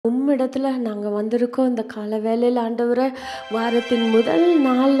உம்மிடத்துல நாங்க வந்திருக்கோம். இந்த கால வேளையில ஆண்டவரே, வாரத்தின் முதல்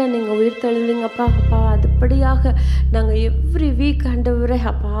நாள்ல நீங்க உயிர்த்தெழுந்தீங்கப்பா. அப்பா அதுபடியாக நாங்க எவ்ரி வீக் ஆண்டவரே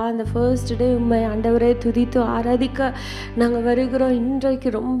அப்பா அந்த ஃபர்ஸ்ட் டே உண்மை ஆண்டவரே துதித்து ஆராதிக்க நாங்க வருகிறோம்.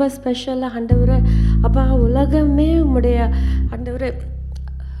 இன்றைக்கு ரொம்ப ஸ்பெஷலாக ஆண்டவரே அப்பா உலகமே உம்முடைய ஆண்டவரே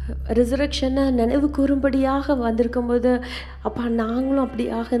ரிசரக்ஷனை நினைவு கூறும்படியாக வந்திருக்கும்போது அப்பா நாங்களும்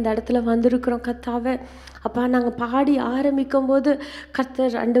அப்படியாக இந்த இடத்துல வந்திருக்கிறோம். கர்த்தாவே அப்பா நாங்கள் பாடி ஆரம்பிக்கும் போது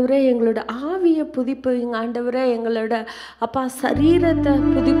கர்த்தர் ஆண்டவரே எங்களோட ஆவியை புதுப்பிங்க ஆண்டவரே, எங்களோட அப்பா சரீரத்தை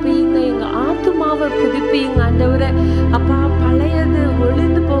புதுப்பிங்க, எங்கள் ஆத்துமாவை புதுப்பிங்க ஆண்டவரே. அப்பா பழையது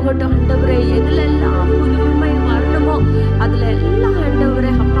ஒளிந்து போகட்டும் ஆண்டவரே, எதுலெல்லாம் புதுமை வரணுமோ அதில் எல்லாம்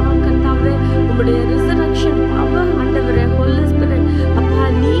ஆண்டவரே அப்பா கர்த்தாவே உங்களுடைய ரிசரக்ஷன் பவர் ஆண்டவரே ஹோலி ஸ்பிரிட் அப்பா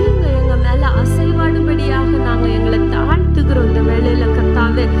நீங்க எங்க மேல அசைவாடும்படியாக நாங்க எங்களை தாழ்த்துக்கிறோம் இந்த வேளையில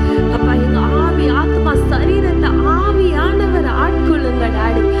கர்த்தாவே. அப்பா எங்க ஆவி ஆத்மா சரீரத்தை ஆவியானவர் ஆட்கொள்ளுங்க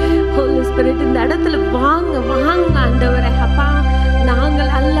டாடி. ஹோலி ஸ்பிரிட் இந்த இடத்துல வாங்க வாங்க ஆண்டவரே அப்பா.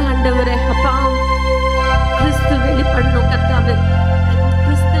 நாங்கள் அல்ல ஆண்டவரே அப்பா, கிறிஸ்து வெளிப்படணும் கர்த்தாவே.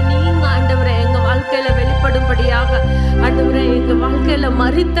 கிறிஸ்து நீங்க ஆண்டவரே எங்க வாழ்க்கையில வெளிப்படும்படியாக ஆண்டவரே, எங்க வாழ்க்கையில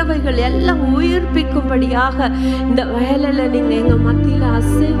மரித்தவைகள் எல்லாம் உயிர்ப்பிக்கும்படியாக இந்த வேலையில நீங்க எங்க மத்தியில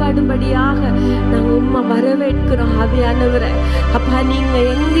அசைவாடும்படியாக நாங்க உண்மை வரவேற்கிறோம் ஆவியானவரே. அப்பா நீங்க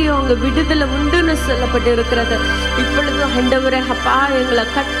எங்கேயோ உங்க விடுதலை உண்டுன்னு சொல்லப்பட்டு இருக்கிறது. இப்பொழுது ஆண்டவரே அப்பா எங்களை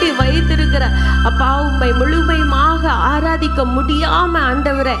கட்டி வைத்திருக்கிற அப்பா உண்மை முழுமையாக ஆராதிக்க முடியாம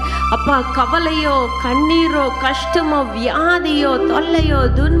ஆண்டவரே அப்பா கவலையோ கண்ணீரோ கஷ்டமோ வியாதியோ தொல்லையோ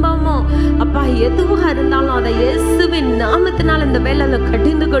துன்பமோ அப்பா எதுவாக இருந்தாலும் அதை இயேசுவின் நாமத்தினால் இந்த வேலையில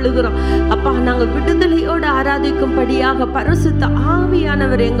கடிந்து கொள்கிறோம் அப்பா. நாங்க விடுதலையோடு ஆராதிக்கும்படியாக பரிசுத்த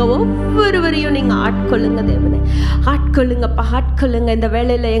ஆவியானவர் எங்க ஒவ்வொருவரையும் நீங்க ஆட்கொள்ளுங்க தேவனே, ஆட்கொள்ளுங்கப்பா ஆட்கொள்ளுங்க. இந்த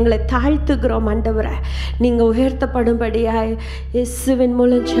வேலையில எங்களை தாழ்த்துக்கிறோம் ஆண்டவரே, நீங்க உயர்த்தப்படும்படியாய் இயேசுவின்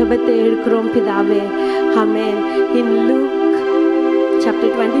மூலம் ஜெபத்தை எடுக்கிறோம் பிதாவே, ஆமென். In Luke chapter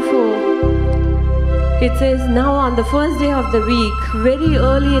 24 it says, now on the first day of the week, very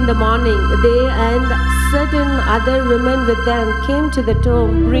early in the morning, they and certain other women with them came to the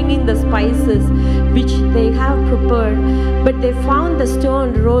tomb, bringing the spices which they have prepared. But they found the stone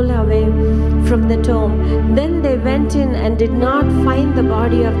rolled away from the tomb. Then they went in and did not find the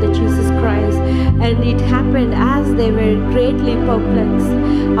body of the Jesus Christ. And it happened as they were greatly perplexed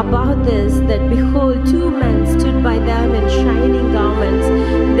about this, that behold, two men stood by them in shining garments.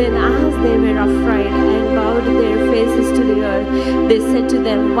 Then as they were afraid and bowed their faces to the earth, they said to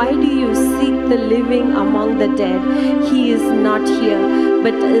them, why do you seek the living among the dead? He is not here,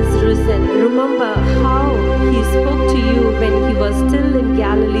 but is risen. Remember how he spoke to you when he was still in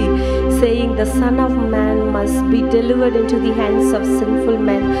Galilee, saying, the Son of Man must be delivered into the hands of sinful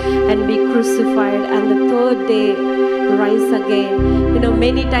men and be crucified, and the third day rise again. You know,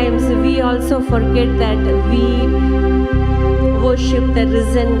 many times we also forget that we worship the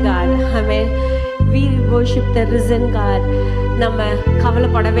risen God. Amen. We worship the risen God. நம்ம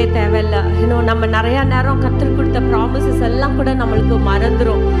கவலைப்படவே தேவையில்லை. ஏன்னோ நம்ம நிறையா நேரம் கற்றுக் கொடுத்த promises எல்லாம் கூட நம்மளுக்கு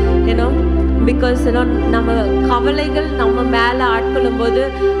மறந்துடும். ஏன்னோ பிகாஸ் ஏன்னோ நம்ம கவலைகள் நம்ம மேலே ஆட்கொள்ளும் போது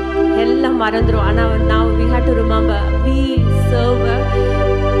எல்லாம் மறந்துடும். ஆனால் now we have to remember we serve a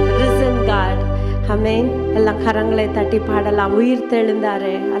risen God. ஆமென். எல்லாம் கரங்களை தட்டி பாடலாம். உயிர்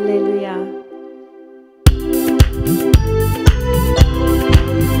தெழுந்தாரே. அல்லேலூயா.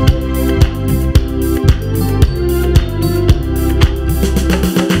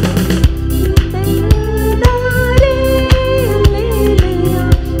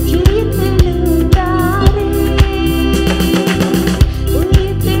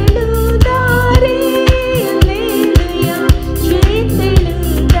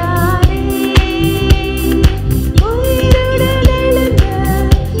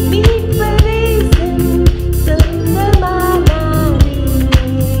 Meet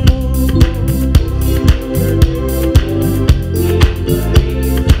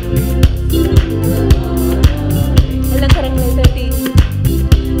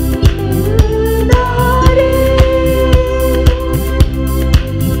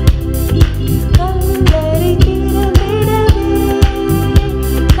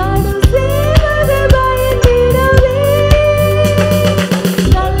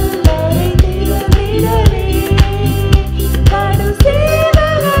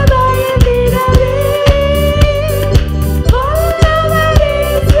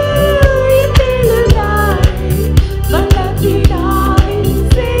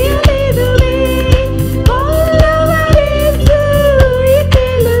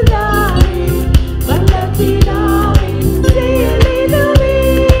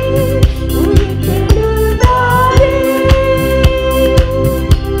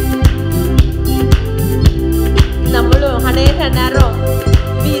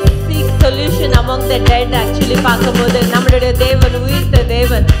பார்க்கும்போது நம்மளுடைய தேவன் உயிர்த்த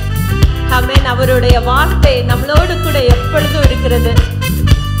தேவன். ஆமென். அவருடைய வார்த்தை நம்மளோடு கூட எப்பொழுதும் இருக்கிறது.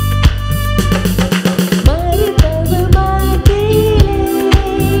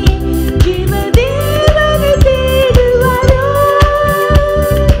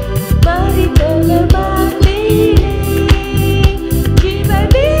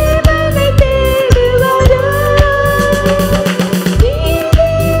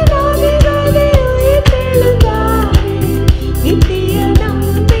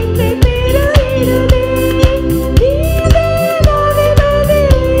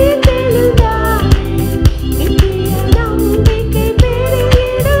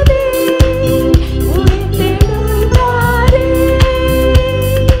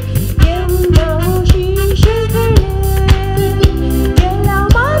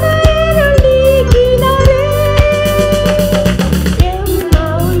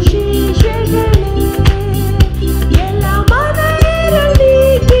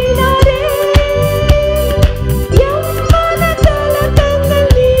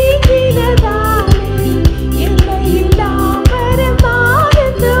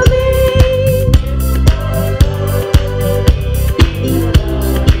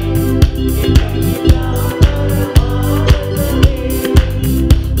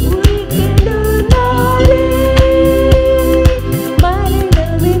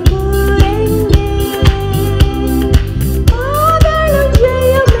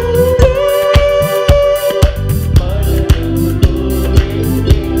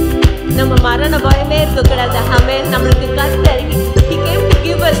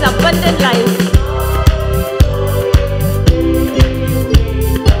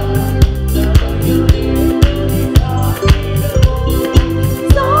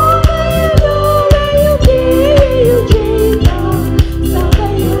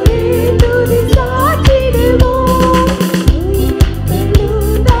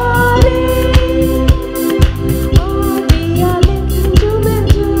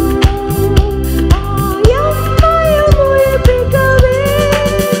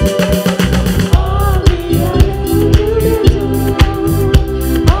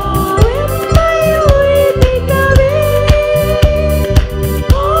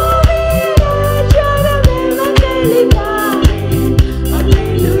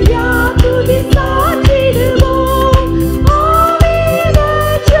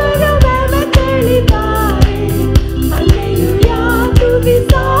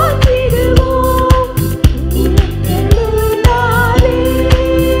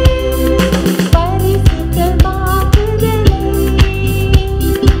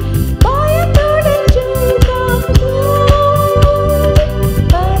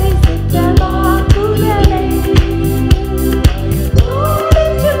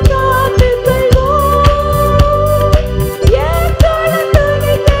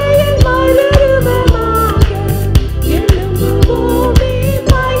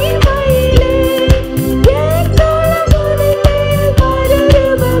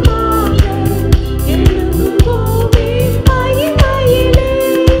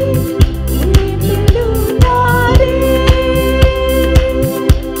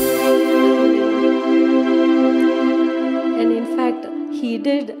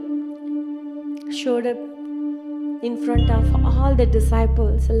 showed up in front of all the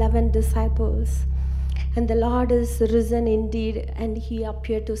disciples, 11 disciples. And the Lord is risen indeed, and he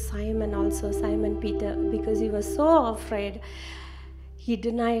appeared to Simon also, Simon Peter, because he was so afraid. He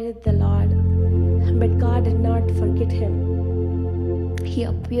denied the Lord, but God did not forget him. He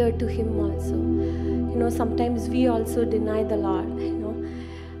appeared to him also. You know, sometimes we also deny the Lord, you know.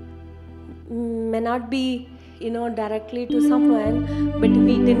 May not be, you know, directly to someone, but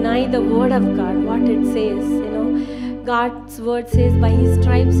we deny the word of God, what it says, you know. God's word says by his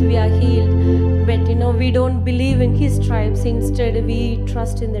stripes we are healed, but you know, we don't believe in his stripes. Instead we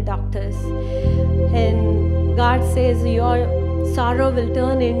trust in the doctors. And God says your sorrow will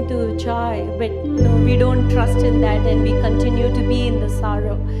turn into joy, but you know, we don't trust in that, and we continue to be in the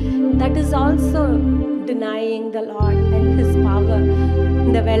sorrow. That is also denying the Lord and his power.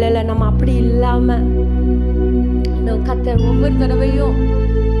 இந்த வேளையில நம்ம அப்படி இல்லாம கர்த்தர் ஒவ்வொரு தடவையும்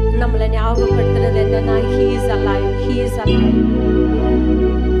நம்மளை ஞாபகப்படுத்துறது என்னன்னா, he is alive, he is alive.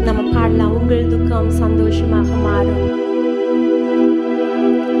 நம்ம பாடலாம், உங்கள் துக்கம் சந்தோஷமாக மாறும்.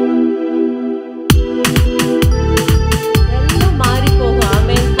 எல்லாம் மாறி போகும்.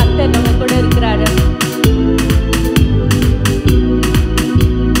 ஆமென். கர்த்தர் நம்ம கூட இருக்கிறாரு.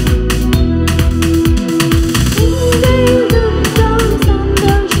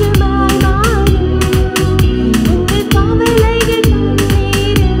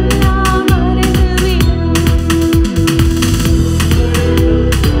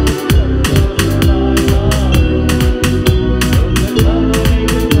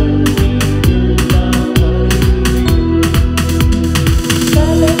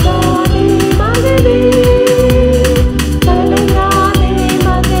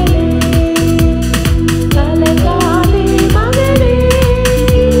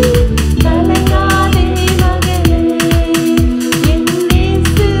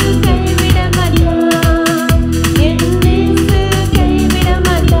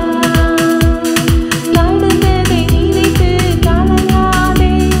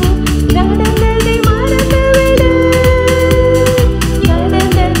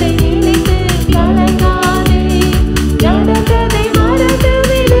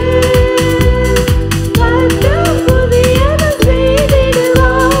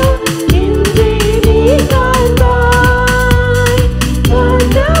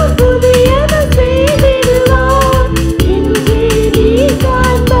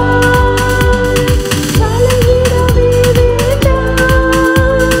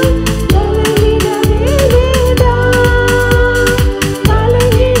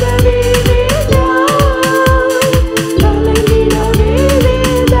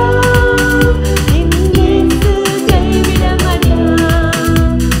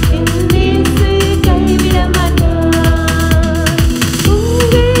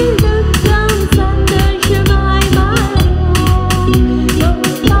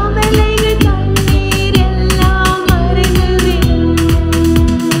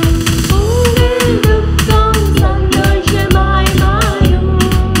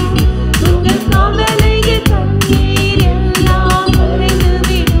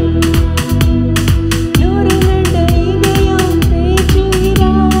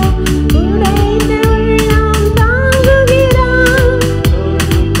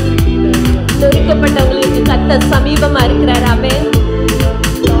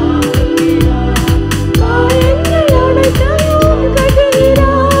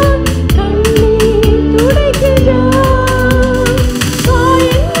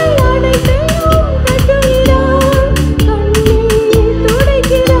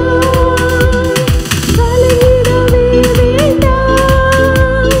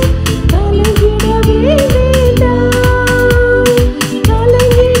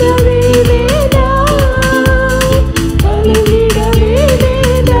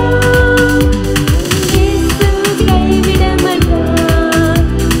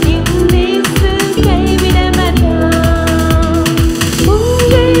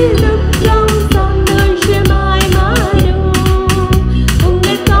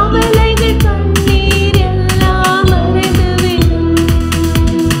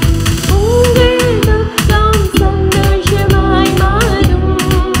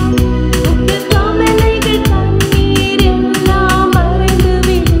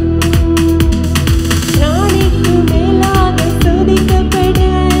 சோதிக்கப்பட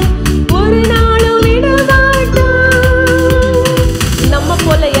ஒரு நாளும் விடமாட்டார். நம்ம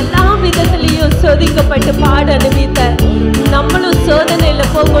போல எல்லா விதத்திலையும் சோதிக்கப்பட்டு பாட அனுபவித்த நம்மளும் சோதனையில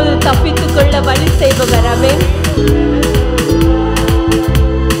போகும்போது தப்பித்துக் கொள்ள வழி செய்பவர். ஆமென்.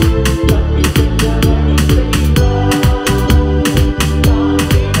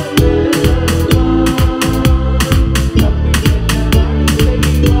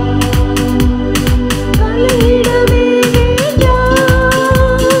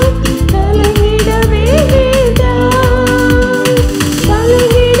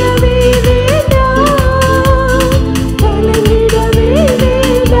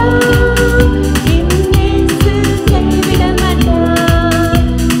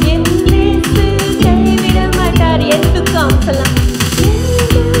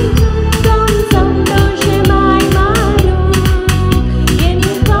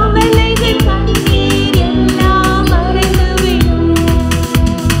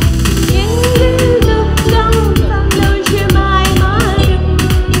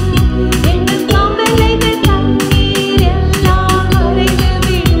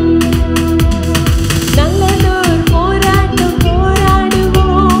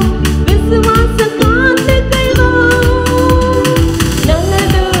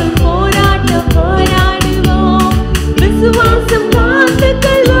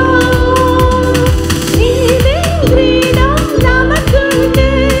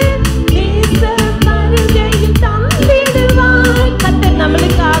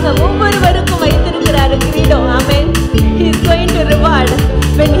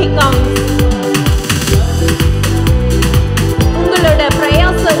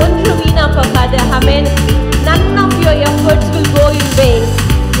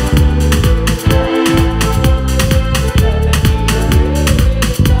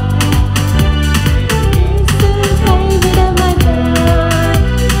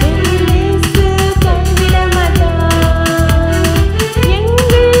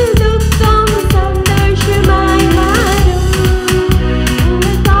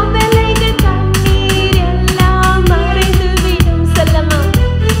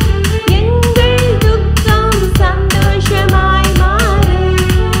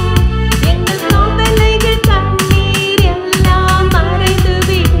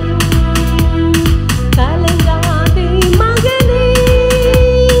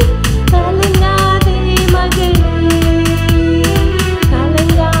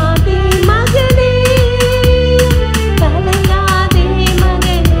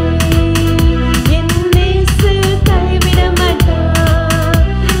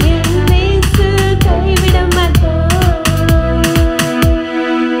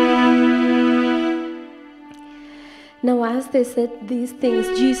 Now as they said these things,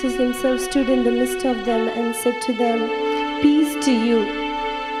 Jesus himself stood in the midst of them and said to them, "Peace to you."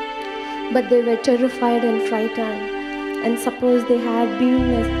 But they were terrified and frightened, and supposed they had been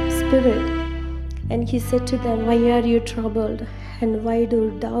a spirit. And he said to them, "Why are you troubled? And why do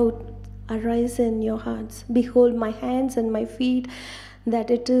doubt arise in your hearts? Behold my hands and my feet, that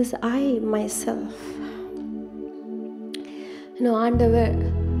it is I myself."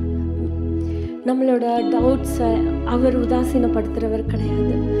 ஆண்டவர் நம்மளோட டவுட்ஸை அவர் உதாசீனப்படுத்துகிறவர் கிடையாது.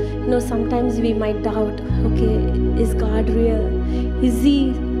 Sometimes we might doubt, okay, is God real? Is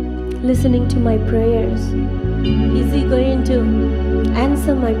he listening to my prayers? Is he going to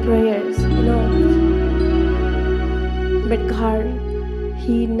answer my prayers? But God,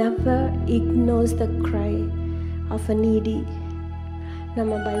 he never ignores the cry of a needy.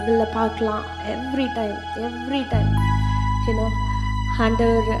 நம்ம பைபிளில் பார்க்கலாம், every time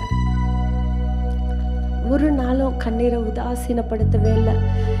ஆண்டவர் ஒரு நாளும் கண்ணீரை உதாசீனப்படுத்தவே இல்லை.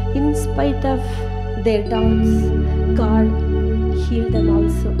 In spite of their doubts, God healed them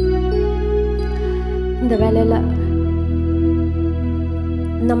also. இந்த வேளையில்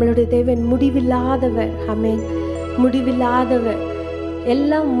நம்மளுடைய தேவன் முடிவில்லாதவர். ஆமென். முடிவில்லாதவர்.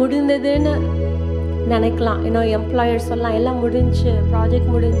 எல்லாம் முடிந்ததுன்னு நினைக்கலாம். எம்ப்ளாயர்ஸ் எல்லாம் எல்லாம் முடிஞ்சு, ப்ராஜெக்ட்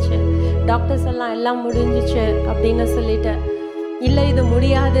முடிஞ்சு, டாக்டர்ஸ் எல்லாம் முடிஞ்சிச்சு அப்படின்னு சொல்லிட்டு, இல்லை இது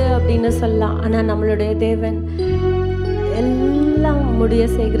முடியாது அப்படின்னு சொல்லலாம். ஆனால் நம்மளுடைய தேவன் எல்லாம் முடிய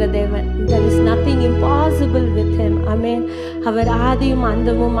செய்கிற தேவன். There is nothing impossible with him. ஆமென். அவர் ஆதியும்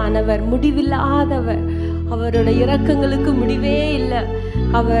அந்தமும் ஆனவர், முடிவில்லாதவர். அவருடைய இரக்கங்களுக்கு முடிவே இல்லை.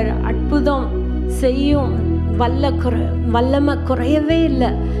 அவர் அற்புதம் செய்யும் வல்லமை குறையவே இல்லை.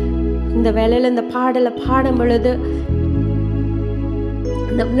 இந்த வேளையில் இந்த பாடலை பாடும் பொழுது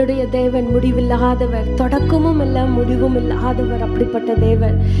நம்மளுடைய தேவன் முடிவில்லாதவர், தொடக்கமும் இல்லை முடிவும் இல்லாதவர். அப்படிப்பட்ட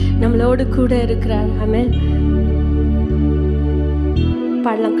தேவன் நம்மளோடு கூட இருக்கிறார். ஆமென்.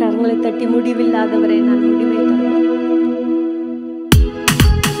 பாடலாம், கரங்களை தட்டி, முடிவில்லாதவரை நான் முடிவை தருவேன்.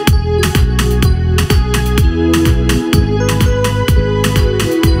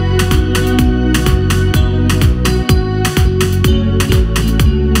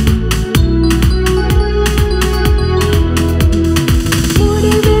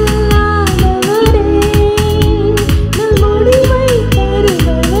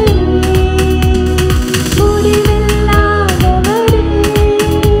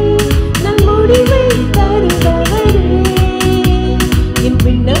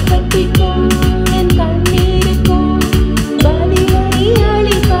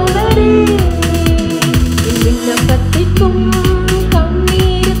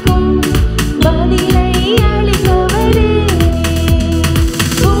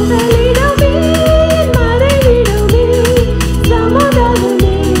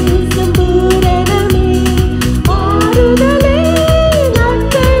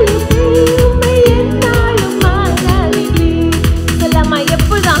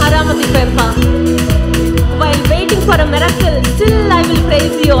 ஆஸ்வதிப்பேன்ப்பா. While waiting for a miracle, still I will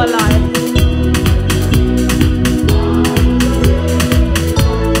praise you, O Lord.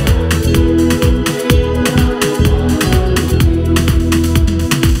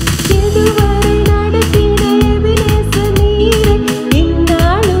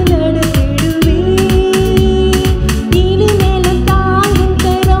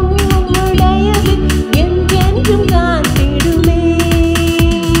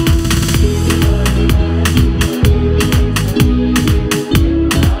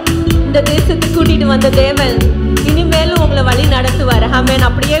 வந்த தேவன் இனிமேலும் உங்களை வழி நடத்துவார். ஆமென்.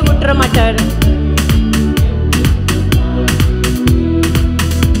 அப்படியே விட்டுற மாட்டார்.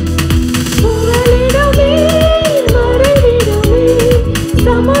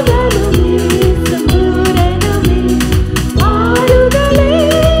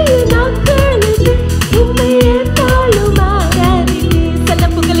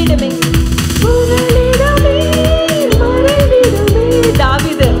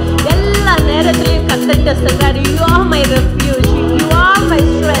 You are my refuge, you are my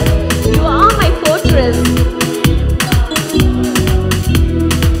strength, you are my fortress.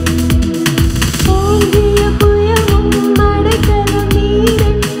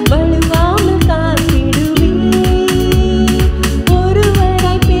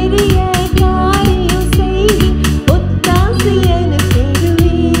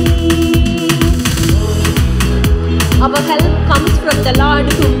 Our help comes from the Lord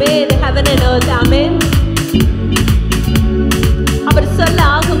who made heaven and earth. Amen. அவர் சொல்ல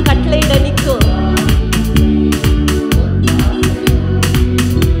ஆகும், கட்டளையிட நிற்கும்.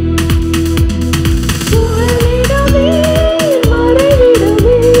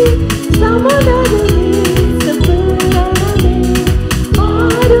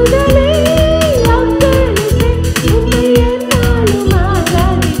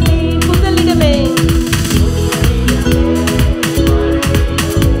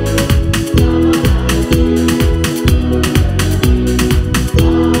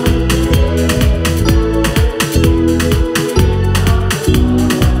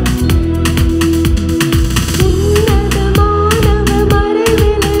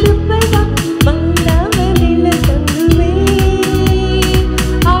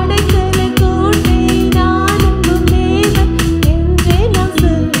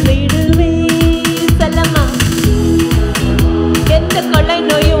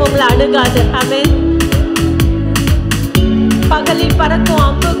 பகலில் பறக்கும்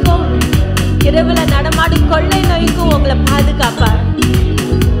அம்புக்கும் இரவுல நடமாடும் கொள்ளை நோய்க்கும் உங்களை பாதுகாப்பார்.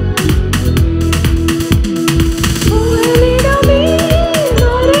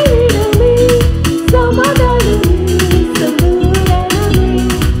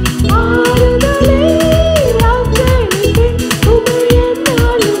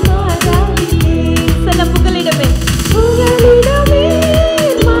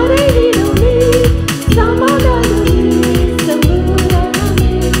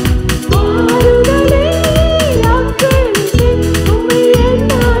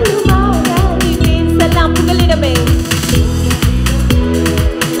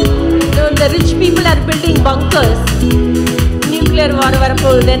 Bunkers, nuclear war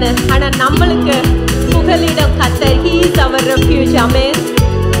வரப்போகுதுன்னு. ஆனா நம்மளுக்கு புகலிடம் கர்த்தர். He is our refuge. Amen.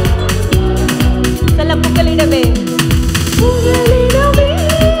 சொல்ல புகலிடமே. புகலிடமே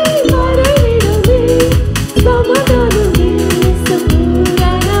மறைவிடமே சமாதானமே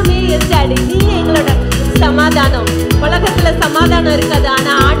சம்பூரணமே. Daddy, நீங்க எங்களோட சமாதானம். உலகத்துல சமாதானம் இருக்காது.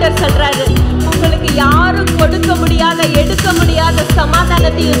 ஆனா ஆண்டவர் சொல்றாரு, உங்களுக்கு யாரும் கொடுக்க முடியாத எடுக்க முடியாத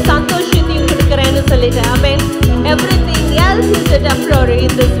சமாதானத்தையும் சந்தோஷத்தையும் கொடுக்கிறேன்னு சொல்லிட்டு. ஆமென். Everything else is a temporary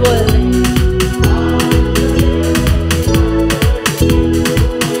in this world.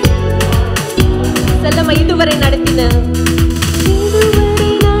 செல்லம்மா இதுவரை நடத்தின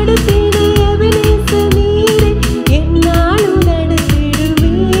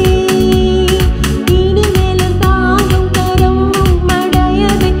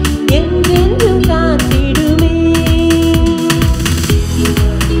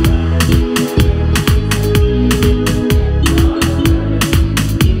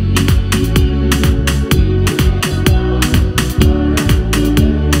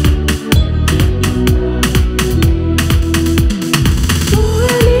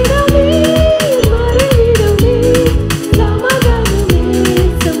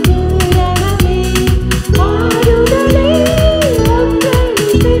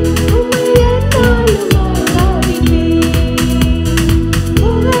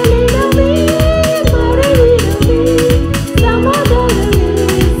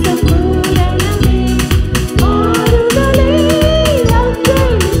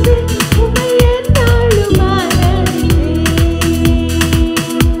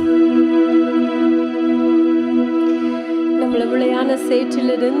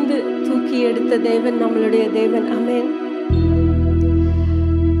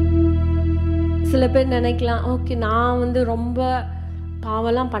சில பேர் நினைக்கலாம், ஓகே நான் வந்து ரொம்ப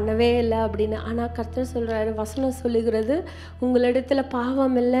பாவம்லாம் பண்ணவே இல்லை அப்படின்னு. ஆனால் கர்த்தர் சொல்கிறாரு, வசனம் சொல்லுகிறது, உங்களிடத்துல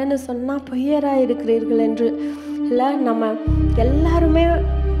பாவம் இல்லைன்னு சொன்னால் பொய்யராக இருக்கிறீர்கள் என்று. இல்லை, நம்ம எல்லாருமே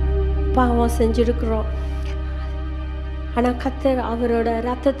பாவம் செஞ்சுருக்கிறோம். ஆனால் கர்த்தர் அவரோட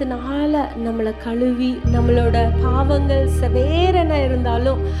ரத்தத்தினால நம்மளை கழுவி, நம்மளோட பாவங்கள் செவேரென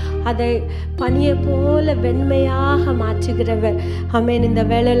இருந்தாலும் அதை பனியை போல வெண்மையாக மாற்றுகிறவர். ஆமென். இந்த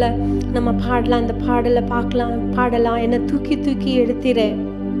வேளையில் நம்ம பாடலாம், இந்த பாடலை பாடலாம். என்னை தூக்கி தூக்கி எடுத்திரேன்.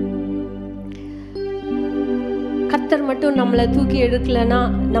 கர்த்தர் மட்டும் நம்மளை தூக்கி எடுக்கலைன்னா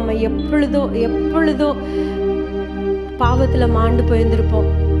நம்ம எப்பொழுதோ பாவத்தில் மாண்டு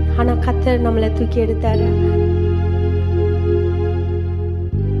போயிருந்திருப்போம். ஆனால் கர்த்தர் நம்மளை தூக்கி எடுத்தாரு.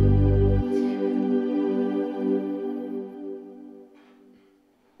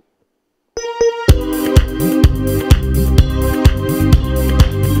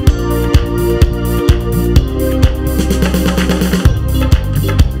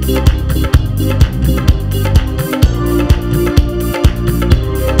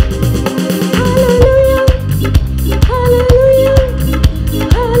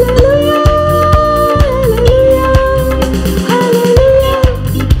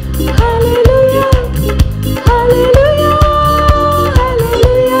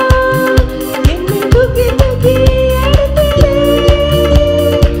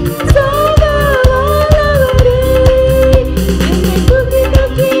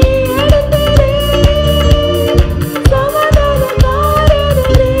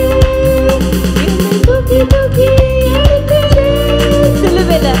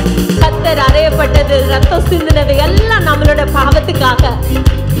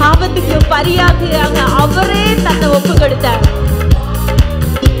 பாவத்துக்கு பரியாகையாக அவரே தன்னை ஒப்பு கொடுத்தார்.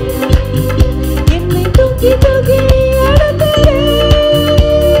 என்னை தூக்கி தூக்கி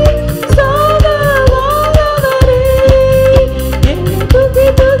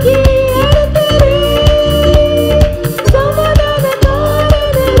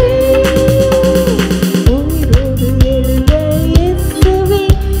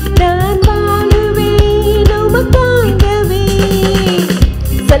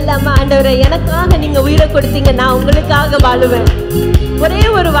எனக்காக நீங்க உயிரை கொடுத்தீங்க, நான் உங்களுக்காக வாழுவேன். ஒரே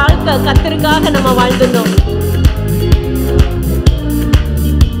ஒரு வாழ்க்கை கர்த்தருக்காக நம்ம வாழ்ந்துட்டோம்.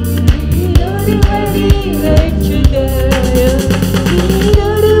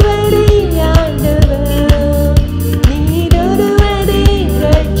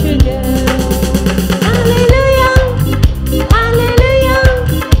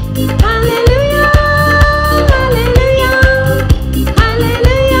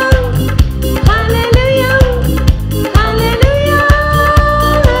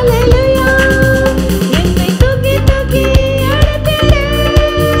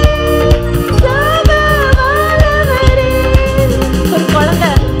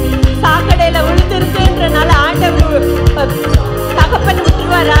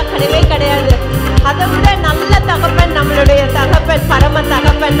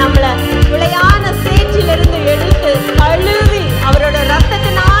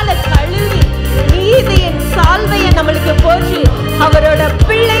 அவரோட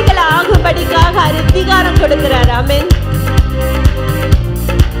பிள்ளைகளை ஆகும்படிக்காக அதிகாரம் கொடுக்கிறார். ஆமென்.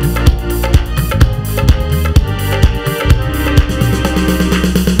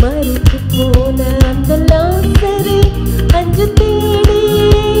 மரித்து போன அந்த லாசரை அஞ்சு தேடி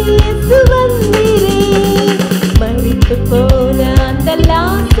இயேசு வந்தீரே. மரித்து போன அந்த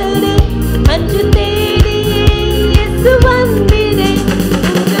லாசரை அஞ்சு தேடி இயேசு வந்தீரே.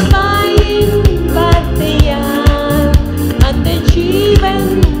 உங்க வாயின் வார்த்தையால் அந்த ஜீவன்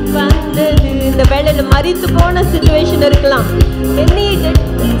வந்தது. இந்த வேளையில மரித்து போன சிச்சுவேஷன் இருக்கலாம். Any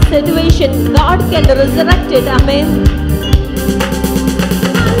situation God can resurrect it. Amen.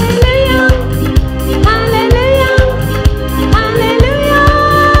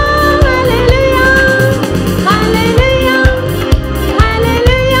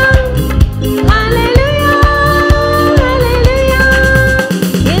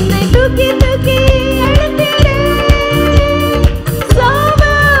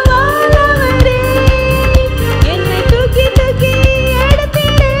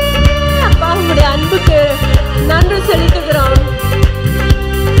 நன்றி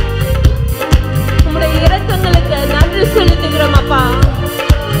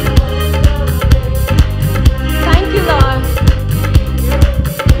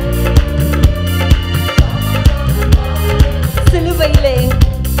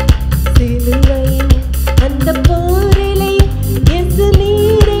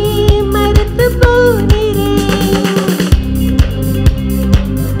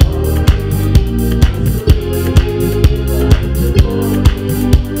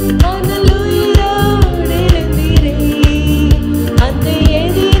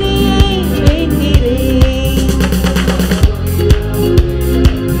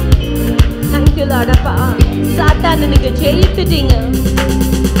சாத்தானை நீங்க ஜெயித்துட்டீங்க.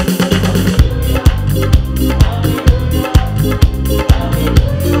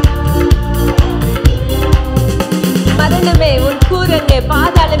 மரணமே உன் கூரங்கே,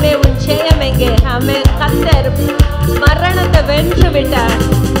 பாதாளமே உன் ஜெயம் எங்கே? ஆமென். கர்த்தர் மரணத்தை வென்று விட்டார்.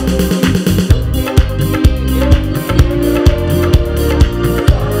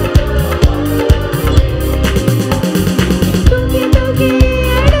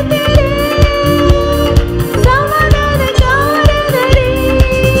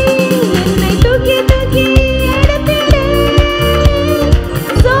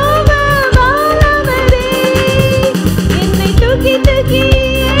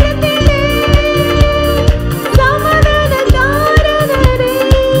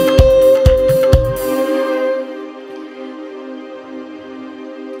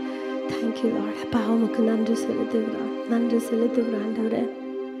 நன்றி செலுத்துகிறோம் ஆண்டவரே.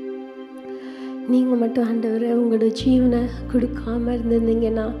 நீங்கள் மட்டும் ஆண்டவரே உங்களோட ஜீவனை கொடுக்காமல்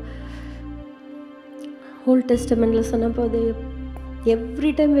இருந்திருந்தீங்கன்னா, ஓல்ட் டெஸ்டமெண்ட்டில் சொன்ன போது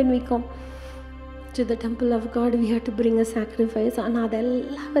every time when we come to the temple of God we have to bring a sacrifice. ஆனால் அது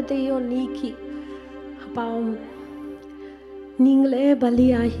எல்லாத்தையும் நீக்கி அப்பா நீங்களே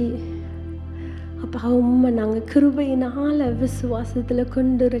பலியாகி அப்பா உண்மை நாங்கள் கிருபையினால் விசுவாசத்தில்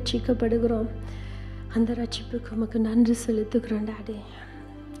கொண்டு ரட்சிக்கப்படுகிறோம். அந்த ரட்சிப்புக்கு உமக்கு நன்றி செலுத்துக்கிறோம் டாடி.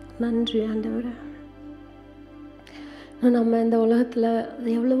 நன்றி ஆண்டவரே. நம்ம இந்த உலகத்தில்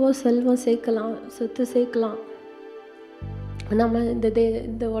எவ்வளவோ செல்வம் சேர்க்கலாம், சொத்து சேர்க்கலாம். நம்ம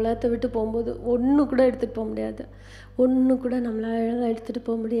இந்த உலகத்தை விட்டு போகும்போது ஒன்று கூட எடுத்துகிட்டு போக முடியாது, ஒன்று கூட நம்மளால் எடுத்துகிட்டு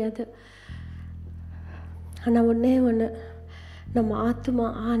போக முடியாது. ஆனால் ஒன்றே ஒன்று, நம்ம ஆத்மா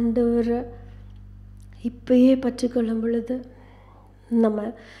ஆண்டவரை இப்பயே பற்றிக்கொள்ளும் பொழுது நம்ம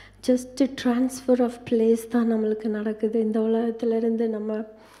ஜஸ்ட்டு ட்ரான்ஸ்ஃபர் ஆஃப் பிளேஸ் தான் நம்மளுக்கு நடக்குது. இந்த உலகத்துலேருந்து நம்ம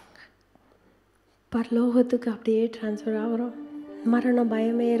பரலோகத்துக்கு அப்படியே ட்ரான்ஸ்ஃபர் ஆகிறோம். மரணம்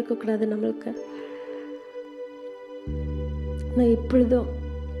பயமே இருக்கக்கூடாது நம்மளுக்கு. நான் இப்பொழுதும்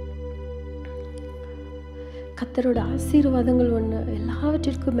கர்த்தரோட ஆசீர்வாதங்கள் ஒன்று,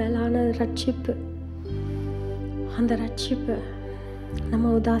 எல்லாவற்றிற்கும் மேலான ரட்சிப்பு. அந்த ரட்சிப்பை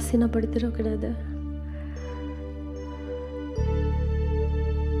நம்ம உதாசீனப்படுத்திடக்கூடாது.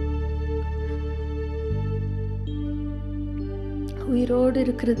 உயிரோடு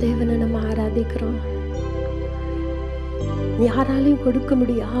இருக்கிற தேவனை நம்ம ஆராதிக்கிறோம். யாராலையும் கொடுக்க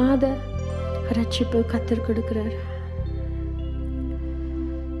முடியாத ரட்சிப்பு கர்த்தர் கொடுக்கிறார்.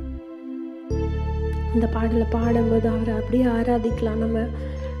 இந்த பாடலை பாடும்போது அவரை அப்படியே ஆராதிக்கலாம். நம்ம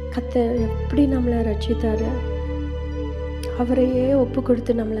கர்த்தர் எப்படி நம்மளை ரட்சித்தாரு, அவரையே ஒப்பு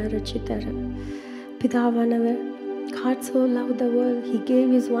கொடுத்து நம்மளை ரட்சித்தாரு. பிதாவானவர் God so loved the world, he gave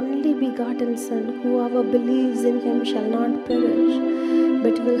his only begotten son. Whoever believes in him shall not perish,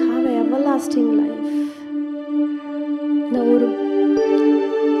 but will have an everlasting life.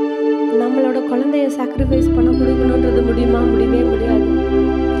 நம்மளோட குழந்தைய சாக்ரிஃபைஸ் பண்ண முடியணுன்றது முடியுமா? முடியவே முடியாது.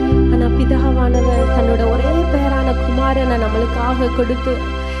 ஆனால் பிதாவானவர் தன்னோட ஒரே பேரான குமாரனை நம்மளுக்காக கொடுத்து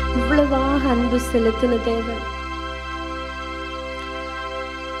இவ்வளவாக அன்பு செலுத்தின தேவன்.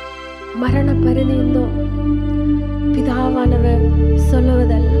 மரண பரிதிருந்தோம் பிதாவானவர்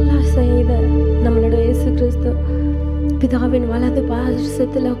சொல்லுவதெல்லாம் செய்த நம்மளோட இயேசு கிறிஸ்து பிதாவின் வலது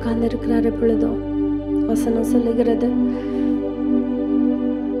பாசத்தில் உட்கார்ந்து இருக்கிறார். எப்பொழுதும் வசனம் சொல்லுகிறது,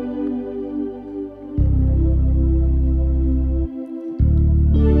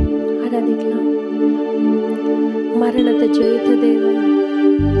 ஆராதிக்கலாம். மரணத்தை ஜெயித்த தேவன்,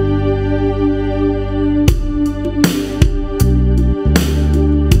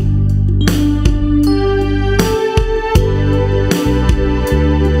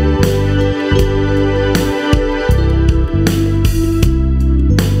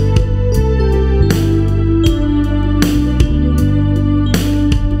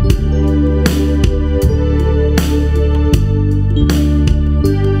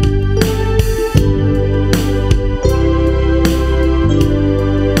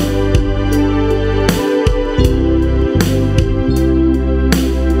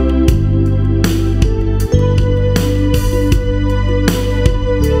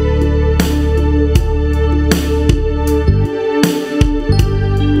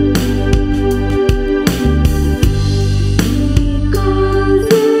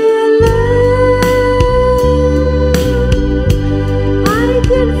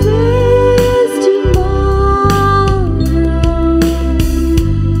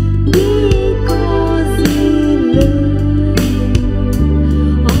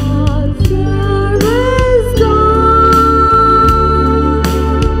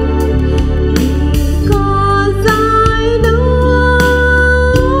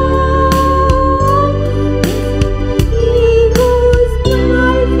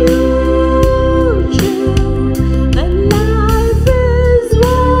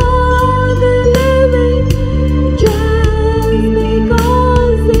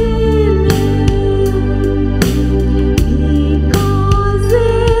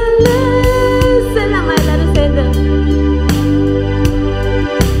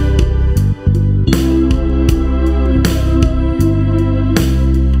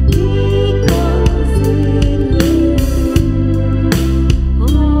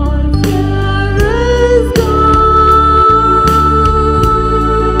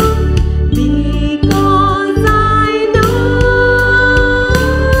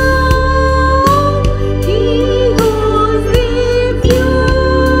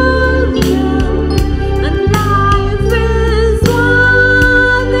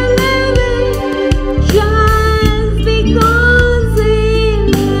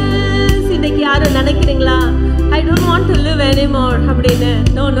 I don't want to live anymore அப்படின்னு.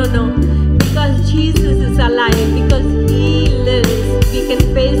 No. Because Jesus is alive, because He lives, we can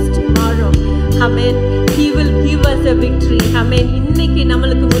face tomorrow. Amen. He will give us a victory. Amen. இன்னைக்கு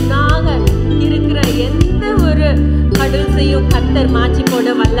நம்மளுக்கு முன்னாக இருக்கிற எந்த ஒரு கடல்சையும் கர்த்தர் மாற்றி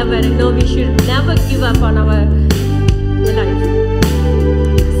போட வல்லவர். No, we should never give up on our life.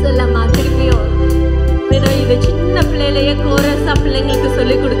 சொல்லமா திருப்பியும் இது சின்ன பிள்ளையிலேயே கோரஸா பிள்ளைங்களுக்கு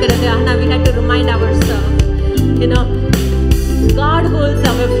சொல்லிக் கொடுக்கறது. ஆனால் we have to remind ourselves, God holds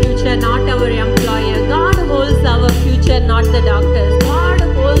our future, not our employer. God holds our future, not the doctors. God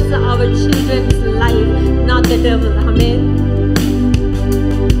holds our children's life, not the devil. Amen.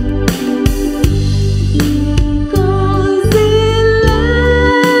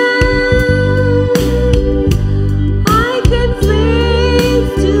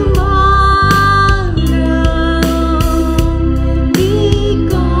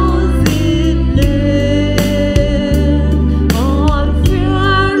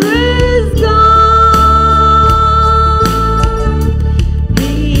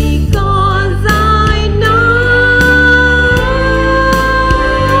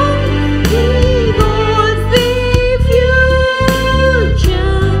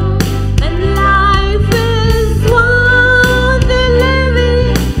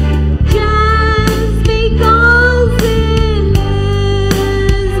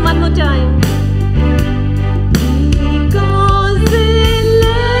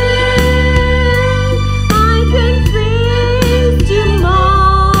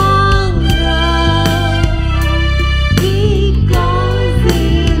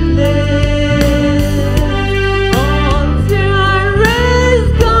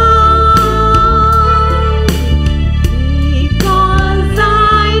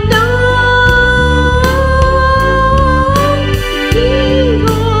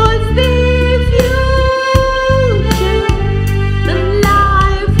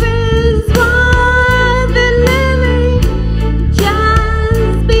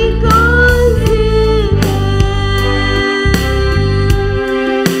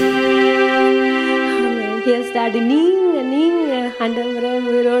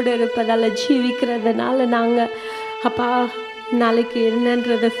 ஜீவிக்கிறதுனால நாங்கள் அப்பா நாளைக்கு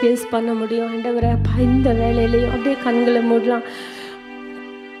என்னன்றதை ஃபேஸ் பண்ண முடியும். ஆண்டவரே அப்பா இந்த வேலையிலையும் அப்படியே கண்களை மூடலாம்.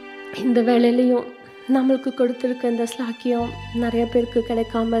 இந்த வேலையிலையும் நம்மளுக்கு கொடுத்துருக்க இந்த ஸ்லாக்கியம் நிறைய பேருக்கு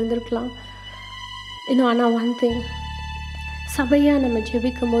கிடைக்காம இருந்திருக்கலாம். ஆனால் ஒன் திங், சபையாக நம்ம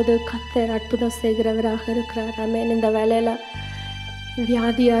ஜெபிக்கும் போது கர்த்தர் அற்புதம் செய்கிறவராக இருக்கிறார். ஆமென். இந்த வேலையில்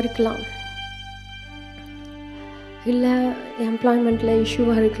வியாதியாக இருக்கலாம், இல்லை எம்ப்ளாய்மெண்ட்டில்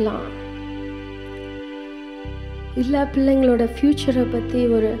இஷ்யூவாக இருக்கலாம், இல்லை பிள்ளைங்களோட ஃப்யூச்சரை பற்றி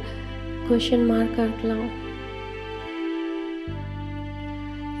ஒரு கொஷின் மார்க்காக இருக்கலாம்,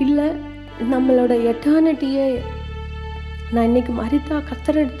 இல்லை நம்மளோட எட்டர்னிட்டியே நான் இன்றைக்கி மரித்தா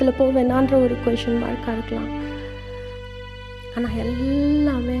கர்த்தர் இடத்துல போவேனான்ற ஒரு கொஷின் மார்க்காக இருக்கலாம். ஆனால்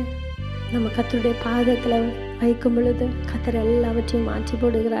எல்லாமே நம்ம கர்த்தருடைய பாதத்தில் வைக்கும் பொழுது கர்த்தர் எல்லாவற்றையும் மாற்றி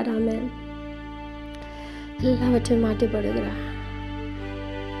போடுகிறார். ஆமென். எல்லாவற்றையும் மாற்றி போடுகிறார்.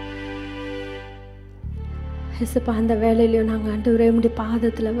 இயேசுப்பா அந்த வேலையிலையும் நாங்கள் ஆண்டவரே உம்முடைய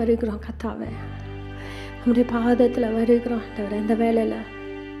பாதத்தில் வருகிறோம். கர்த்தாவே உம்முடைய பாதத்தில் வருகிறோம் ஆண்டவரே. இந்த வேலையில்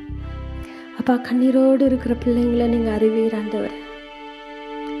அப்பா கண்ணீரோடு இருக்கிற பிள்ளைங்களை நீங்கள் அறிவீர் ஆண்டவரே.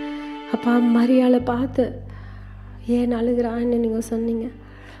 அப்பா மரியாதை பார்த்து ஏன் அழுகிறான்னு நீங்கள் சொன்னீங்க.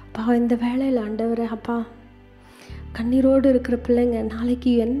 அப்பா இந்த வேலையில் ஆண்டவரே அப்பா கண்ணீரோடு இருக்கிற பிள்ளைங்க,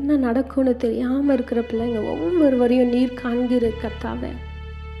 நாளைக்கு என்ன நடக்கும்னு தெரியாமல் இருக்கிற பிள்ளைங்க ஒவ்வொருவரையும் நீர் காண்கிற கர்த்தாவே.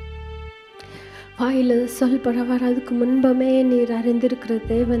 வாயில் சொல்பட வர்றதுக்கு முன்பமே நீர் அறிந்திருக்கிற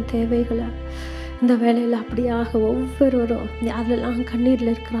தேவன் தேவைகளை இந்த வேலையில் அப்படியாக ஒவ்வொருவரும் யாரெல்லாம்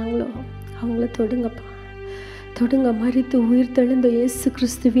கண்ணீரில் இருக்கிறாங்களோ அவங்கள தொடுங்கப்பா, தொடுங்க. மரித்து உயிர் தெழுந்த இயேசு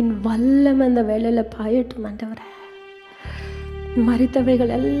கிறிஸ்துவின் வல்லமை அந்த வேலையில் பாயட்டும் ஆண்டவரே.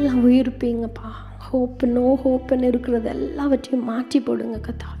 மரித்தவைகள் எல்லாம் உயிர்ப்பீங்கப்பா. ஹோப்பு நோ ஹோப்புன்னு இருக்கிறது எல்லாவற்றையும் மாற்றி போடுங்க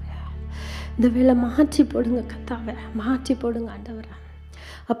கர்த்தாவே. இந்த வேலை மாற்றி போடுங்க கர்த்தாவே, மாற்றி போடுங்க ஆண்டவரே.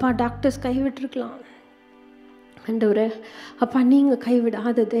 அப்பா டாக்டர்ஸ் கைவிட்டிருக்கலாம் ஆண்டவரே. அப்பா நீங்கள்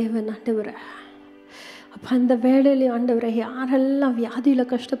கைவிடாத தேவன் ஆண்டவரே. அப்போ அந்த வேலையிலையும் ஆண்டவரே யாரெல்லாம்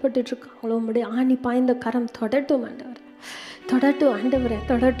வியாதியில் கஷ்டப்பட்டுட்ருக்காங்களோ உம்முடைய ஆணி பாய்ந்த கரம் தொடட்டும் ஆண்டவரே, தொடட்டும் ஆண்டவரே,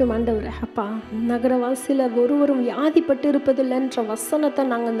 தொடட்டும் ஆண்டவரே. அப்பா நகரவாசியில் ஒருவரும் வியாதிப்பட்டு இருப்பதில்லைன்ற வசனத்தை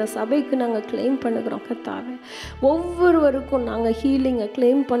நாங்கள் இந்த சபைக்கு நாங்கள் கிளைம் பண்ணுகிறோம் கர்த்தாவே. ஒவ்வொருவருக்கும் நாங்கள் ஹீலிங்கை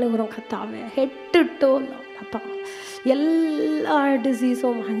கிளைம் பண்ணுகிறோம் கர்த்தாவே. ஹெட் டு டோ அப்பா எல்லா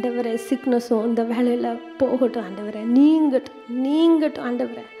டிசீஸும் ஆண்டவரே, சிக்னஸும் இந்த வேலையில் போகட்டும் ஆண்டவரே. நீங்கட்டும்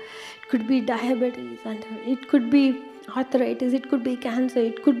ஆண்டவரே. It could be diabetes and it could be arthritis, it could be cancer,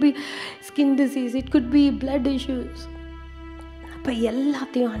 it could be skin disease, it could be blood issues. அப்போ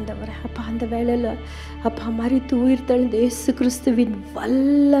எல்லாத்தையும் ஆண்டவரே அப்போ அந்த வேளையில் அப்போ மரித்து உயிர் தெழுந்த இயேசு கிறிஸ்துவின்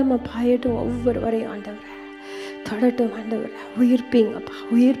வல்லமை பாயட்டும் ஒவ்வொருவரையும் ஆண்டவரே, தொடட்டும் ஆண்டவரே, உயிர்ப்பீங்க அப்பா,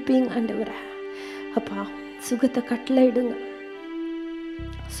 உயிர்ப்பீங்க ஆண்டவரே. அப்பா சுகத்தை கட்டளையிடுங்க,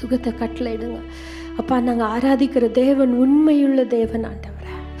 சுகத்தை கட்டளையிடுங்க அப்பா. நாங்கள் ஆராதிக்கிற தேவன் உண்மையுள்ள தேவன்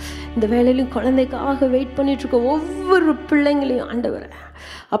ஆண்டவரே. இந்த வேளையிலும் குழந்தைக்காக வெயிட் பண்ணிட்டு இருக்க ஒவ்வொரு பிள்ளைங்களையும் ஆண்டவரே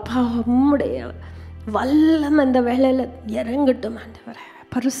அப்பா உம்முடைய வல்லமை இந்த வேளையில் இறங்கட்டும் ஆண்டவரே.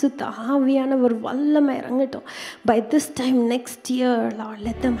 பரிசுத்த ஆவியான ஒரு வல்லமை இறங்கட்டும். By this time next year, Lord,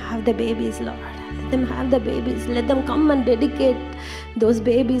 let them have the babies, Lord. Let them have the babies. Let them come and dedicate those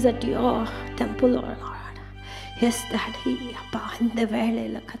babies at your temple, Lord. Yes, Daddy. அப்பா இந்த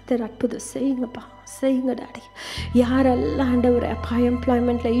வேளையில் கர்த்தர் அற்புதம் செய்யுங்கப்பா, செய்யுங்க டாடி. யாரெல்லாம் ஆண்டவரே அப்பா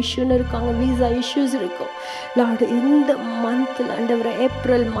எம்ப்ளாய்மெண்ட்டில் இஷ்யூன்னு இருக்காங்க, விசா இஷ்யூஸ் இருக்கும் லார்டு, இந்த மந்தில் ஆண்டவரே,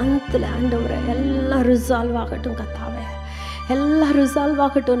 ஏப்ரல் மந்தில் ஆண்டவரே எல்லாம் ரிசால்வ் ஆகட்டும் கர்த்தாவே, எல்லாம் ரிசால்வ்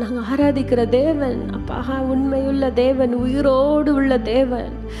ஆகட்டும். நாங்கள் ஆராதிக்கிற தேவன் அப்பா உண்மையுள்ள தேவன், உயிரோடு உள்ள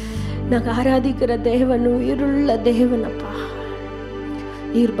தேவன். நாங்கள் ஆராதிக்கிற தேவன் உயிருள்ள தேவன் அப்பா.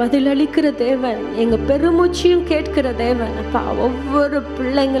 நீர் பதிலளிக்கிற தேவன், எங்கள் பெருமூச்சையும் கேட்கிற தேவன் அப்பா. ஒவ்வொரு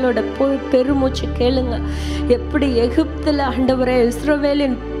பிள்ளைங்களோட பெருமூச்சு கேளுங்க. எப்படி எகிப்தில் ஆண்டவரே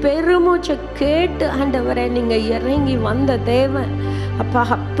இஸ்ரவேலின் பெருமூச்சை கேட்டு ஆண்டவரே நீங்கள் இறங்கி வந்த தேவன் அப்பா,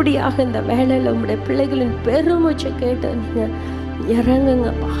 அப்படியாக இந்த வேளையில் உங்களுடைய பிள்ளைகளின் பெருமூச்சை கேட்டு நீங்கள்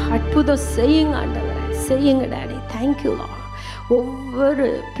இறங்குங்கப்பா, அற்புதம் செய்யுங்க ஆண்டவரே, செய்யுங்க டாடி. தேங்க்யூ லா. ஒவ்வொரு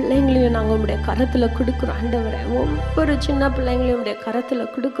பிள்ளைங்களையும் நாங்கள் உங்களுடைய கரத்தில் கொடுக்குறோம் ஆண்டவரே. ஒவ்வொரு சின்ன பிள்ளைங்களையும் உங்களுடைய கரத்தில்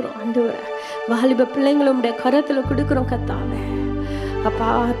கொடுக்குறோம் ஆண்டவரே. வாலிப பிள்ளைங்களும் உங்களுடைய கரத்தில் கொடுக்குறோம் கர்த்தாவே. அப்பா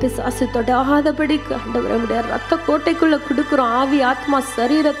பிசாசு தொடாதபடிக்கு ஆண்டவரே உங்களுடைய ரத்த கோட்டைக்குள்ளே கொடுக்குறோம் ஆவி ஆத்மா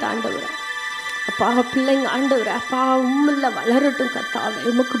சரீரத்தை ஆண்டவரே. அப்பா பிள்ளைங்க ஆண்டவரே அப்பா உம்மில் வளரட்டும் கர்த்தாவே.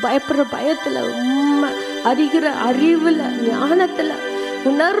 உமக்கு பயப்படுற பயத்தில், உண்மை அறிகிற அறிவில், ஞானத்தில்,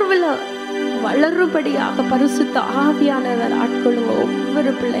 உணர்வில் வளரும்படியாக பரிசுத்த ஆவியானவர் ஆட்கொள்ளுங்க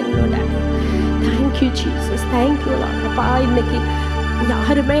ஒவ்வொரு பிள்ளைங்களோட. Thank you Jesus, thank you Lord. அப்பா இன்னைக்கு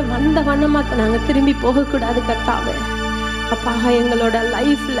யாருமே வந்த வண்ணமாக நாங்கள் திரும்பி போகக்கூடாது கர்த்தாவே. அப்பா எங்களோட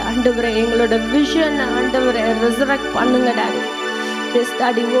லைஃப்பில் ஆண்டவரே எங்களோட விஷன் ஆண்டவரை ரெசரக்ட் பண்ணுங்க டாடி. எஸ்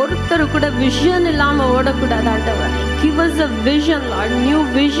டாடி, ஒருத்தர் கூட விஷன் இல்லாமல் ஓடக்கூடாது ஆண்டவர். Give as a vision Lord, new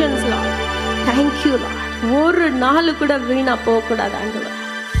visions Lord. Thank you Lord. ஒரு நாள் கூட வீணாக போகக்கூடாது ஆண்டவர்.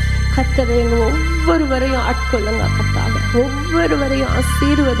 கர்த்தரை எங்கள் ஒவ்வொருவரையும் ஆட்கொள்ளுங்க கர்த்தாவே. ஒவ்வொருவரையும்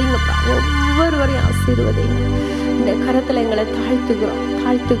ஆசீர்வதிங்கப்பா, ஒவ்வொருவரையும் ஆசீர்வதிங்க. இந்த கரத்தில் எங்களை தாழ்த்துக்கிறோம்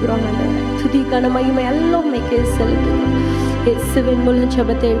ஆண்டவரே. துதி கன மகிமை எல்லாம் உம்மைக்கே செலுத்துகிறோம். இயேசுவின் மூலம்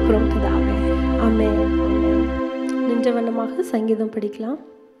ஜெபத்தை எடுக்கிறோம் பிதாவே. ஆமென். நின்ற வண்ணமாக சங்கீதம் படிக்கலாம்.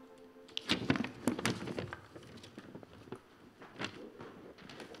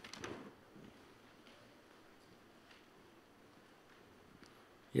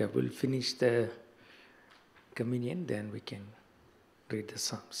 Yeah, we'll finish the communion, then we can read the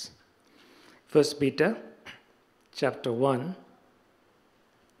Psalms. 1 Peter chapter 1,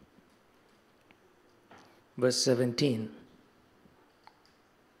 verse 17.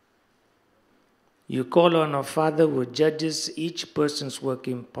 You call on our Father who judges each person's work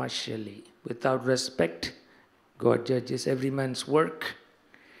impartially. Without respect, God judges every man's work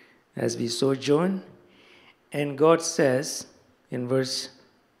as we sojourn. And God says in verse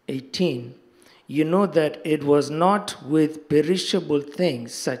 18, you know that it was not with perishable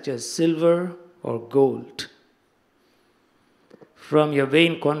things such as silver or gold from your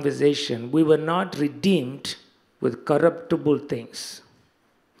vain conversation. We were not redeemed with corruptible things.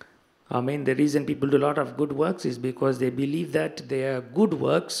 I mean, the reason people do a lot of good works is because they believe that their good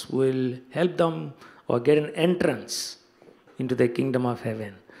works will help them or get an entrance into the kingdom of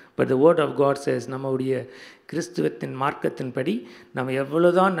heaven. But the word of God says, நம்முடைய கிறிஸ்துவத்தின் மார்க்கத்தின்படி நம்ம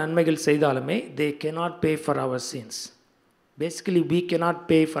எவ்வளவுதான் நன்மைகள் செய்தாலுமே they cannot pay for our sins. Basically, we cannot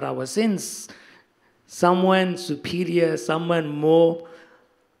pay for our sins. Someone superior, someone more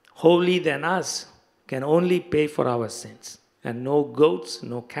holy than us can only pay for our sins. And no goats,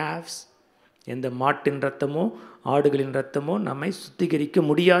 no calves, எந்த மாட்டின் ரத்தமோ ஆடுகளின் ரத்தமோ நம்மை சுத்திகரிக்க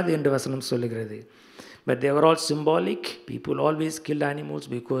முடியாது என்று வசனம் சொல்லுகிறது. But they were all symbolic. People always killed animals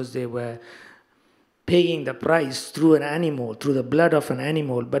because they were paying the price through an animal, through the blood of an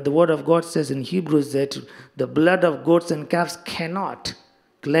animal. But the word of God says in Hebrews that the blood of goats and calves cannot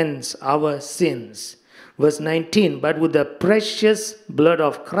cleanse our sins. Verse 19, but with the precious blood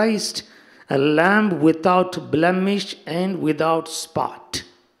of Christ, a lamb without blemish and without spot.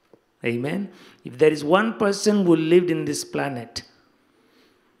 Amen. If there is one person who lived in this planet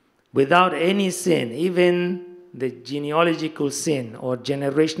without any sin, even the genealogical sin or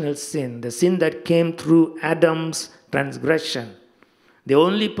generational sin, the sin that came through Adam's transgression. The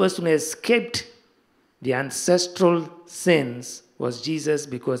only person who escaped the ancestral sins was Jesus,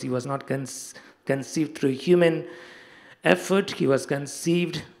 because he was not conceived through human effort. He was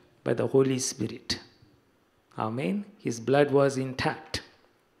conceived by the Holy Spirit. Amen. His blood was intact.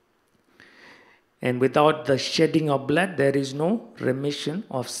 And without the shedding of blood, there is no remission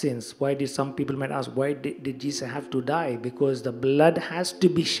of sins. Why did some people might ask, why did Jesus have to die? Because the blood has to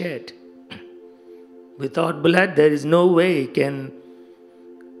be shed. Without blood, there is no way he can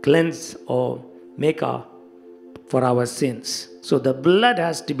cleanse or make up for our sins. So the blood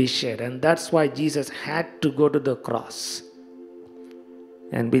has to be shed, and that's why Jesus had to go to the cross.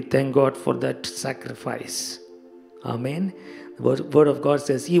 And we thank God for that sacrifice. Amen. The word of God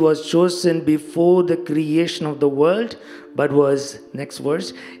says, he was chosen before the creation of the world, but was, next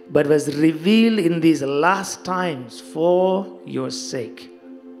verse, but was revealed in these last times for your sake.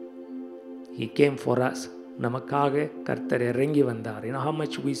 He came for us. Namakage kartare rengi vandar. You know how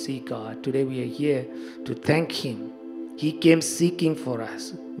much we see God. Today we are here to thank him. He came seeking for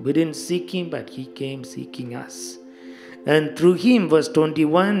us. We didn't seek him, but he came seeking us. And through him, verse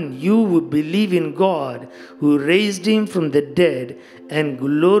 21, you will believe in God, who raised him from the dead and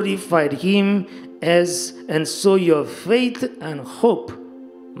glorified him, and so your faith and hope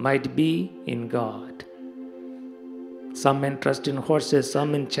might be in God. Some men trust in horses,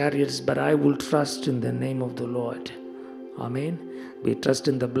 some in chariots, but I will trust in the name of the Lord. Amen. We trust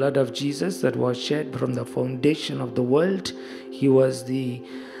in the blood of Jesus that was shed from the foundation of the world. He was the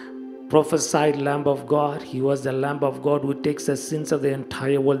prophesied Lamb of God. He was the Lamb of God who takes the sins of the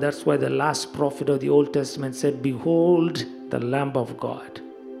entire world. That's why the last prophet of the Old Testament said, behold the Lamb of God.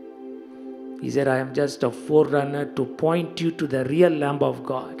 He said, I am just a forerunner to point you to the real Lamb of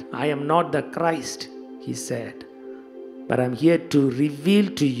God. I am not the Christ, he said, but I'm here to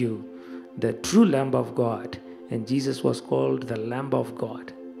reveal to you the true Lamb of God. And Jesus was called the Lamb of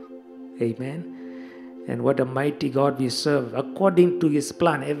God. Amen. And what a mighty God we serve. According to his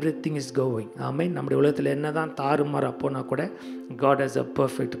plan, everything is going. Amen. God has a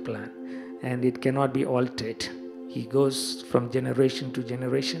perfect plan. And it cannot be altered. He goes from generation to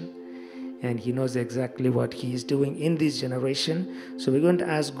generation. And he knows exactly what he is doing in this generation. So we're going to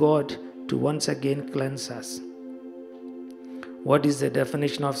ask God to once again cleanse us. What is the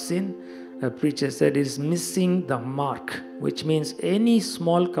definition of sin? A preacher said it is missing the mark, which means any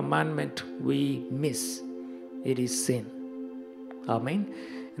small commandment we miss, it is sin. Amen.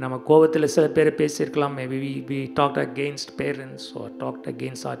 Maybe we talked against parents, or talked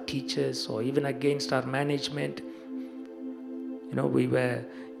against our teachers, or even against our management. We were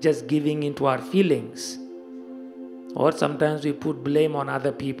just giving into our feelings. Or sometimes we put blame on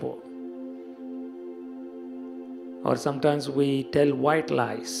other people. Or sometimes we tell white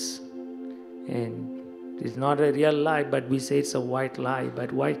lies. And it's not a real lie, but we say it's a white lie.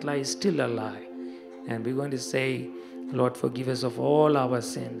 But white lie is still a lie. And we're going to say, Lord, forgive us of all our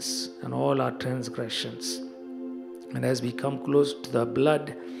sins and all our transgressions. And as we come close to the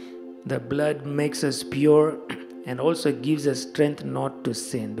blood makes us pure and also gives us strength not to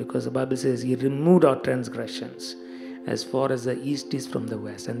sin. Because the Bible says he removed our transgressions as far as the east is from the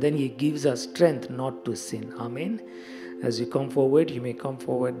west. And then he gives us strength not to sin. Amen. As you come forward, you may come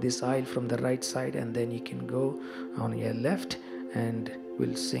forward this aisle from the right side, and then you can go on your left, and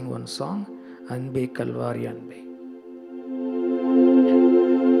we'll sing one song, Anbe Kalvari Anbe. Thank you.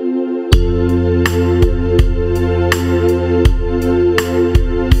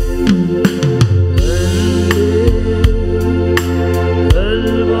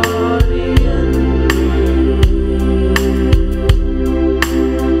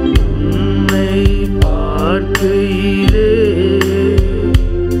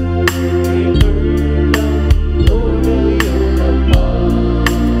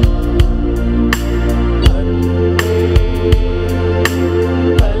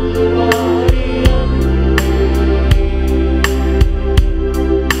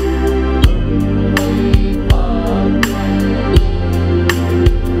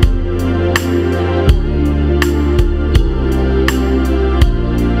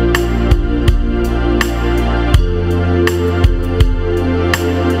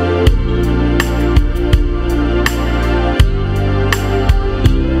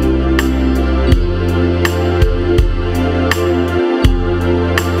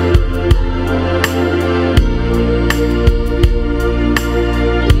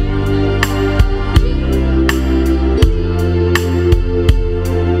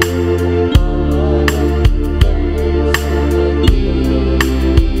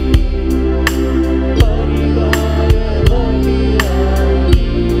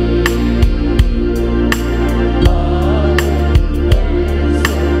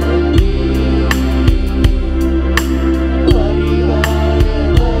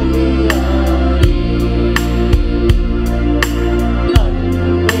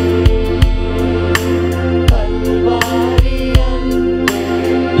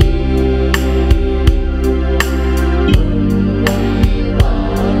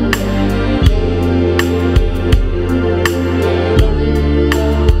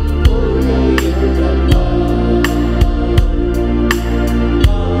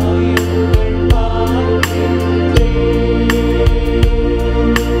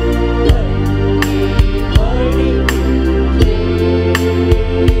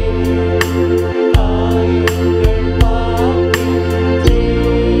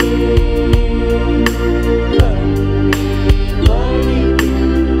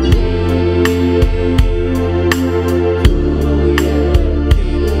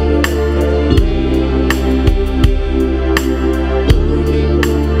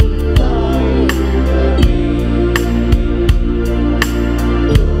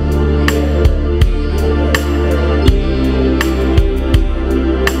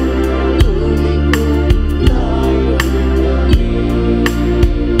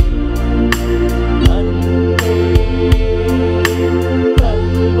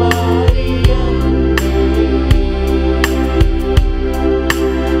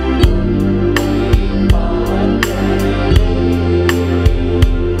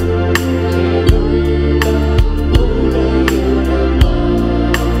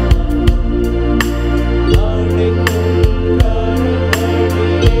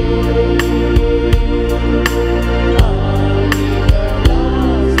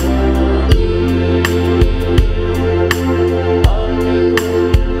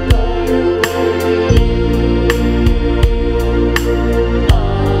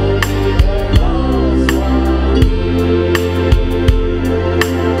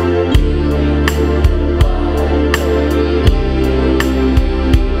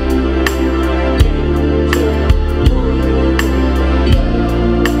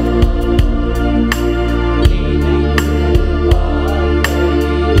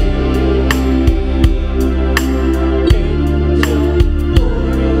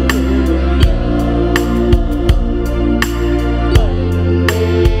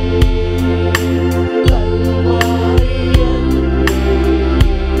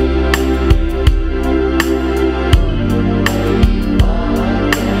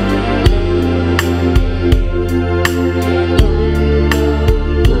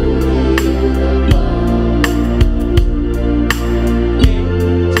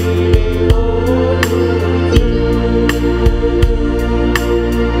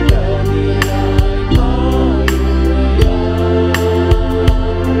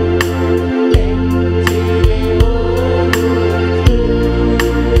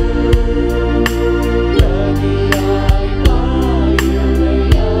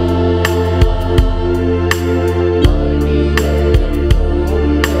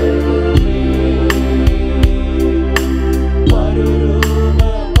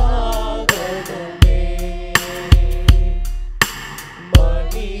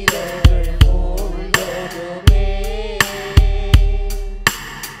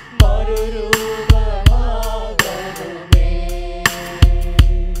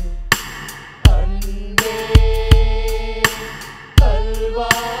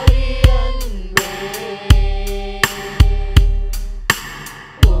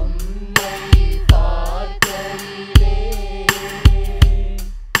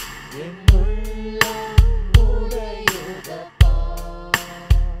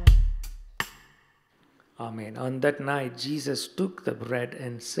 that night, Jesus took the bread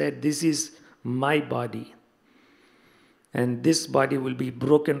and said, "This is my body, and this body will be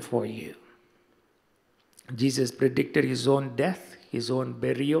broken for you." Jesus predicted his own death, his own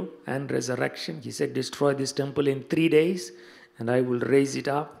burial and resurrection. He said, "Destroy this temple in 3 days, and I will raise it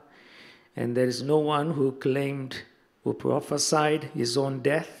up." And there is no one who prophesied his own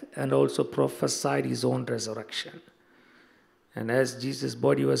death and also prophesied his own resurrection. And as Jesus'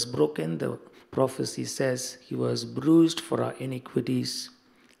 body was broken, the prophecy says, "He was bruised for our iniquities,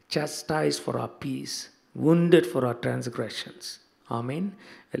 chastised for our peace, wounded for our transgressions." Amen.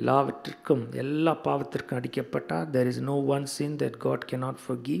 எல்லா பாவத்திற்கும் அடிக்கப்பட்டார். There is no one sin that God cannot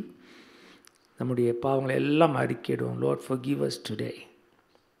forgive. நம்முடைய பாவங்களை எல்லாம் அறிக்கையிடுவோம். Lord, forgive us today.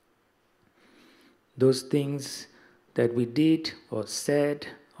 Those things that we did or said,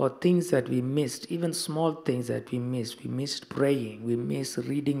 or things that we missed, even small things that we missed praying, we missed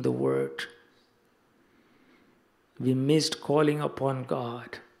reading the word, we missed calling upon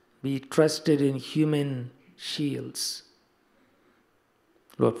God, we trusted in human shields.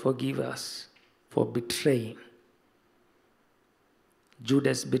 Lord, forgive us for betraying.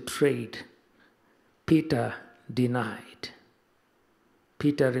 Judas betrayed. Peter denied.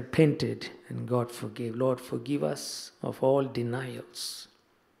 Peter repented and God forgave. Lord, forgive us of all denials.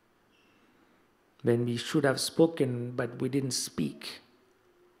 When we should have spoken, but we didn't speak.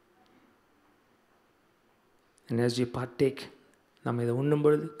 And as we partake, நம்ம இதை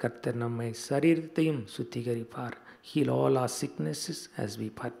உண்ணும்பொழுது கர்த்தர் நம்மை சரீரத்தையும் சுத்திகரிப்பார். Heal all our sicknesses as we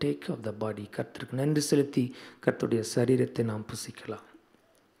partake of the body. கர்த்தருக்கு நன்றி செலுத்தி கர்த்தருடைய சரீரத்தை நாம் புசிக்கலாம்.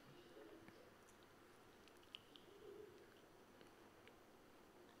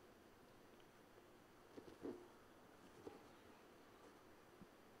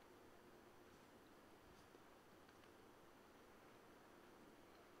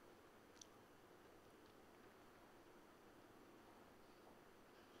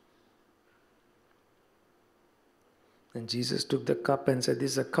 And Jesus took the cup and said,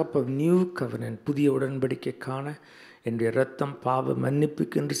 "This is a cup of new covenant." புதிய உடன்படிக்கைக்கான என்னுடைய ரத்தம் பாவ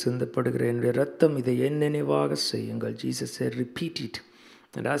மன்னிப்புக்கென்று சிந்தப்படுகிற என்னுடைய ரத்தம், இதை என் நினைவாக செய்யுங்கள். Jesus said, "Repeat it.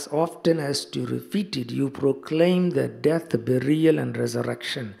 And as often as you repeat it, you proclaim the death, burial, and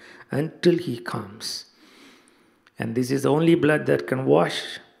resurrection until he comes." And this is the only blood that can wash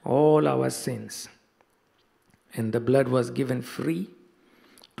all our sins. And the blood was given free.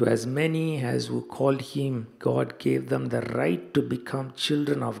 To as many as who called him, God gave them the right to become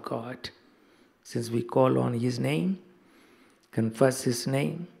children of God. Since we call on his name, confess his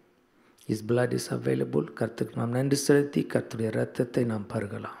name, his blood is available. கர்த்தருக்கு நாம் நன்றி செலுத்தி கர்த்தருடைய இரத்தத்தை நாம்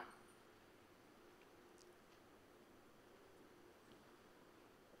பருகலாம்.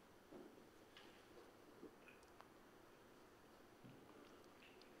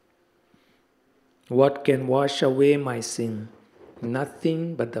 What can wash away my sin? Nothing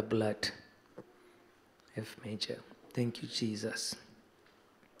but the blood. F major. Thank you, Jesus.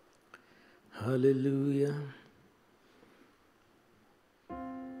 Hallelujah.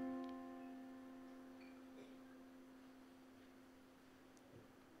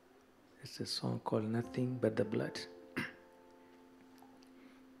 It's a song called "Nothing But the Blood."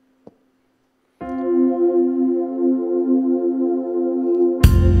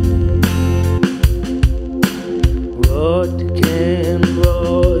 What can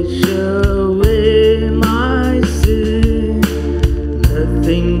wash away my sin?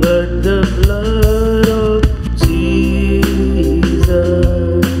 Nothing but the blood of Jesus.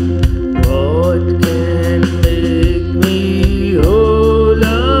 What can make me whole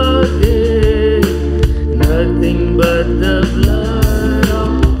again? Nothing but the blood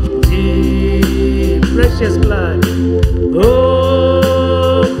of Jesus. Precious blood.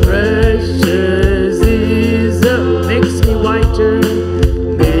 Oh, precious is the makes me whiter.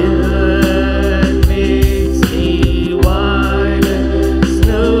 Blood makes me white as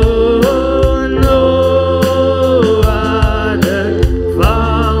snow. No other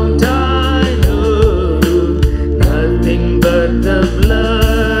fount I know. Nothing but the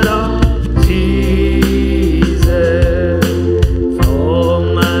blood of Jesus. For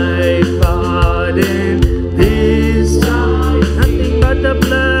my pardon this time. Nothing but the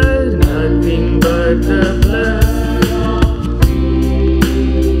blood. Nothing but the blood.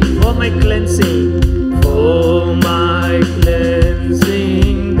 For my cleansing, for my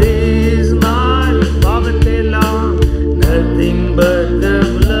cleansing, this my pavatela, nothing but the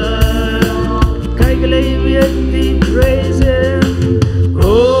blood. கைகளை உயர்த்தி praise him.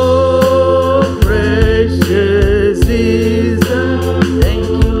 Oh, precious is the, thank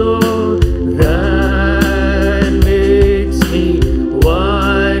you Lord, that makes me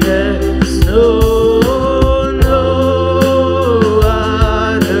white as snow. No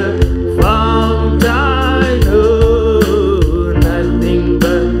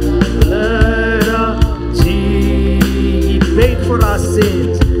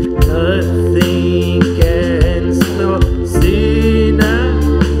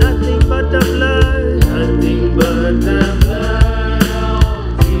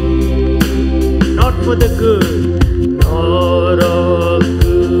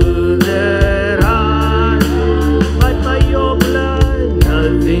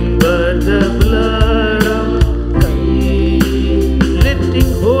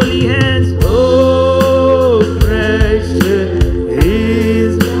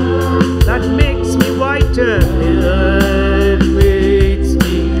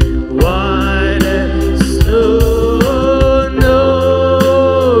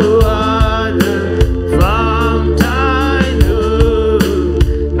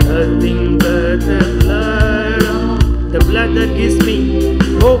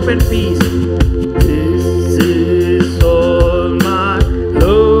hope and peace. This is all my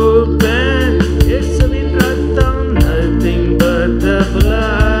hope and Yesuviன் ரத்தம், nothing but the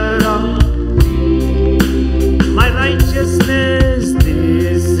blood of my righteousness.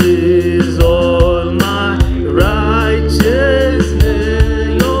 This is all my righteousness.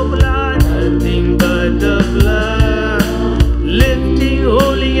 Your blood, nothing but the blood, lifting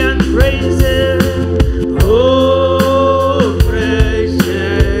holy and praising. Oh,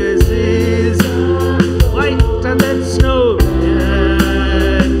 precious is whiter than snow.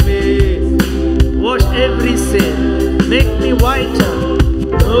 Let me wash every sin, make me whiter.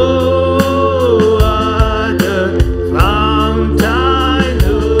 Oh, other fount I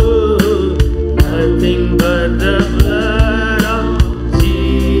know, nothing but the blood of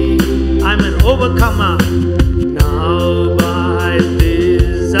Jesus. I'm an overcomer. Now by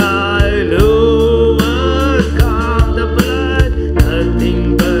this I'll overcome the blood, nothing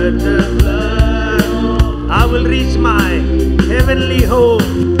but the blood. I will reach my heavenly home.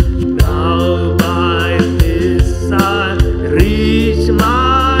 Now by this I'll reach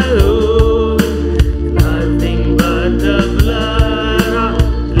my home, nothing but the blood.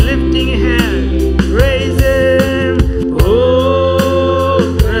 Lifting hand, praise Him. Oh,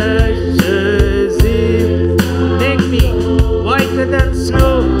 precious is, make me whiter than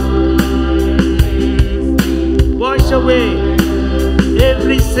snow. Wash away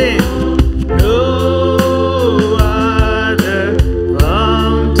every sin. No other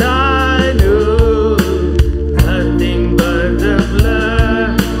fount I know, nothing but the blood.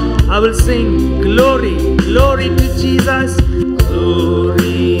 I will sing glory, glory to Jesus.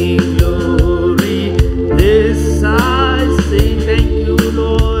 Glory, glory. This I sing. Thank you,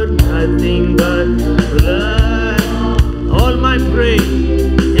 Lord. Nothing but blood. All my praise,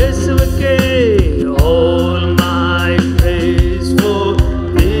 yes, okay. All my praise for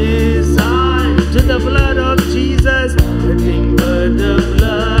this I to the blood of Jesus. Nothing but the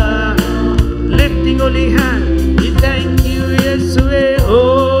blood. Lifting only hand, we thank you, Yeshua.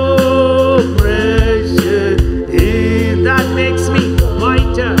 Oh, precious is that makes me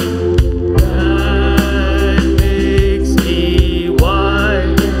whiter. That makes me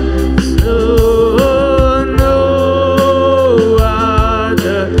white. So no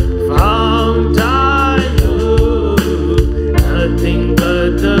other fount I know, nothing but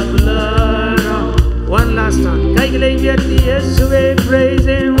the blood of. One last time. கைகளை உயர்த்தி இயேசுவை praise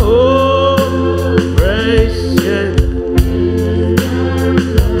Him. Oh, precious.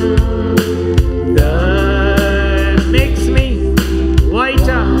 That makes me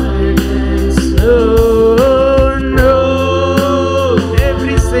whiter than snow. No,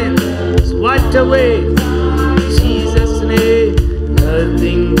 every sin is wiped away. Jesus' name,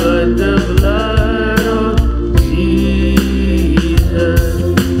 nothing but the blood of Jesus.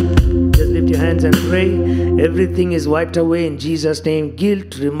 Just lift your hands and pray. Everything is wiped away in Jesus' name.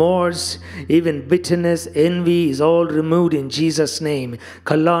 Guilt, remorse, even bitterness, envy is all removed in Jesus' name.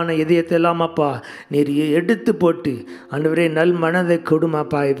 கல்லான இதயத்தெல்லாம் அப்பா நீர் எடுத்து போட்டு ஆண்டவரே நல் மனதை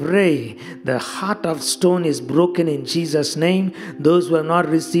கொடுமாப்பா. I pray the heart of stone is broken in Jesus' name. Those who have not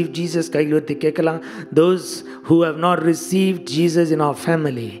received Jesus, கைகளுத்தி கேட்கலாம். Those who have not received Jesus in our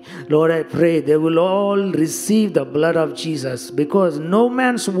family, Lord, I pray they will all receive the blood of Jesus, because no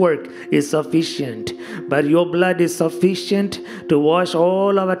man's work is sufficient, but your blood is sufficient to wash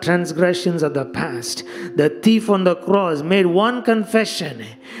all our transgressions of the past. The thief on the cross made one confession,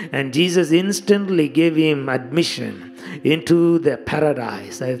 and Jesus instantly gave him admission into the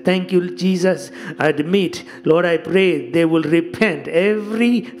paradise. I thank you, Jesus. Admit, Lord, I pray they will repent.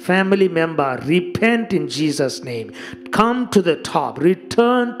 Every family member, repent in Jesus' name. Come to the top.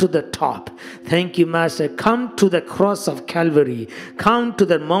 Return to the top. Thank you, Master. Come to the cross of Calvary. Come to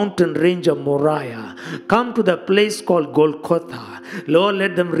the mountain range of Moriah. Come to the place called Golgotha. Lord,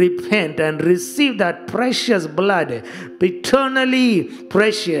 let them repent and receive that precious blood, eternally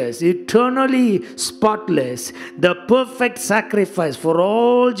precious, eternally spotless, the perfect sacrifice for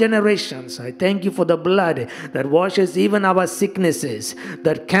all generations. I thank you for the blood that washes even our sicknesses,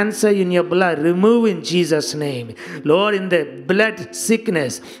 that cancer in your blood, remove in Jesus' name. Lord, in the blood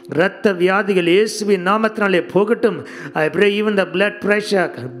sickness, ratta vyadigal Yesuviன் நாமத்தினாலே போகட்டும். I pray even the blood pressure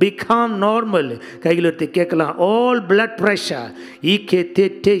become normal. கையிலுத்தி கேட்கலாம். All blood pressure I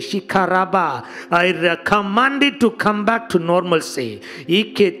command it to come back to normalcy.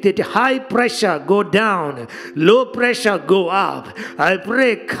 High pressure go down, low pressure go up. I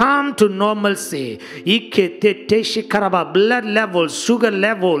pray come to normalcy. Blood levels, sugar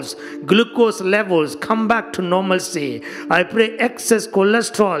levels, glucose levels come back to normalcy. I pray excess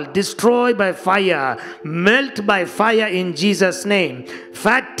cholesterol destroy by fire, melt by fire in Jesus' name.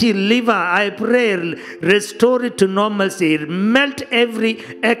 Fatty liver, I pray restore it to normalcy. Melt every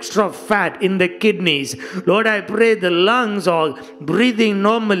extra fat in the kidneys. Lord, I pray the lungs are breathing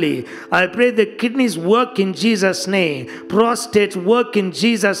normally. I pray the kidneys work in Jesus' name. Prostate work in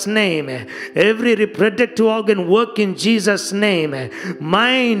Jesus' name. Every reproductive organ work in Jesus' name.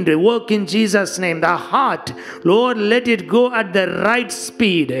 Mind work in Jesus' name. The heart, Lord, let it go at the right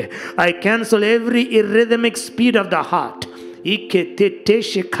speed. I cancel every irrhythmic speed of the heart. I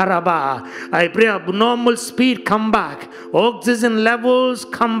pray abnormal speed come back. Oxygen levels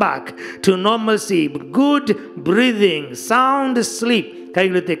come back to normalcy. Good breathing, sound sleep.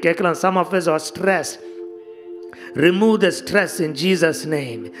 Some of us are stressed. Remove the stress in Jesus'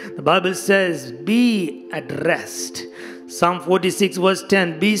 name. The Bible says, be at rest. Psalm 46 verse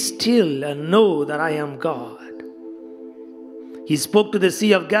 10, be still and know that I am God. He spoke to the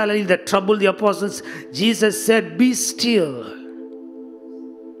Sea of Galilee that troubled the apostles. Jesus said, be still.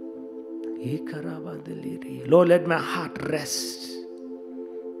 Lord, let my heart rest.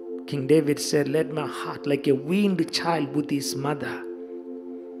 King David said, let my heart, like a weaned child with his mother,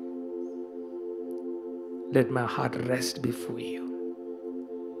 let my heart rest before you.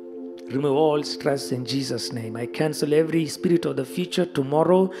 Remove all stress in Jesus' name. I cancel every spirit of the future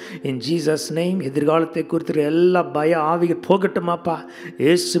tomorrow in Jesus' name. எதிர்காலத்தை குறித்து எல்லா பய ஆவிகள் போகட்டுமாப்பா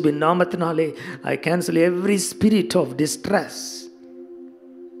இயேசுவின் நாமத்தினாலே. I cancel every spirit of distress.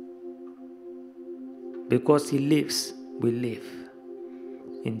 Because He lives, we live.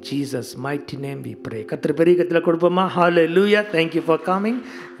 In Jesus' mighty name we pray. கர்த்தர் பெரிய கர்த்தரை கொடுப்போமா? Hallelujah. Thank you for coming.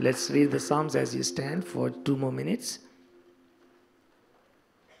 Let's read the Psalms as you stand for 2 more minutes.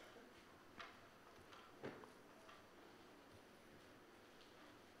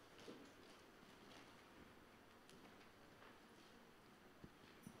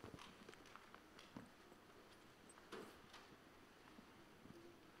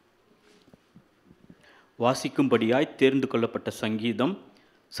 வாசிக்கும்படியாய் தேர்ந்து கொள்ளப்பட்ட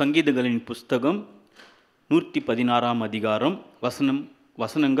சங்கீதங்களின் புஸ்தகம் 116 அதிகாரம்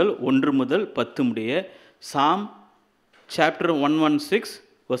வசனங்கள் 1 முதல் 10 முடிய. சாம் சாப்டர் 116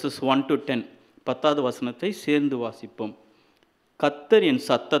 verses 1 to 10, 10வது வசனத்தை சேர்ந்து வாசிப்போம். கர்த்தர் என்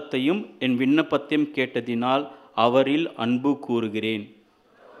சத்தத்தையும் என் விண்ணப்பத்தையும் கேட்டதினால் அவரில் அன்பு கூறுகிறேன்.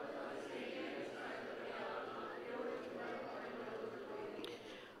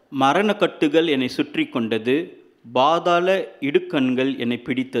 மரணக்கட்டுகள் என்னை சுற்றி கொண்டது, பாதாள இடுக்கண்கள் என்னை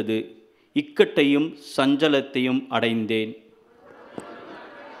பிடித்தது, இக்கட்டையும் சஞ்சலத்தையும் அடைந்தேன்.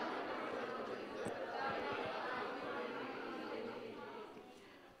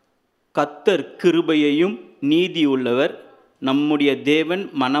 கர்த்தர் கிருபையையும் நீதியுள்ளவர், நம்முடைய தேவன்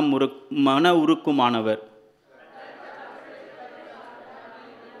மன உருக்குமானவர்.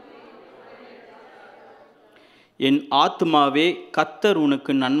 என் ஆத்துமாவே, கர்த்தர்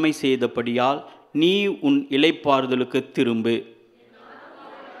உனக்கு நன்மை செய்தபடியால் நீ உன் இளைப்பாறுதலுக்கு திரும்பு.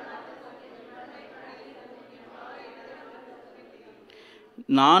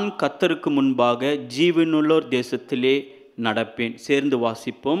 நான் கர்த்தருக்கு முன்பாக ஜீவனுள்ளோர் தேசத்திலே நடப்பேன். சேர்ந்து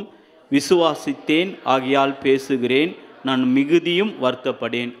வாசிப்போம். விசுவாசித்தேன் ஆகையால் பேசுகிறேன், நான் மிகுதியும்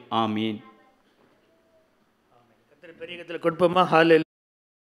வருத்தப்படேன். ஆமீன். கர்த்தர் பெரிய கர்த்தரை கொடுப்போமா?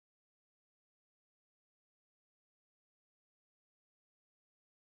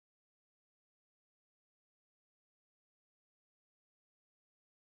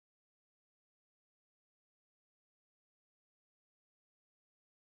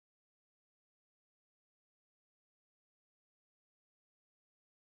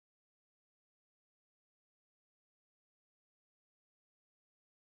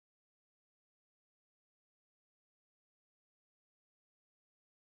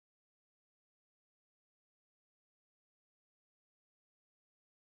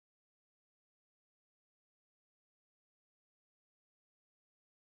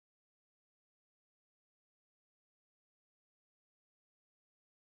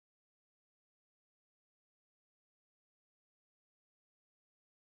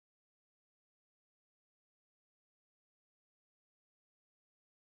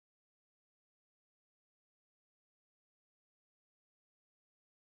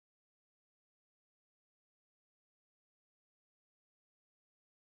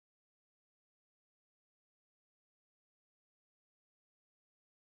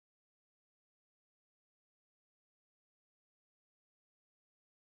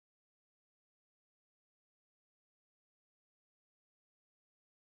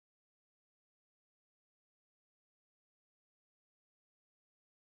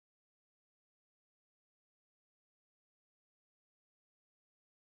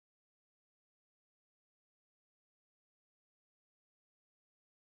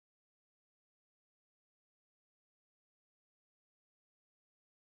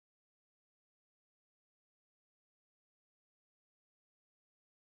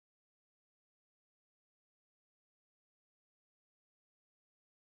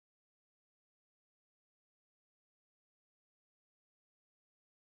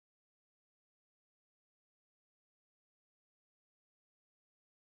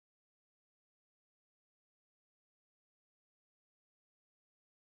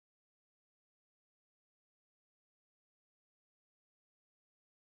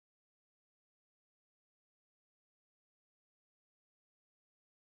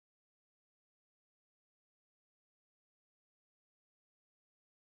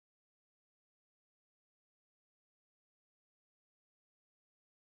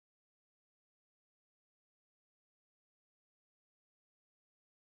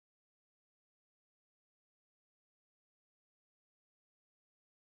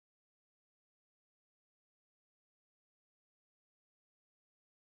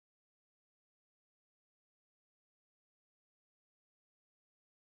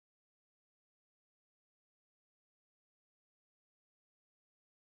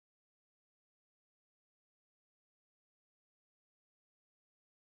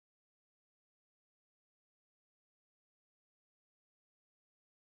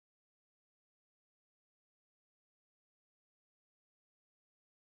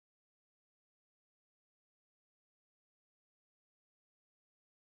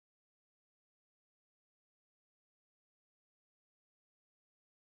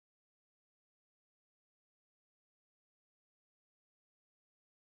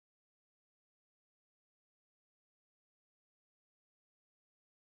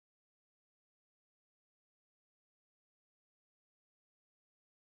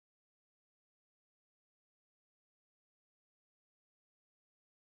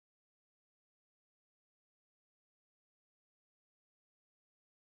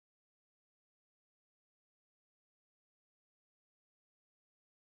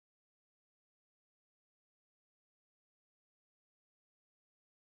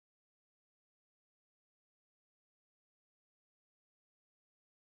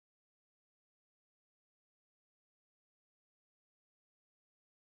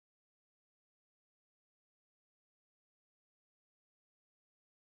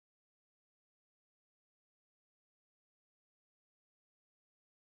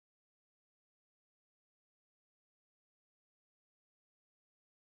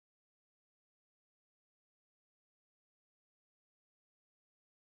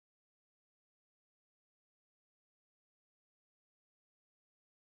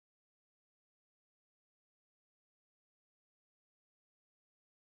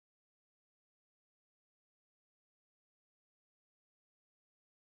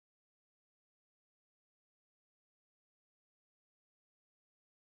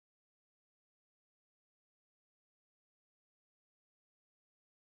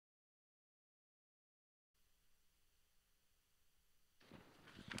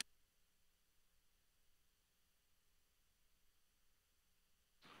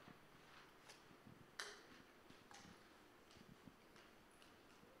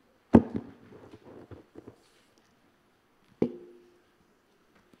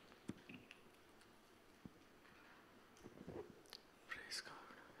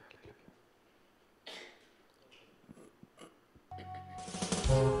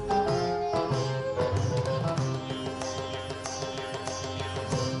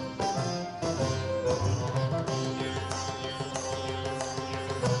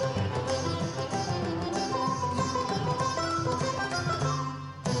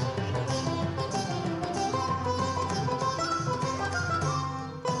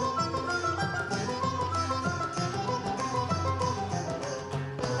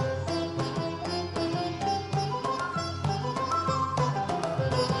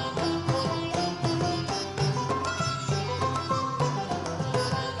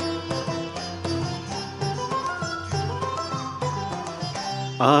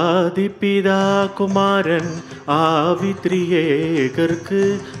 ஆதிபிதா குமாரன் ஆவித்ரியேகர்க்கு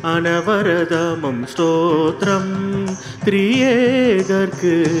அனவரதமும் ஸ்தோத்திரம்.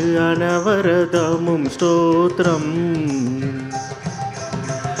 திரியேகர்க்கு அனவரதமும் ஸ்தோத்திரம்.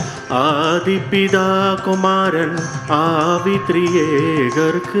 ஆதிபிதா குமாரன்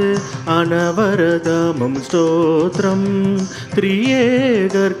ஆவித்ரியேகர்க்கு அனவரதமும் ஸ்தோத்திரம்.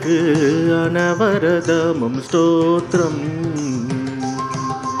 திரியேகர்க்கு அனவரதமும் ஸ்தோத்திரம்.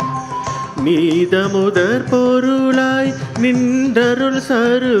 நீதமுதற் பொருளாய் நின்றருள்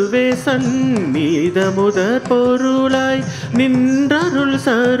சருவேசன். நீதமுதற் பொருளாய் நின்றருள்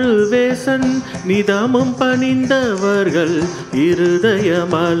சருவேசன். நிதமும் பணிந்தவர்கள் இருதய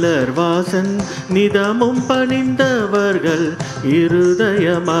மலர்வாசன். நிதமும் பணிந்தவர்கள் இருதய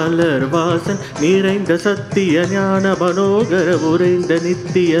மலர்வாசன். நிறைந்த சத்திய ஞான மனோகர உறைந்த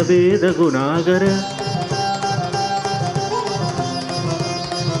நித்திய வேத குணாகர.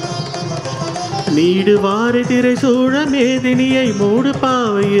 நீடு வாரி திரை சூழ மேதினியை மூடு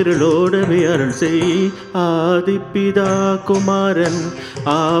பாவை இருளோடவே அருள் செய். ஆதிபிதா குமாரன்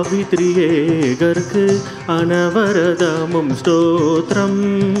ஆவித்ரியேகர்க்கு அனவரதமும் ஸ்தோத்திரம்.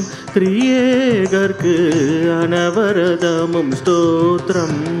 திரியேகர்க்கு அனவரதமும்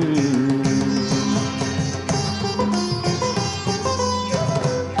ஸ்தோத்திரம்.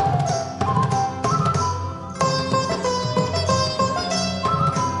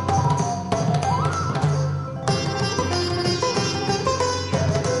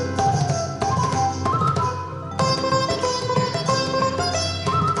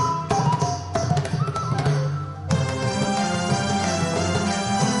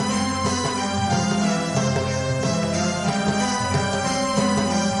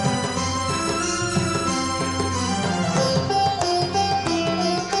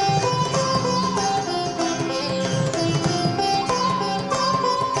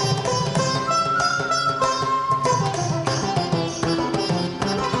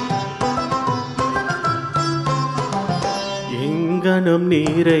 கனம்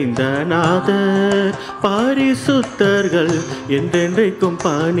நிறைந்த நாதர் பாரிசுத்தர்கள் என்றென்றைக்கும்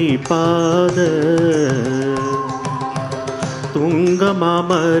பாணி பாத.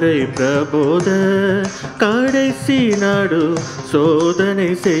 துங்கமாமரை பிரபோத கடைசி நாடு சோதனை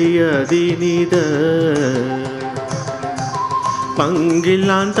செய்யதினித.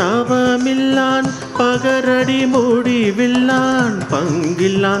 பங்கில்லான் தாபமில்லான் பகரடி முடிவில்லான்.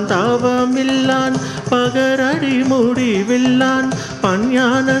 பங்கில்லான் தாபமில்லான் பகரடி முடிவில்லான்.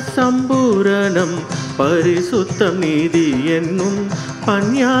 பஞ்ஞான சம்பூரணம் பரிசுத்தம் நீதி என்னும்.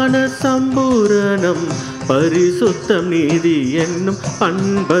 பஞ்ஞான சம்பூரணம் பரிசுத்தம் நீதி என்னும்.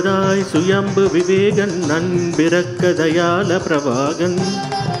 பண்பதாய் சுயம்பு விவேகன் நண்பிறக்க தயால பிரவாகன்.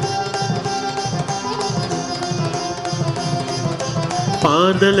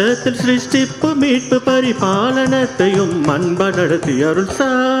 பாதலத்தில் சிருஷ்டிப்பு மீட்பு பரிபாலனத்தையும் அன்ப நடத்தி அருள்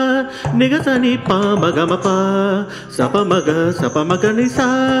சார். நிகசனி பாமகமபா சபமக சபமகனிசா.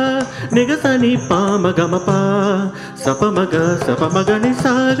 நிகசனி பாமகமபா சபமக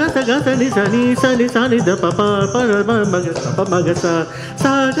சபமகனிசா. கசகசனி சனி சனி சனி த பபா பரமக சபமகசா.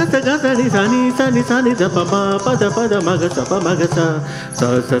 சாகசகசனி சனி சனி சனி த பபா பத பத மக சபமகசா.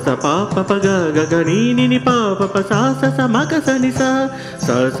 ச ச ச பாப பக ககனி நினி பாப ப சா ச ச மக சனி சா. ச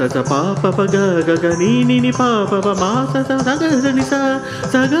ச ச பாப பக ககனி நினி பாப ப மா ச ச சக சனி சா.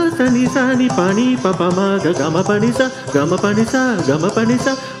 சக சனி சனி பனி பப மக கம பனி ச கம பனி ச கம பனி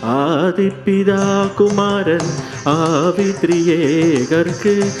ச. ஆதிபிதா குமாரன்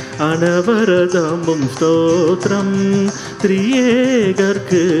ஆவித்ரியேகர்க்கு அனவரதமும் ஸ்தோத்திரம்.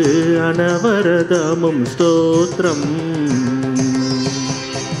 திரியேகர்க்கு அனவரதமும் ஸ்தோத்திரம்.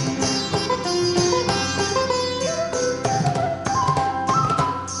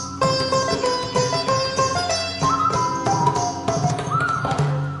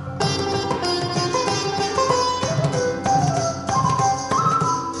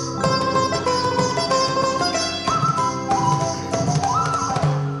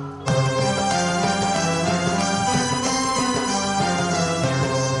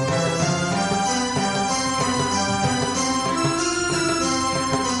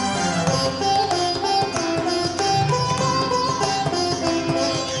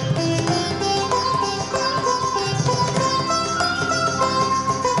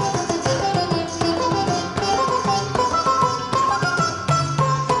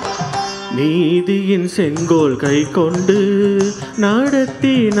 நீதியின் செங்கோல் கை கொண்டு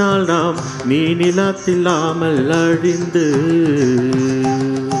நடத்தினால் நாம் நீ நிலத்தில்லாமல் அழிந்து.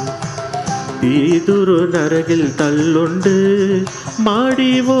 பிதுரு நரகில் தள்ளுண்டு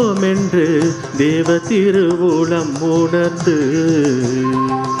மாடிவோம் என்று தேவ திருவுளம் உணர்ந்து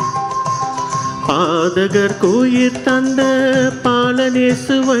பாதகர் உயிர் தந்த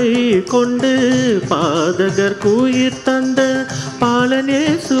பாலனேசுவை கொண்டு பாதகர் உயிர் தந்த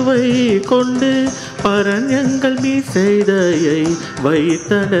பாலனேசுவை கொண்டு பரன் எங்கள் மீ செய்தையை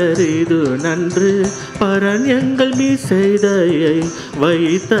வைத்தனர் இது நன்று பரன் எங்கள் மீ செய்தையை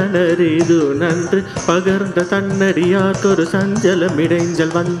வைத்தனர் இது நன்று பகர்ந்த தன்னடியார்க்கொரு சஞ்சலம்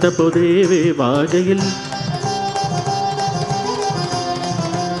இடைஞ்சல் வந்த போதேவே வாகையில்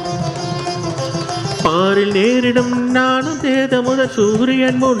பாரில் நேரிடும் நானும் தேத முதல்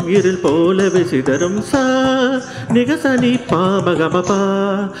சூரியன் முன் இருள் போலவே சிதறும் சா நிகசனி பாமகமபா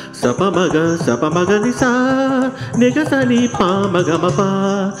சபமக சபமக நிசா நிகசனி பாமகமபா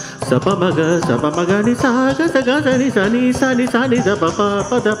சபமக நிசா கசகசனி சனி சனி சனி தபபா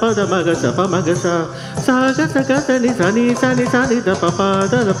பத பத மக சபமக சா சாகசகசனி சனி சனி சனி தபபா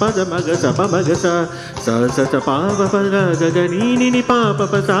தத பத மக சபமக சா ச பாப பக ககனி நினி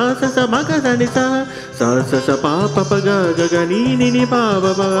பாப சா ச மக சனி சா sa pa pa pa ga ga ga ni ni ni pa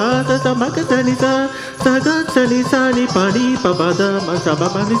pa pa sa ma ka sa ni sa ni pa ni pa pa da ma sa ba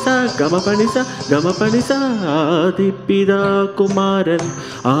pa ni sa ga ma pa ni sa ஆதிப்பிதா குமாரன்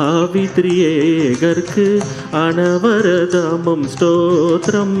ஆவித்ரியேகர்க்கு அனவரதமும்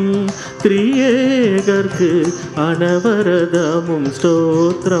ஸ்தோத்திரம் திரியேகர்க்கு அனவரதமும்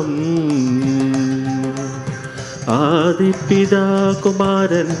ஸ்தோத்திரம் ஆதிப்பிதா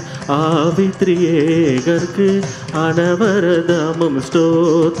குமாரன் ஆவித்ரியேகர்க்கு அனவரதமும்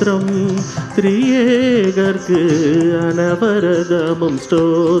ஸ்தோத்திரம் திரியேகர்க்கு அனவரதமும்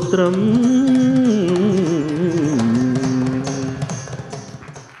ஸ்தோத்திரம்.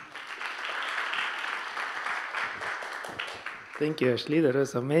 Thank you, Ashley. That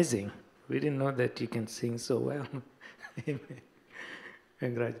was amazing. We didn't know that you can sing so well. Amen.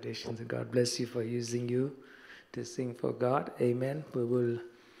 Congratulations. God bless you for using you to sing for God. Amen. We will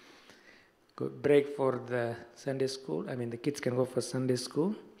go break for the Sunday school. I mean, the kids can go for Sunday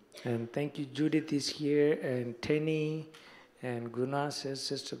school. And thank you. Judith is here, and Tenny, and Guna says,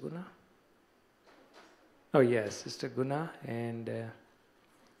 Sister Guna. Oh, yes, Sister Guna and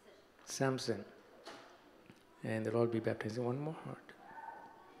Samson. And they'll all be baptized. One more.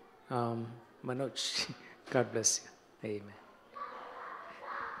 Manoj, God bless you. Amen.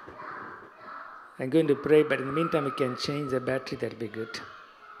 I'm going to pray, but in the meantime, we can change the battery. That'll be good.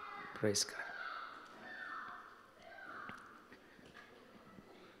 Praise God.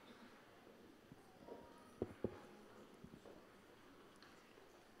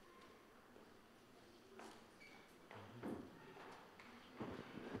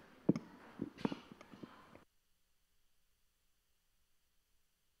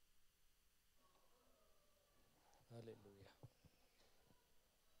 Hallelujah.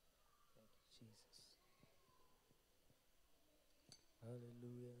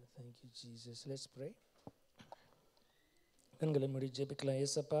 Hallelujah. Thank you, Jesus. Let's pray. கண்களை மூடி ஜெபிக்கலாம்.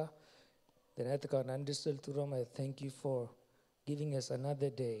 ஏசப்பா, இந்த நேரத்துக்காக நன்றி செலுத்துகிறோம். I thank you for giving us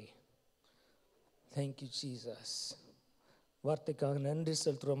another day. Thank you, Jesus. வார்த்தைக்காக நன்றி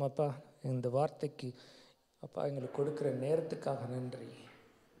செலுத்துகிறோம் அப்பா. இந்த வார்த்தைக்கு அப்பா எங்களுக்கு கொடுக்குற நேரத்துக்காக நன்றி,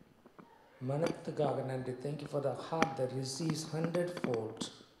 மனத்துக்காக நன்றி. Thank you for the heart that receives 100-fold,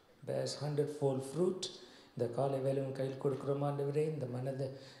 bears 100-fold fruit. இந்த காலை வேலை உன் கையில் கொடுக்குறோமா ஆண்டவரே. இந்த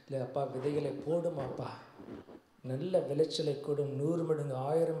மனதில் அப்பா விதைகளை போடும் அப்பா. நல்ல விளைச்சலை கொடும். 100 மடங்கு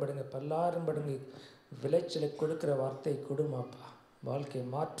 1000 மடங்கு 10,000 மடங்கு விளைச்சலை கொடுக்குற வார்த்தை கொடும் அப்பா. வாழ்க்கையை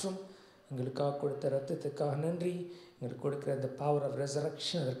மாற்றும். எங்களுக்காக கொடுத்த ரத்தத்துக்காக நன்றி. எங்களுக்கு கொடுக்குற அந்த பவர் ஆஃப்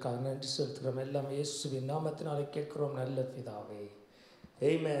ரெசரக்ஷன் அதற்காக நன்றி செலுத்துகிறோம். எல்லாமே இயேசுவின் நாமத்தினாலே கேட்கிறோம் நல்ல பிதாவே.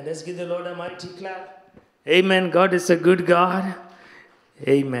 Amen. Let's give the Lord a mighty clap. Amen. God is a good God.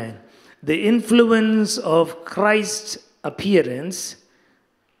 Amen. The influence of Christ's appearance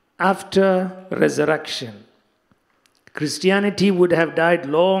after resurrection. Christianity would have died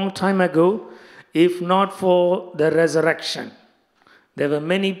long time ago if not for the resurrection. There were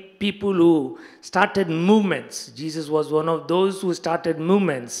many people who started movements. Jesus was one of those who started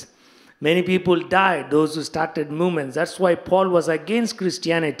movements. Many people died, those who started movements. That's why Paul was against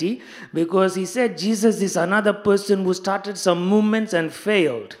Christianity, because he said Jesus is another person who started some movements and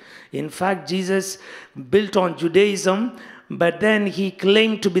failed. In fact, Jesus built on Judaism, but then he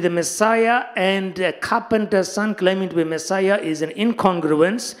claimed to be the Messiah, and a carpenter's son claiming to be Messiah is an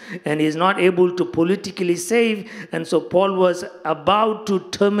incongruence, and he is not able to politically save. And so Paul was about to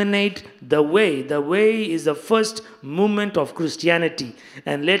terminate the way. The way is the first movement of Christianity.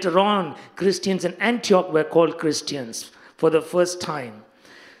 And later on, Christians in Antioch were called Christians for the first time.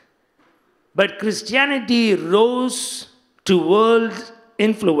 But Christianity rose to world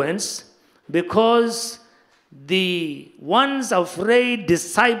influence because the once afraid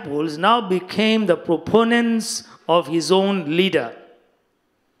disciples now became the proponents of his own leader.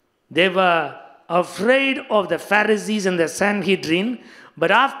 They were afraid of the Pharisees and the Sanhedrin,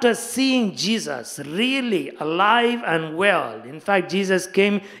 but after seeing Jesus really alive and well, in fact, Jesus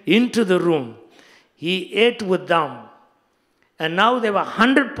came into the room, he ate with them, and now they were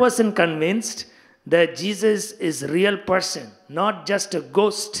 100% convinced that Jesus is a real person, not just a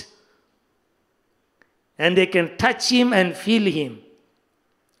ghost. And they can touch him and feel him.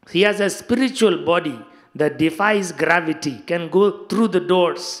 He has a spiritual body that defies gravity, can go through the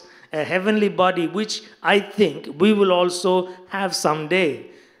doors, a heavenly body, which I think we will also have someday,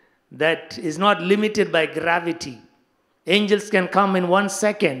 that is not limited by gravity. Angels can come in 1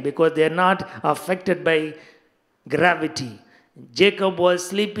 second because they are not affected by gravity. Jacob was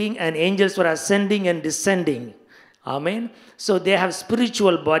sleeping and angels were ascending and descending. Amen. So they have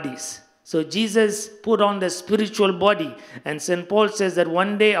spiritual bodies. So Jesus put on the spiritual body. And St. Paul says that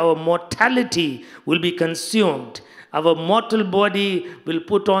one day our mortality will be consumed. Our mortal body will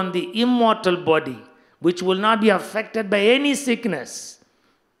put on the immortal body, which will not be affected by any sickness.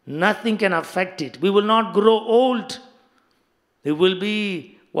 Nothing can affect it. We will not grow old. It will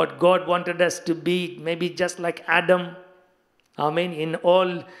be what God wanted us to be, maybe just like Adam. Amen. In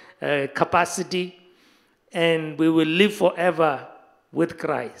all capacity. And we will live forever with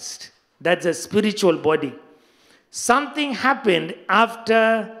Christ. That's a spiritual body. Something happened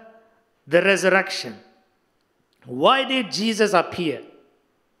after the resurrection. Why did Jesus appear?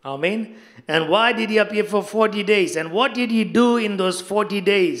 Amen. And why did he appear for 40 days? And what did he do in those 40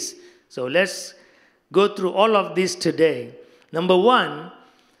 days? So let's go through all of this today. Number one,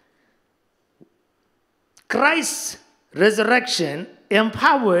 Christ's resurrection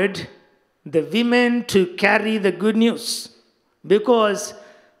empowered the women to carry the good news, because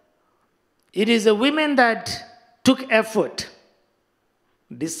it is the women that took effort.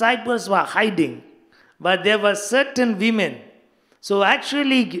 Disciples were hiding, but there were certain women. So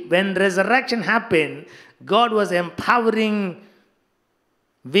actually, when resurrection happened, God was empowering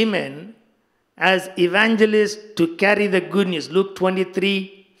women as evangelists to carry the good news. Luke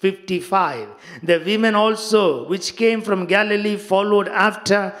 23:55. The women also, which came from Galilee, followed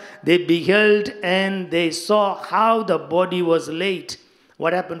after. They beheld and they saw how the body was laid.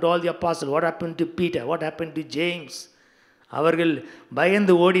 What happened to all the apostles? What happened to Peter? What happened to James? அவர்கள்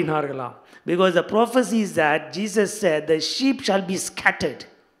பயந்து ஓடினார்களாம். Because the prophecy is that Jesus said the sheep shall be scattered.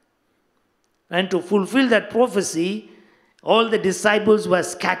 And to fulfill that prophecy, all the disciples were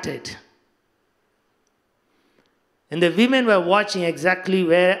scattered. And the women were watching exactly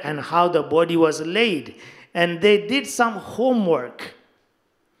where and how the body was laid. And they did some homework.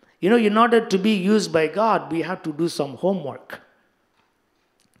 You know, in order to be used by God, we have to do some homework.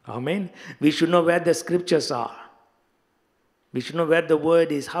 Amen. We should know where the scriptures are. We should know where the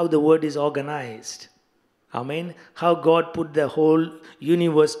word is, how the word is organized. Amen. How God put the whole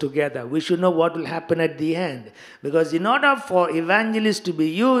universe together. We should know what will happen at the end. Because in order for evangelists to be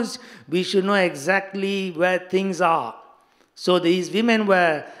used, we should know exactly where things are. So these women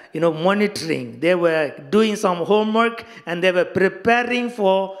were, monitoring. They were doing some homework and they were preparing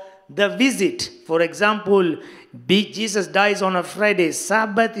for the visit. For example, Jesus dies on a Friday.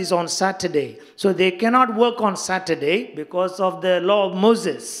 Sabbath is on Saturday. So they cannot work on Saturday because of the law of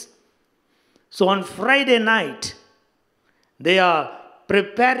Moses. So on Friday night, they are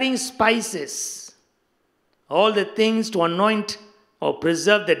preparing spices, all the things to anoint or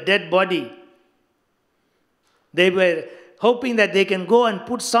preserve the dead body. They were hoping that they can go and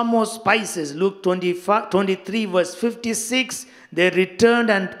put some more spices. Luke 23 verse 56, they returned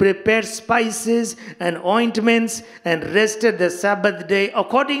and prepared spices and ointments and rested the Sabbath day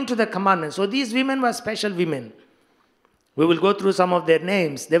according to the commandments. So these women were special women. We will go through some of their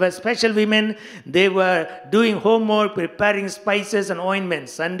names. They were special women. They were doing homework, preparing spices and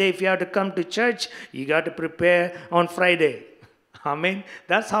ointments. Sunday, if you have to come to church, you got to prepare on Friday. Amen.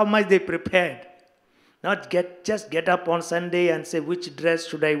 That's how much they prepared. Not just get up on Sunday and say, which dress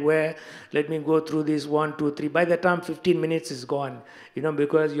should I wear? Let me go through this 1, 2, 3. By the time 15 minutes is gone,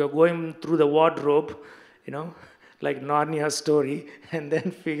 because you're going through the wardrobe, like Narnia story, and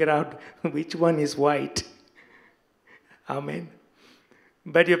then figure out which one is white. Amen.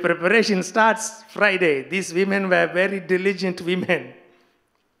 But your preparation starts Friday. These women were very diligent women.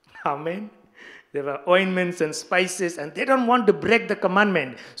 Amen. There were ointments and spices, and they don't want to break the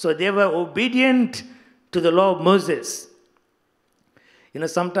commandment. So they were obedient to the law of Moses.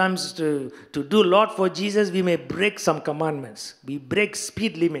 Sometimes to do a lot for Jesus, we may break some commandments. We break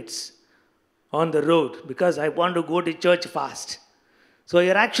speed limits. on the road because I want to go to church fast. So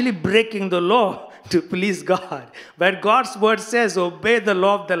you're actually breaking the law to please God. But God's word says, obey the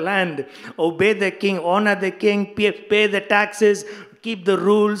law of the land, obey the king, honor the king, pay the taxes, keep the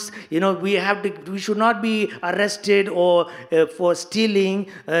rules. We should not be arrested or for stealing,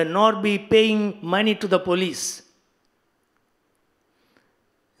 nor be paying money to the police.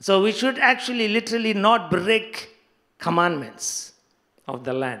 So we should actually literally not break commandments of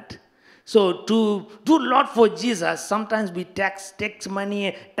the land. So to do a lot for Jesus, sometimes we tax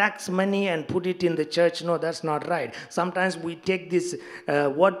money and put it in the church. No, that's not right. Sometimes we take this,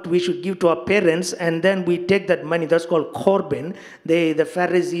 what we should give to our parents, and then we take that money. That's called korban. The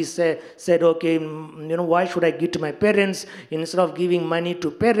Pharisees said, okay, why should I give to my parents? Instead of giving money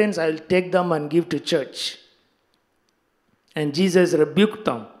to parents, I'll take them and give to church. And Jesus rebuked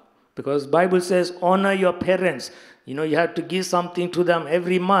them because Bible says, honor your parents. You have to give something to them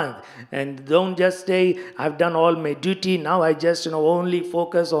every month. And don't just say, I've done all my duty. Now I just only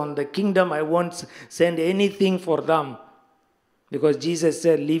focus on the kingdom. I won't send anything for them. Because Jesus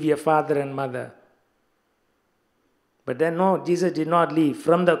said, leave your father and mother. But then no, Jesus did not leave.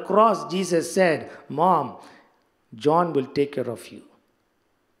 From the cross, Jesus said, Mom, John will take care of you.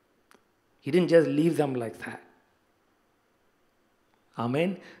 He didn't just leave them like that.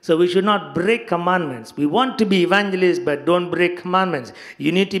 Amen. So we should not break commandments. We want to be evangelists, but don't break commandments.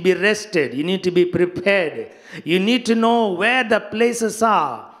 You need to be rested. You need to be prepared. You need to know where the places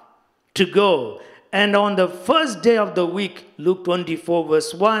are to go. And on the first day of the week, Luke 24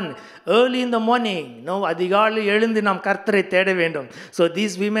 verse 1, early in the morning, so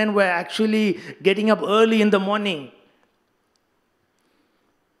these women were actually getting up early in the morning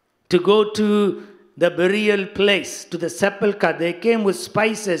to go to the burial place, to the sepulchre. They came with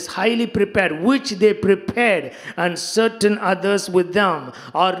spices, highly prepared, which they prepared, and certain others with them.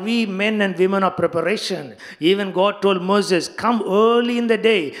 Are we men and women of preparation? Even God told Moses, come early in the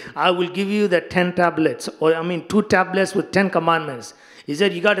day, I will give you the 10 tablets, 2 tablets with 10 commandments. He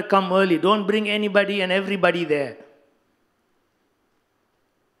said, you got to come early. Don't bring anybody and everybody there.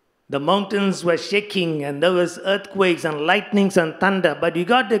 The mountains were shaking and there was earthquakes and lightnings and thunder. But you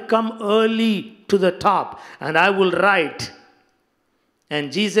got to come early to the top and I will write.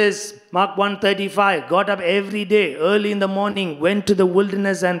 And Jesus, Mark 1:35, got up every day early in the morning, went to the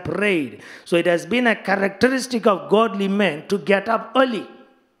wilderness and prayed. So it has been a characteristic of godly men to get up early.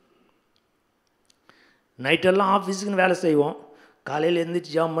 Night எல்லாம் ஆஃபீஸுக்கு வேலை செய்வோம். காலையில்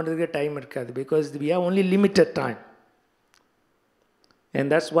எழுந்திரிச்சு jam பண்ணுறதுக்கு time இருக்காது. Because we have only limited time. And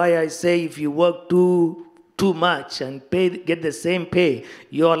that's why I say if you work too much and get the same pay,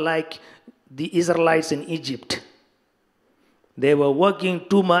 you're like the Israelites in Egypt. They were working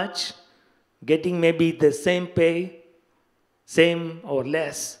too much, getting maybe the same pay, same or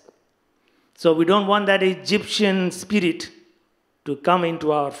less. So we don't want that Egyptian spirit to come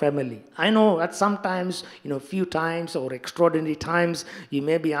into our family. I know that sometimes, few times or extraordinary times, you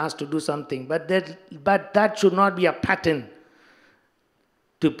may be asked to do something, but that should not be a pattern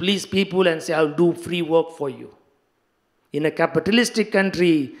to please people and say, I'll do free work for you. In a capitalistic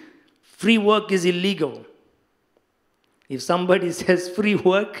country, free work is illegal. If somebody says free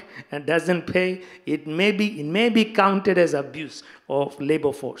work and doesn't pay, it may be counted as abuse of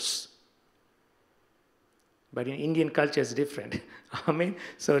labor force. But in Indian culture, it's different. Amen.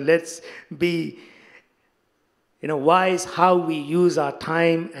 So let's be wise how we use our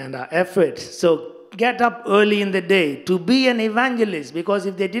time and our effort. So get up early in the day to be an evangelist, because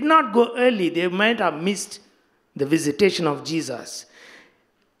if they did not go early, they might have missed the visitation of Jesus.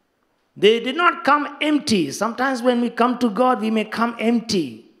 They did not come empty. Sometimes when we come to God, we may come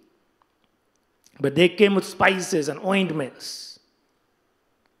empty. But they came with spices and ointments.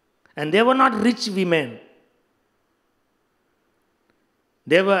 And they were not rich women.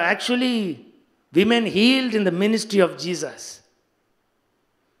 They were actually women healed in the ministry of Jesus.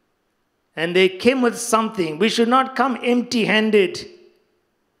 And they came with something. We should not come empty-handed.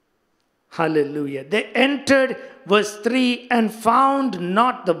 Hallelujah. They entered, verse 3, and found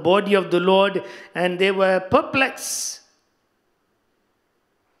not the body of the Lord, and they were perplexed.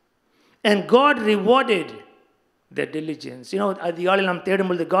 And God rewarded their diligence.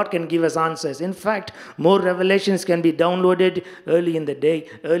 God can give us answers. In fact, more revelations can be downloaded early in the day,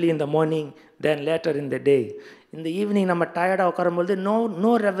 early in the morning, than later in the day. In the evening, I'm tired of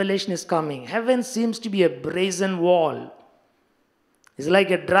no revelation is coming. Heaven seems to be a brazen wall. It's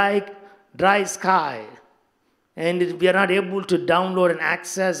like a dry sky. And we are not able to download and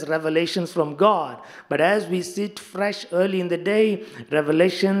access revelations from God. But as we sit fresh early in the day,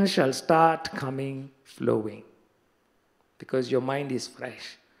 revelations shall start coming, flowing. Because your mind is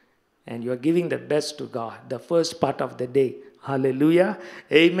fresh. and you are giving the best to God, the first part of the day. Hallelujah.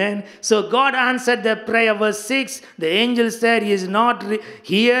 Amen. So God answered the prayer. Verse 6, the angel said, he is not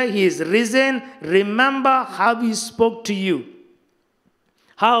here, he is risen. Remember how he spoke to you.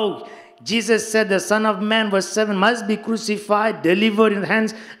 How Jesus said the Son of Man, verse 7, must be crucified, delivered in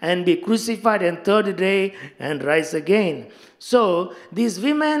hands, and be crucified and third day and rise again. So these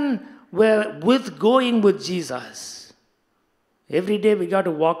women were going with Jesus. Every day we got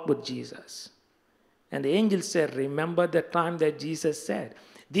to walk with Jesus. And the angel said, remember the time that Jesus said.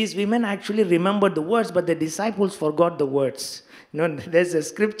 These women actually remembered the words, but the disciples forgot the words. You know, there's a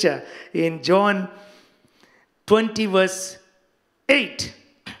scripture in John 20 verse 8.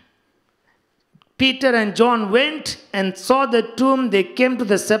 Peter and John went and saw the tomb. They came to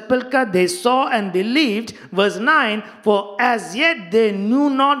the sepulchre. They saw and believed. Verse 9, for as yet they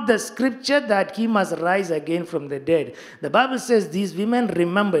knew not the scripture that he must rise again from the dead. The Bible says these women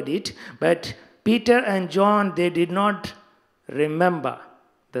remembered it, but Peter and John, they did not remember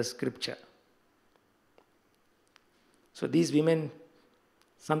the scripture. So these women,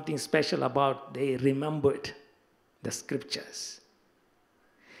 something special about, they remembered the scriptures.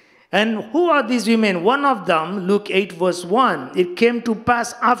 And who are these women? One of them, Luke 8 verse 1, it came to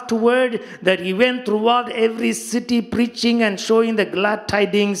pass afterward that he went throughout every city preaching and showing the glad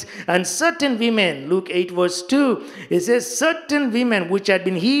tidings. And certain women, Luke 8 verse 2, it says, certain women which had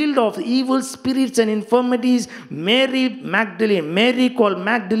been healed of evil spirits and infirmities, Mary called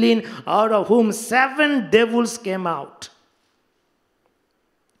Magdalene, out of whom 7 devils came out.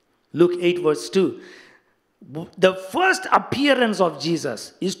 Luke 8 verse 2. The first appearance of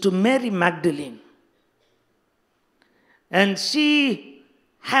Jesus is to Mary Magdalene. And she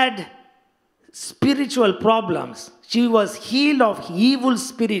had spiritual problems. She was healed of evil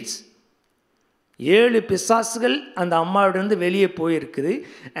spirits. 7 பிசாசுகள் அந்த அம்மாவிடந்து வெளியே போயிருக்குது.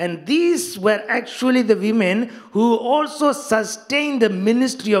 And these were actually the women who also sustained the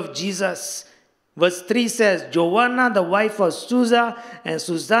ministry of Jesus. Verse 3 says, Joanna, the wife of Susa, and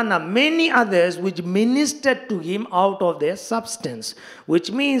Susanna, many others which ministered to him out of their substance.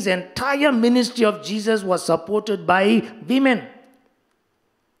 Which means the entire ministry of Jesus was supported by women.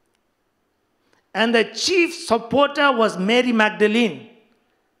 And the chief supporter was Mary Magdalene.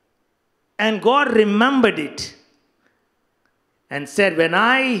 And God remembered it and said, when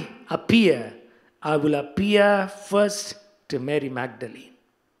I appear, I will appear first to Mary Magdalene.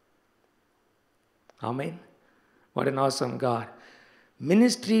 Amen. What an awesome God.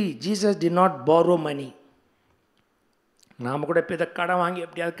 Ministry, Jesus did not borrow money. But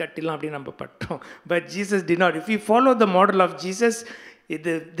Jesus did not. If you follow the model of Jesus,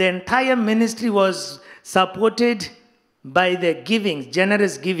 the entire ministry was supported by the givings,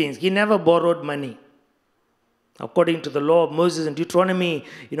 generous givings. He never borrowed money. According to the law of Moses in Deuteronomy,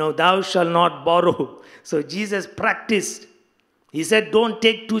 thou shalt not borrow. So Jesus practiced. He said, don't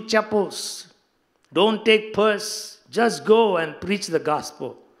take 2 chapels. Don't take purse. Just go and preach the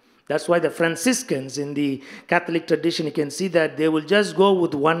gospel. That's why the Franciscans in the Catholic tradition, you can see that they will just go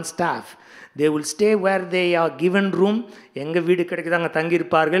with 1 staff. They will stay where they are given room.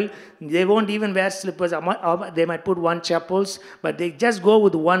 They won't even wear slippers. They might put 1 chapels, but they just go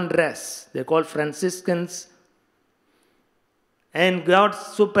with 1 dress. They're called Franciscans. And God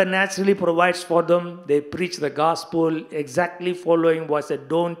supernaturally provides for them. They preach the gospel exactly following what said,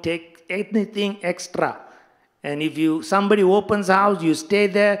 don't take anything extra. And if somebody opens a house, you stay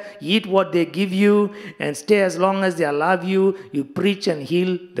there, eat what they give you, and stay as long as they allow you. You preach and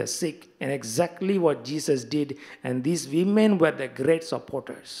heal the sick. And exactly what Jesus did. And these women were the great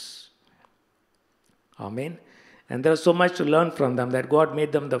supporters. Amen. And there's so much to learn from them that God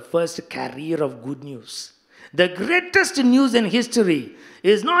made them the first carrier of good news. The greatest news in history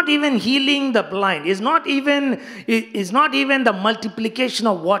is not even healing the blind. It's not even the multiplication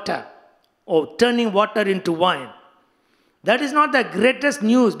of water or turning water into wine. That is not the greatest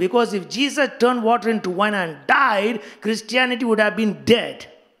news, because if Jesus turned water into wine and died, Christianity would have been dead.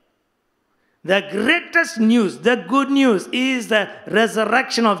 The greatest news, the good news, is the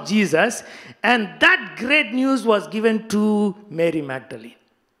resurrection of Jesus, and that great news was given to Mary Magdalene.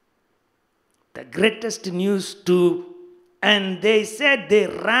 The greatest news and they said they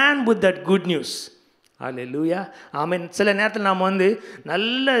ran with that good news. Hallelujah. Amen. சில நேரத்தில் நாம்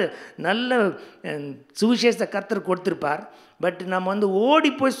நல்ல சுவிசேஷத்தை கர்த்தர் கொடுத்திருப்பார், but நம்ம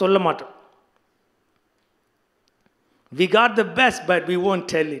ஓடி போய் சொல்ல மாட்டோம். We got the best, but we won't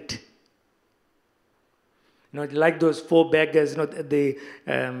tell it. Like those 4 beggars, the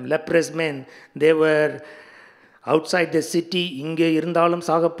leprous men, they were outside the city, inge irundalum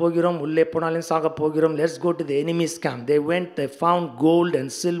saga pogirom, ulle ponalum saga pogirom, let's go to the enemy's camp. They went, they found gold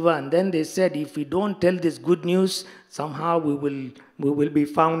and silver, and then they said, if we don't tell this good news, somehow we will be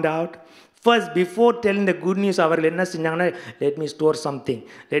found out. First, before telling the good news, our let me store something.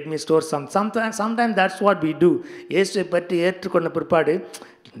 Let me store some. Sometimes that's what we do.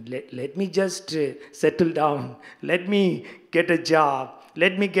 Let me just settle down. Let me get a job.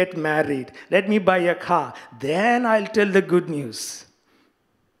 Let me get married. Let me buy a car. Then I'll tell the good news.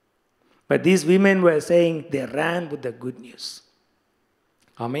 But these women were saying they ran with the good news.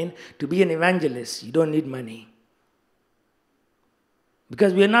 Amen. To be an evangelist, you don't need money.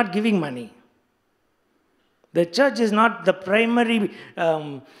 Because we are not giving money. The church is not the primary,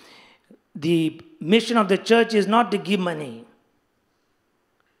 the mission of the church is not to give money.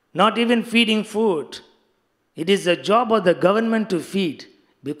 Not even feeding food. It is the job of the government to feed.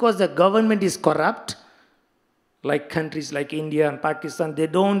 Because the government is corrupt, like countries like India and Pakistan, they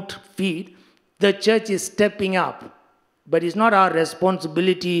don't feed. The church is stepping up. But it's not our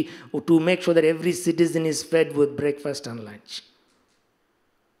responsibility to make sure that every citizen is fed with breakfast and lunch.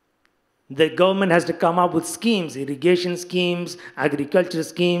 The government has to come up with schemes, irrigation schemes, agriculture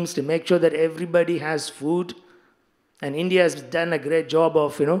schemes, to make sure that everybody has food. And India has done a great job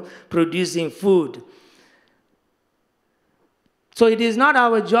of, producing food. So it is not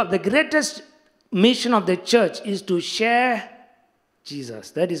our job. The greatest mission of the church is to share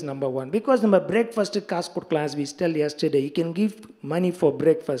Jesus. That is number one. Because number breakfast cascode class we tell yesterday, you can give money for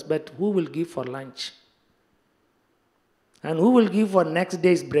breakfast, but who will give for lunch? And who will give for next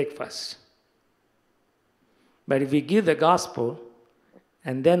day's breakfast? But if we give the gospel,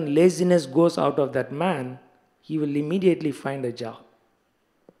 and then laziness goes out of that man, he will immediately find a job.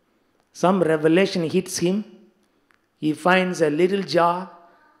 Some revelation hits him. He finds a little job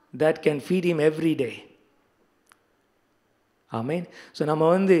that can feed him every day. Amen. So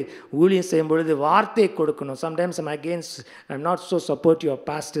நம்ம ஊழியம் செய்யும் பொழுது வார்த்தை கொடுக்கணும். Sometimes I'm not so supportive of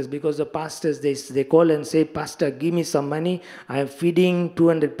pastors, because the pastors, they call and say, Pastor, give me some money. I am feeding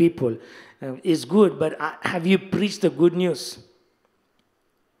 200 people. It's good, but have you preached the good news?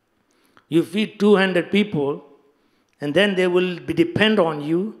 You feed 200 people, and then they will depend on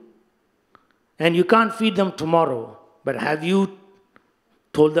you, and you can't feed them tomorrow. But have you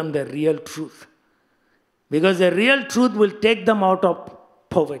told them the real truth? Because the real truth will take them out of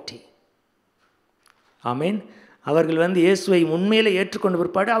poverty. Amen. அவர்கள் இயேசுவை உண்மையிலே ஏற்றுக்கொண்ட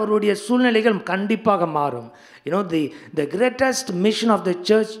பிற்பாடு அவருடைய சூழ்நிலைகள் கண்டிப்பாக மாறும். The greatest mission of the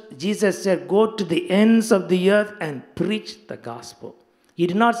church, Jesus said, go to the ends of the earth and preach the gospel. He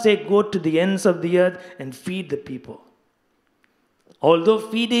did not say go to the ends of the earth and feed the people. Although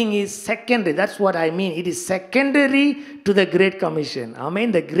feeding is secondary, that's what I mean. It is secondary to the Great Commission.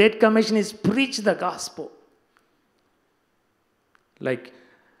 Amen. The Great Commission is preach the gospel. Like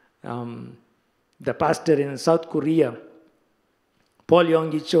the pastor in South Korea, Paul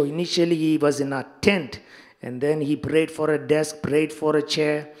Yonggi-cho, initially he was in a tent, and then he prayed for a desk, prayed for a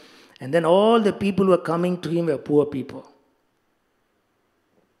chair, and then all the people who were coming to him were poor people.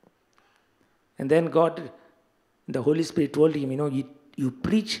 And then God, the Holy Spirit told him, you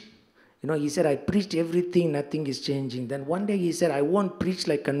preach. He said, I preached everything, nothing is changing. Then one day he said, I won't preach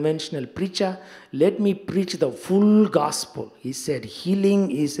like conventional preacher. Let me preach the full gospel. He said,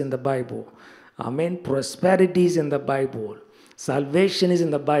 healing is in the Bible. Amen. Prosperity is in the Bible. Salvation is in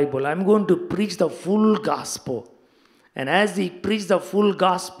the Bible. I'm going to preach the full gospel. And as he preached the full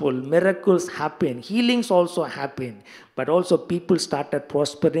gospel, miracles happen. Healings also happen. But also people started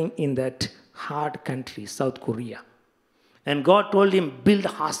prospering in that hard country, South Korea. And God told him, build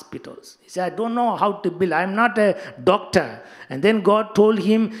hospitals. He said, I don't know how to build. I'm not a doctor. And then God told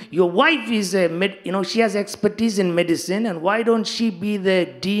him, your wife is she has expertise in medicine, and why don't she be the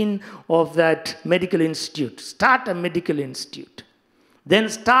dean of that medical institute? Start a medical institute. Then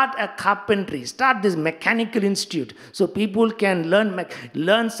start a carpentry. Start this mechanical institute, so people can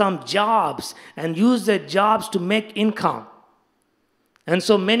learn some jobs and use the jobs to make income. And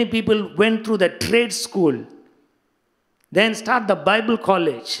so many people went through the trade school. Then start the Bible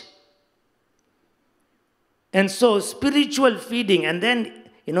college. And so spiritual feeding. And then,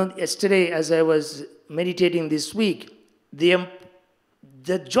 yesterday as I was meditating this week, the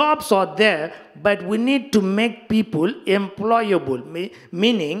jobs are there, but we need to make people employable.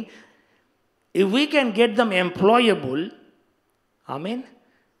 Meaning, if we can get them employable, amen,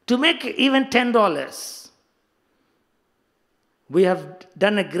 to make even $10, we have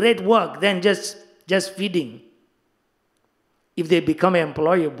done a great work than just feeding. If they become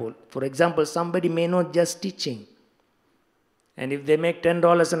employable. For example, somebody may not just teaching. And if they make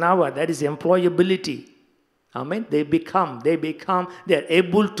 $10 an hour, that is employability. Amen. They are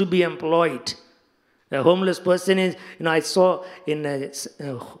able to be employed. A homeless person is, I saw in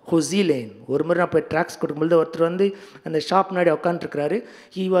Hosey Lane, ஒரு முறை நான் போய் tracks கொடுக்கும்போது ஒருத்தர் வந்து அந்த shop முன்னாடி உட்காந்துருக்கிறாரு.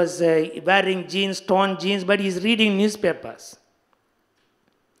 He was wearing jeans, torn jeans, but he's reading newspapers.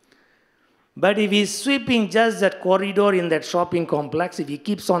 But if he's sweeping just that corridor in that shopping complex, if he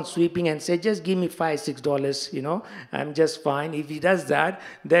keeps on sweeping and says, just give me $5-6, I'm just fine. If he does that,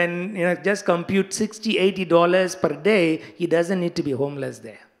 then, just compute $60-80 per day, he doesn't need to be homeless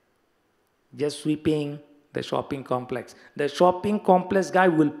there. Just sweeping the shopping complex. The shopping complex guy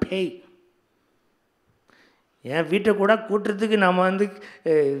will pay. Yeah, வீட்டை கூட கூட்டுறதுக்கு நம்ம வந்து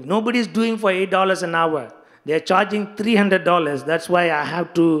nobody is doing for $8 an hour. They are charging $300. That's why I have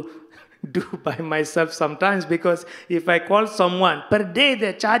to do by myself sometimes, because if I call someone per day,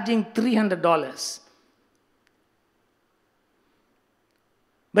 they're charging $300.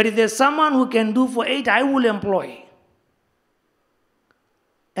 But if there's someone who can do for $8, I will employ.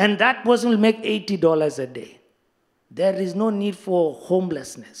 And that person will make $80 a day. There is no need for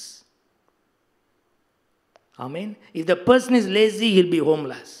homelessness. Amen. If the person is lazy, he'll be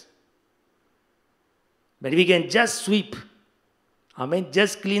homeless. But if he can just sweep, amen,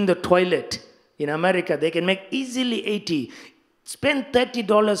 just clean the toilet. In America, they can make easily $80. Spend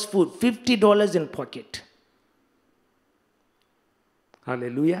 $30 food, $50 in pocket.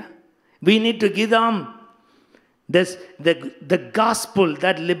 Hallelujah. We need to give them the gospel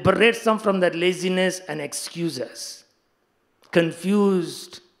that liberates them from that laziness and excuses.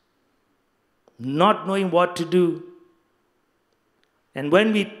 Confused, not knowing what to do. And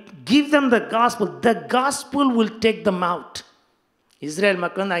when we give them the gospel will take them out. Israel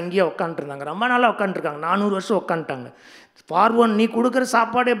மக்கள் வந்து அங்கேயே உட்காந்துருந்தாங்க, ரொம்ப நாளாக உட்காந்துருக்காங்க, 400 வருஷம் உட்காந்துட்டாங்க. பார்வோன் நீ கொடுக்குற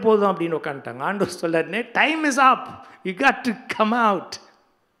சாப்பாடே போதும் அப்படின்னு உட்காந்துட்டாங்க. ஆண்டவர் சொல்லாருனே, time is up, you got to come out.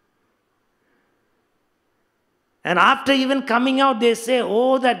 And after even coming out, they say,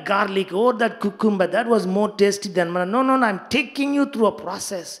 oh, that garlic, oh, that cucumber, that was more tasty than manna. No, I'm taking you through a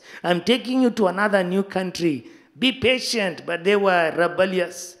process. I'm taking you to another new country. Be patient. But they were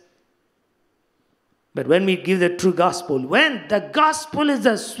rebellious. But when we give the true gospel, when the gospel is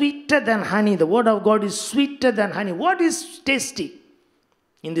sweeter than honey, the word of God is sweeter than honey. What is tasty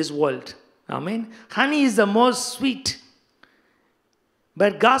in this world? Amen. Honey is the most sweet.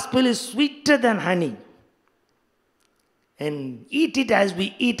 But gospel is sweeter than honey. And eat it as we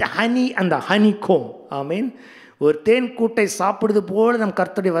eat honey and the honeycomb. Amen. ஒரு தேன் கூட்டை சாப்பிடுவது போல நம்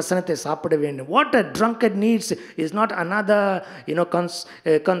கர்த்தருடைய வசனத்தை சாப்பிட வேண்டும். What a drunkard needs is not another,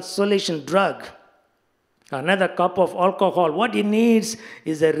 consolation drug, another cup of alcohol. What he needs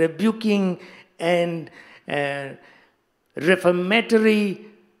is a rebuking and reformatory,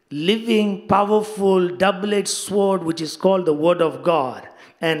 living, powerful, double-edged sword, which is called the Word of God.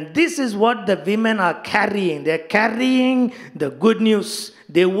 And this is what the women are carrying. They're carrying the good news.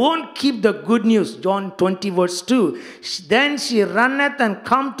 They won't keep the good news. John 20 verse 2. Then she runneth and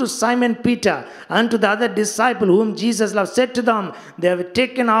come to Simon Peter and to the other disciple whom Jesus loved, said to them, they have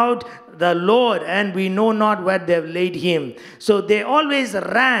taken out the Lord and we know not where they have laid him. So they always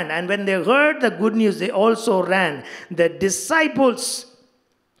ran, and when they heard the good news, they also ran. The disciples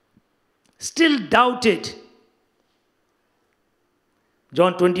still doubted.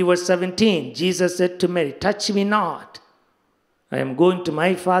 John 20 verse 17, Jesus said to Mary, touch me not. I am going to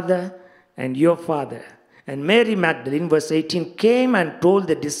my Father and your Father. And Mary Magdalene, verse 18, came and told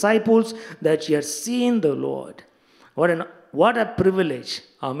the disciples that she had seen the Lord. What a privilege.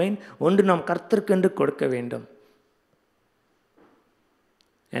 Amen. ஒன்று நாம் கர்த்தருக்கென்று கொடுக்க வேண்டும்.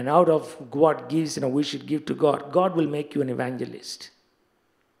 And out of what gives, we should give to God. God will make you an evangelist.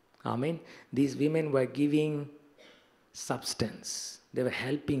 Amen. These women were giving substance. They were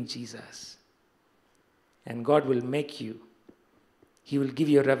helping Jesus. And God will make you. He will give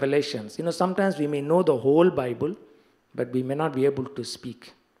you revelations. Sometimes we may know the whole Bible, but we may not be able to speak.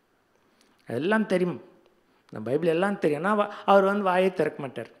 எல்லாம் தெரியும், நம்ம Bible எல்லாம் தெரியும், ஆனால் அவர் வந்து வாயை திறக்க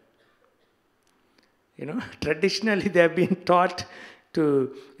மாட்டார். Traditionally they have been taught to,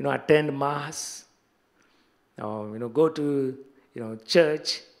 attend mass, or, go to, church,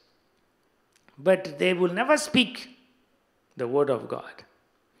 but they will never speak the word of God.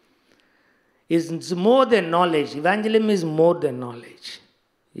 It's more than knowledge. Evangelism is more than knowledge.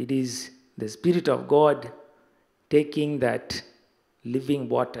 It is the Spirit of God taking that living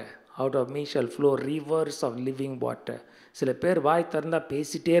water. Out of me shall flow rivers of living water. சில பேர் வாய் திறந்தா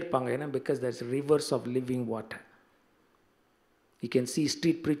பேசிட்டே இருப்பாங்க, because there's rivers of living water. You can see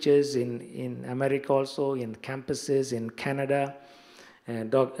street preachers in America also, in campuses in Canada.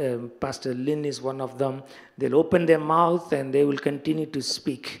 Pastor Lynn is one of them. They'll open their mouth and they will continue to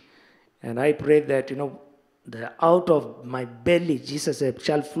speak. And I pray that, out of my belly, Jesus said,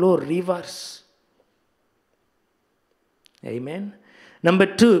 shall flow rivers. Amen. Number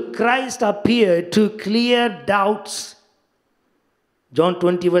 2, Christ appeared to clear doubts. John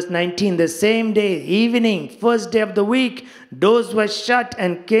 20 verse 19, the same day, evening, first day of the week, doors were shut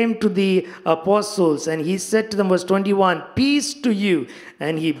and came to the apostles. And he said to them, verse 21, peace to you.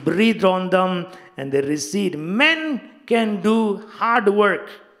 And he breathed on them and they received. Men can do hard work.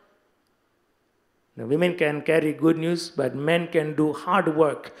 Now, women can carry good news, but men can do hard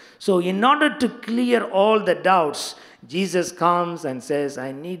work. So in order to clear all the doubts, Jesus comes and says,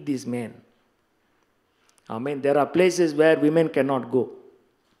 I need these men. Amen. There are places where women cannot go.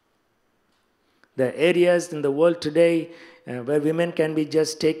 There are areas in the world today where women can be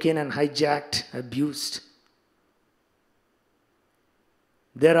just taken and hijacked, abused.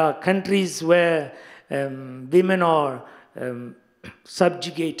 There are countries where women are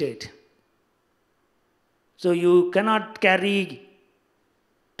subjugated. So you cannot carry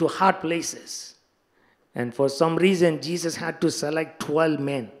to hard places. And for some reason, Jesus had to select 12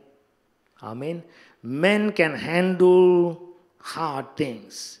 men. Amen. Men can handle hard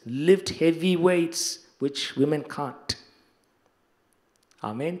things, lift heavy weights, which women can't.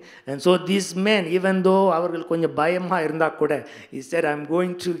 Amen. And so these men, even though avargal konjam bayama irundha kuda, he said, I'm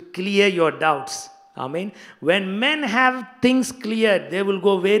going to clear your doubts. Amen. When men have things cleared, they will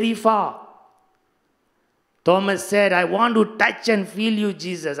go very far. Thomas said, I want to touch and feel you,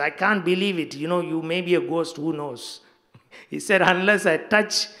 Jesus. I can't believe it. You know, you may be a ghost, who knows? He said, unless I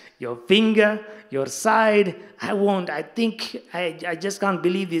touch your finger, your side, I won't. I think, I just can't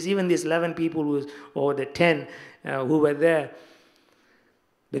believe this. Even these 11 people, or the 10 who were there.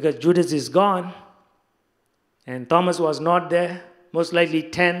 Because Judas is gone. And Thomas was not there. Most likely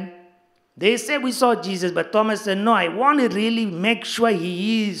 10. They said, we saw Jesus. But Thomas said, no, I want to really make sure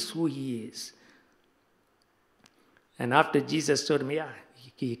he is who he is. And after Jesus told me,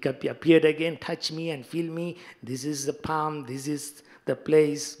 he appeared again, touch me and feel me. This is the palm, this is the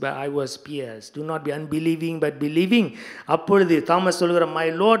place where I was pierced. Do not be unbelieving, but believing. Appoludhu Thomas solluகிறார், my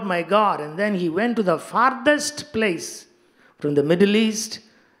Lord, my God. And then he went to the farthest place, from the Middle East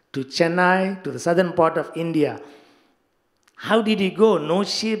to Chennai, to the southern part of India. How did he go? No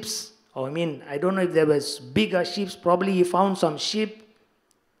ships. I don't know if there was bigger ships. Probably he found some ship.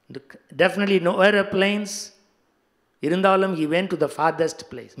 Definitely no airplanes. Irundhalum, he went to the farthest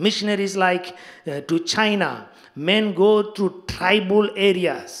place. Missionaries like to China, men go through tribal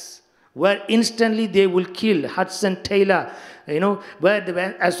areas where instantly they will kill. Hudson Taylor,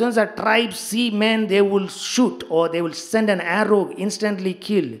 where as soon as a tribe see men, they will shoot or they will send an arrow, instantly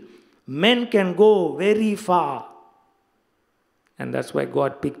kill. Men can go very far. And that's why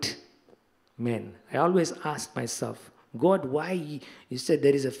God picked men. I always ask myself, God, why? You said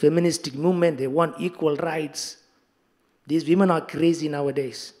there is a feministic movement, they want equal rights. These women are crazy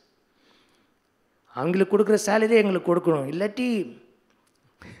nowadays. அவங்களுக்கு கொடுக்குற salary எங்களுக்கு கொடுக்கணும். இல்லாட்டி,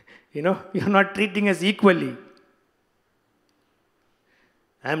 you're not treating us equally.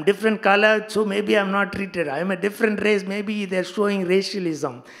 I'm different color, so maybe I'm not treated. I'm a different race, maybe they're showing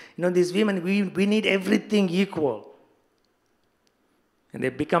racialism. These women, we need everything equal. And they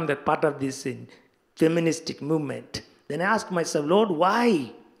become that part of this feministic movement. Then I ask myself, Lord,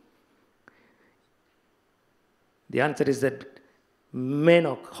 why? The answer is that men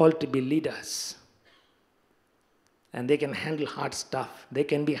are called to be leaders. And they can handle hard stuff. They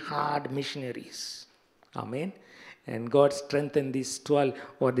can be hard missionaries. Amen. And God strengthened these 12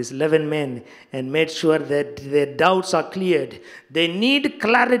 or these 11 men and made sure that their doubts are cleared. They need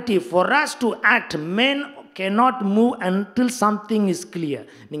clarity. For us to act, men cannot move until something is clear.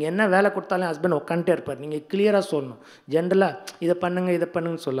 நீங்க என்ன வேலை கொடுத்தாலும் husband உட்காந்துட்டே இருப்பார். நீங்க கிளியரா சொல்லணும். ஜெனரலா இதை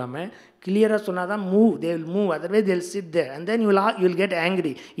பண்ணுங்கன்னு சொல்லாம கிளியரா சொன்னாதான் they will move. Otherwise they'll sit there and then you'll get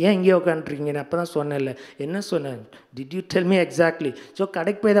angry. ஏன் இங்கே உட்காந்துருக்கீங்க? நான் அப்பதான் சொன்னேன்ல. என்ன சொன்னேன்? Did you tell me exactly? So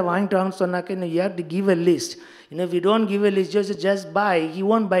கடைக்கு போய் இதை வாங்கிட்டு வாங்கன்னு சொன்னாக்க you have to give a list. If you don't give a list, just buy. He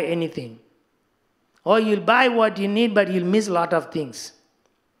won't buy anything. Or you'll buy what you need, but you'll miss a lot of things.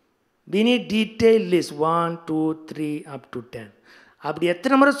 We need detailed list. 1, 2, 3, up to 10. அப்படி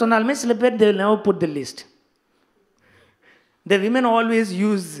எத்தனை முறை சொன்னாலுமே சில பேர் they will never put the list. The women always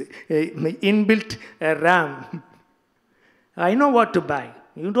use inbuilt RAM. I know what to buy.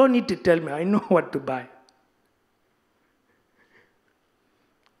 You don't need to tell me. I know what to buy.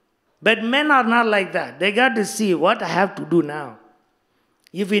 But men are not like that. They got to see what I have to do now.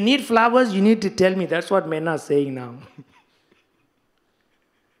 If you need flowers, you need to tell me. That's what men are saying now.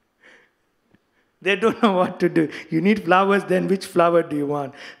 They don't know what to do. You need flowers, then which flower do you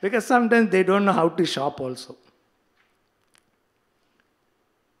want? Because sometimes they don't know how to shop also.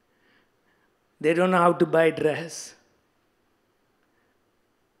 They don't know how to buy dress.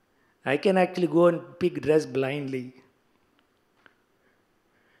 I can actually go and pick dress blindly.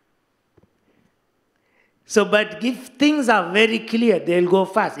 So, but if things are very clear, they'll go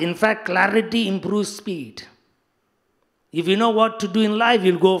fast. In fact, clarity improves speed. If you know what to do in life,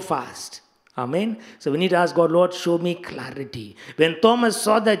 you'll go fast. Amen. So we need to ask God, Lord, show me clarity. When Thomas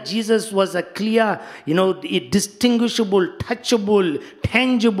saw that Jesus was a clear, distinguishable, touchable,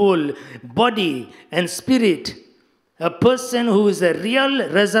 tangible body and spirit, a person who is a real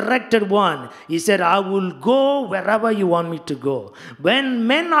resurrected one, he said, I will go wherever you want me to go. When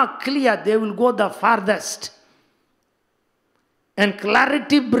men are clear, they will go the farthest. And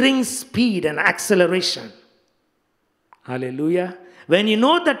clarity brings speed and acceleration. Hallelujah. When you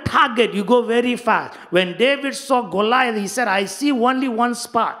know the target, you go very fast. When David saw Goliath, he said, I see only one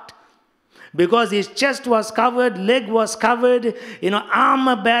spot. Because his chest was covered, leg was covered,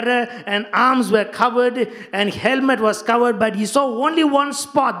 armor bearer and arms were covered, and helmet was covered, but he saw only one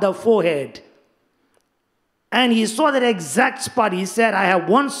spot, the forehead. And he saw that exact spot. He said, I have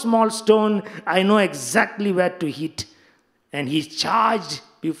one small stone, I know exactly where to hit. And he charged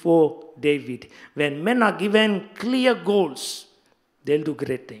before David. When men are given clear goals, they'll do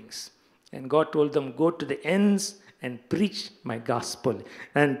great things. And God told them, go to the ends and preach my gospel.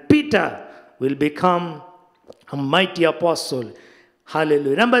 And Peter will become a mighty apostle.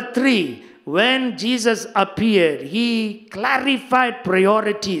 Hallelujah. Number 3, when Jesus appeared, he clarified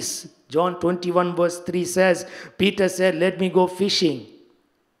priorities. John 21 verse 3 says, Peter said, let me go fishing.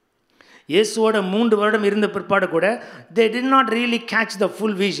 இயேசுவோட 3 வருடம் இருந்த பிற்பாடு கூட they did not really catch the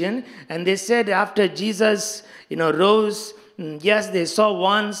full vision, and they said after Jesus rose, yes, they saw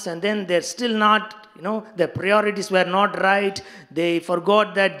once, and then they're still not, the priorities were not right. They forgot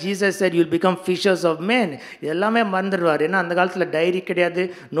that Jesus said you'll become fishers of men. எல்லாமே மறந்துடுவார். ஏன்னா அந்த காலத்தில் diary கிடையாது,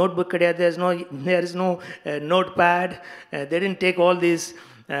 notebook கிடையாது, there is no notepad. They didn't take all these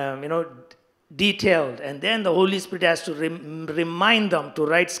detailed, and then the Holy Spirit has to remind them to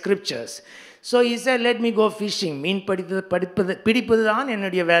write scriptures. So he said, let me go fishing. மீன் பிடிப்பது தான்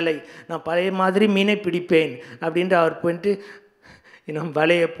என்னுடைய வேலை. நான் பழைய மாதிரி மீனை பிடிப்பேன் அப்படின்ட்டு அவர் போயிட்டு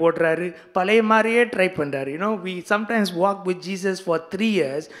வலையை போடுறாரு, பழைய மாதிரியே ட்ரை பண்ணுறாரு. we sometimes walk with Jesus for 3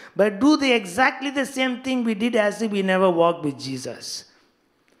 years, but do exactly the same thing we did as if we never walked with Jesus.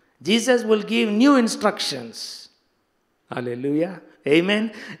 Jesus will give new instructions. Hallelujah. Amen.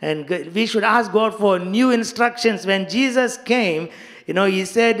 And we should ask God for new instructions. When Jesus came, he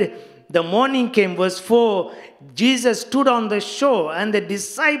said, the morning came, verse 4, Jesus stood on the shore, and the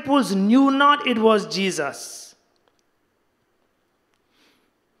disciples knew not it was Jesus.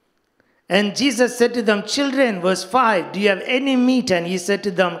 And Jesus said to them, children, verse 5, do you have any meat? And he said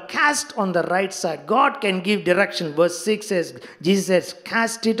to them, cast on the right side. God can give direction. Verse 6 says, Jesus says,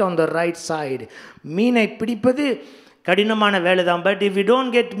 cast it on the right side. மீனை பிடிப்பது கடினமான வேலை தான். But if you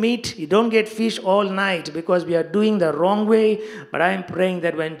don't get meat, you don't get fish all night because we are doing the wrong way. But I am praying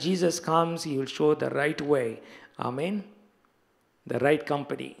that when Jesus comes, he will show the right way. Amen. The right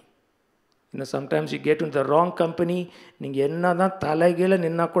company. Sometimes you get into the wrong company. நீங்கள் என்ன தான் தலைகீழ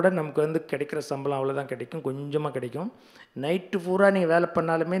நின்னா கூட நமக்கு கிடைக்கிற சம்பளம் அவ்வளோதான் கிடைக்கும், கொஞ்சமாக கிடைக்கும். நைட்டு பூரா நீங்கள் வேலை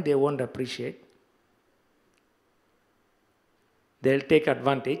பண்ணாலுமே they won't appreciate. They'll take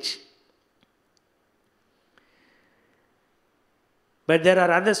advantage. But there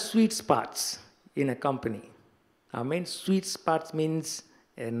are other sweet spots in a company. Amen. Sweet spots means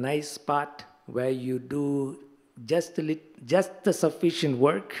a nice spot where you do just the sufficient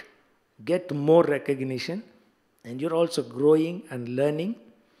work, get more recognition, and you're also growing and learning,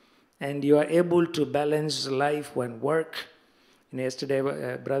 and you are able to balance life and work. Yesterday,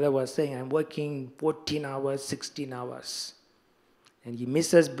 a brother was saying, I'm working 14 hours, 16 hours. And he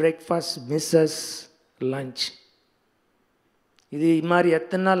misses breakfast, misses lunch. இது மாதிரி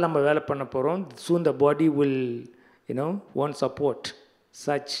எத்தனை நாள் நம்ம வேலை பண்ண போகிறோம்? Soon the body will, won't support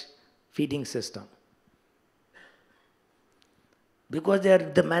such feeding system. Because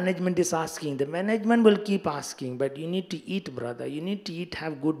the management is asking. The management will keep asking, but you need to eat, brother. You need to eat,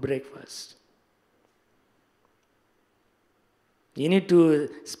 have good breakfast. You need to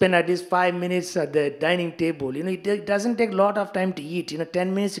spend at least 5 minutes at the dining table. It doesn't take a lot of time to eat.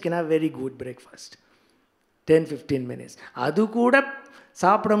 10 minutes you can have very good breakfast. 10-15 minutes. அது கூட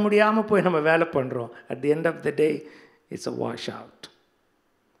சாப்பிட முடியாமல் போய் நம்ம வேலை பண்ணுறோம். At the end of the day, it's a washout.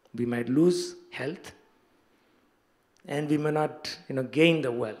 We might lose health, and we may not, gain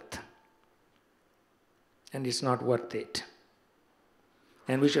the wealth. And it's not worth it.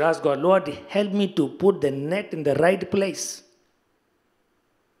 And we should ask God, Lord, help me to put the net in the right place.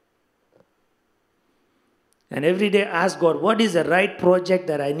 And every day ask God, what is the right project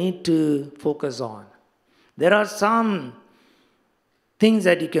that I need to focus on? There are some things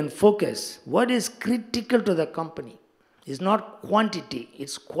that you can focus. What is critical to the company? It's not quantity,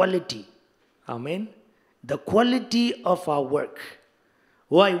 it's quality. Amen. The quality of our work.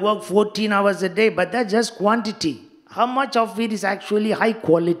 Oh, I work 14 hours a day, but that's just quantity. How much of it is actually high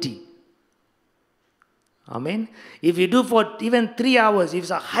quality? Amen. If you do for even 3 hours, if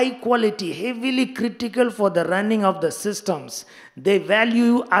it's a high quality, heavily critical for the running of the systems, they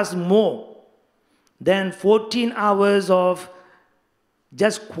value us more than 14 hours of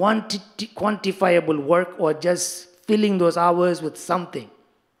just quantifiable work or just filling those hours with something.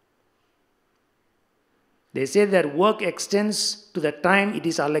 They say that work extends to the time it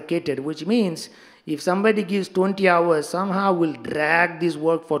is allocated, which means if somebody gives 20 hours, somehow will drag this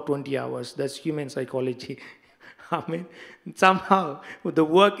work for 20 hours. That's human psychology. I mean, somehow the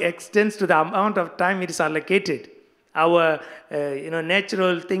work extends to the amount of time it is allocated. Our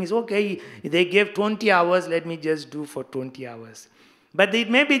natural thing is, okay, they gave 20 hours, let me just do for 20 hours. But it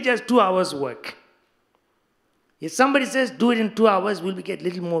may be just 2 hours work. If somebody says, do it in 2 hours, we'll get a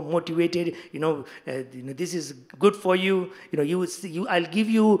little more motivated. This is good for you. I'll give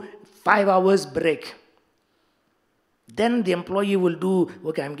you 5 hours break. Then the employee will do,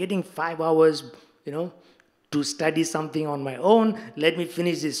 okay, I'm getting 5 hours, to study something on my own. Let me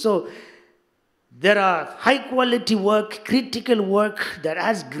finish this. So there are high quality work, critical work that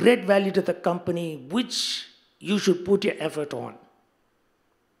has great value to the company, which you should put your effort on.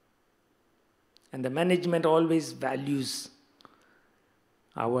 And the management always values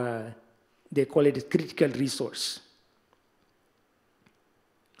they call it a critical resource.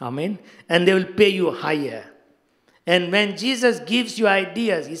 Amen. And they will pay you higher. And when Jesus gives you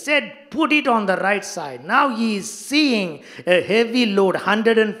ideas, he said, put it on the right side. Now he is seeing a heavy load,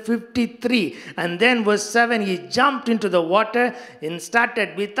 153. And then verse 7, he jumped into the water and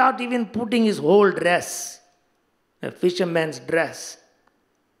started without even putting his whole dress, a fisherman's dress.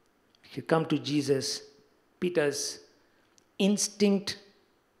 You come to Jesus, Peter's instinct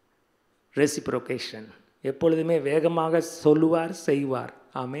reciprocation. எப்பொழுதுமே வேகமாக சொல்லுவார் செய்வார்.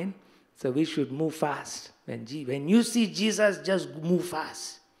 Amen. So we should move fast. When you see Jesus, just move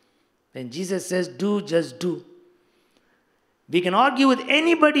fast. When Jesus says do, just do. We can argue with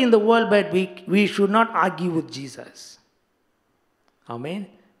anybody in the world, but we should not argue with Jesus. Amen.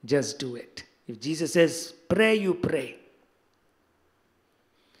 Just do it. If Jesus says pray, you pray.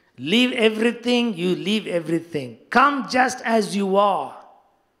 Leave everything, you leave everything. Come just as you are.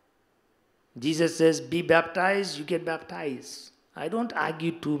 Jesus says, be baptized, you get baptized. I don't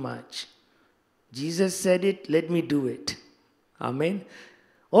argue too much. Jesus said it, let me do it. Amen.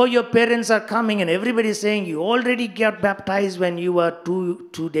 Oh, your parents are coming and everybody is saying you already got baptized when you were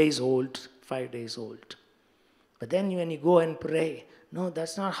 2 days old, 5 days old. But then when you go and pray, no,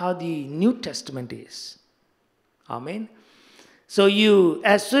 that's not how the New Testament is. Amen. So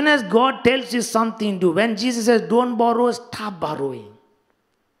as soon as God tells you something, do. When Jesus says, don't borrow, stop borrowing.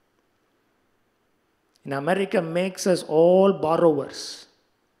 In America, makes us all borrowers.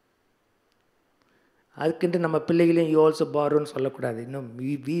 அதுக்குன்ட்டு நம்ம பிள்ளைகளையும் you also borrowன்னு சொல்லக்கூடாது.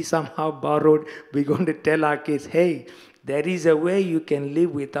 We somehow borrowed. We're going to tell our kids, hey, there is a way you can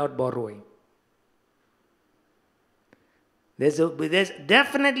live without borrowing. There's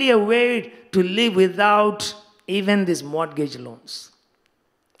definitely a way to live without even these mortgage loans.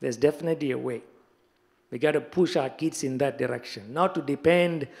 There's definitely a way. We got to push our kids in that direction, not to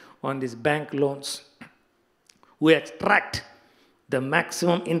depend on these bank loans. We extract the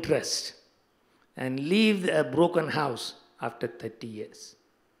maximum interest and leave a broken house after 30 years.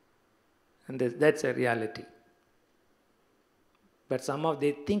 And that's a reality. But somehow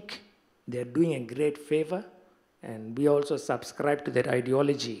they think they're doing a great favor, and we also subscribe to that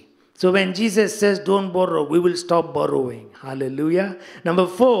ideology. So when Jesus says don't borrow, we will stop borrowing. Hallelujah. Number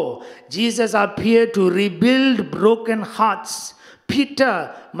 4, Jesus appeared to rebuild broken hearts.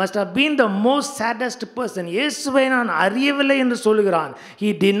 Peter must have been the most saddest person. இயேசுவை நான் அறியவில்லை என்று சொல்கிறான். He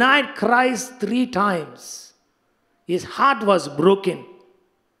denied Christ 3 times. His heart was broken.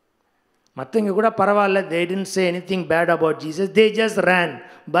 மற்றவங்க கூட பரவாயில்ல, they didn't say anything bad about Jesus. They just ran.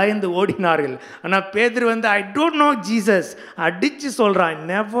 பயந்து ஓடினார்கள். ஆனால் பேதுரு I don't know Jesus. அடிச்சு சொல்றான், I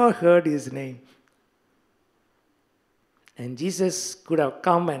never heard his name. And Jesus could have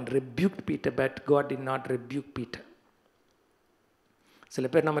come and rebuked Peter, but God did not rebuke Peter. சில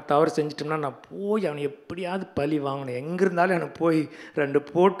பேர் நம்ம தவறு செஞ்சிட்டோம்னா நான் போய் அவனை எப்படியாவது பழி வாங்கணும், எங்கே இருந்தாலும் எனக்கு போய் 2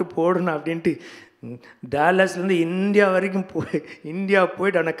 போட்டு போடணும் அப்படின்ட்டு டாலஸ்லேருந்து இந்தியா வரைக்கும் இந்தியா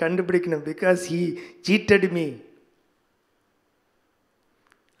போயிட்டு அவனை கண்டுபிடிக்கணும், பிகாஸ் ஹீ சீட்டட் மீ.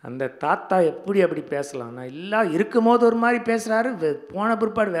 அந்த தாத்தா எப்படி அப்படி பேசலாம்? நான் எல்லாம் இருக்கும்போது ஒரு மாதிரி பேசுகிறாரு, போன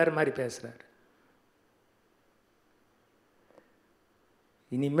பிற்பாடு வேறு மாதிரி பேசுகிறாரு.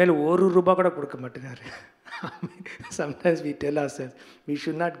 இனிமேல் ₹1 கூட கொடுக்க மாட்டேங்கிறாரு. Sometimes we tell ourselves, we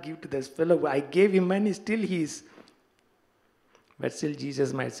should not give to this fellow. I gave him money, still he is. But still Jesus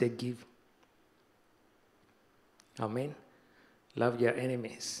might say, give. Amen. Love your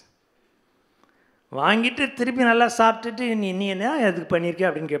enemies. வாங்கிட்டு திருப்பி நல்லா சாப்பிட்டுட்டு நீ என்ன அதுக்கு பண்ணியிருக்க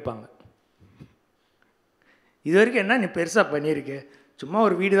அப்படின்னு கேட்பாங்க. இது வரைக்கும் என்ன நீ பெருசாக பண்ணியிருக்க? சும்மா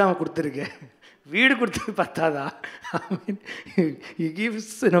ஒரு வீடு தான் கொடுத்துருக்க. வீடு கொடுத்தது பத்தாதா? I mean, you give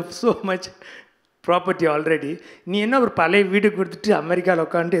so much property already. நீ என்ன ஒரு பழைய வீடு கொடுத்துட்டு அமெரிக்காவில்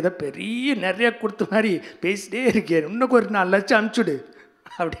உட்காந்துட்டு ஏதோ பெரிய நிறைய கொடுத்த மாதிரி பேசிட்டே இருக்கேன், இன்னும் ஒரு 4 லட்சம் அனுப்பிச்சுடு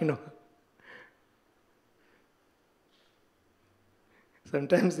அப்படின்னு.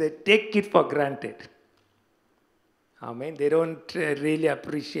 Sometimes they take it for granted. Amen. They don't really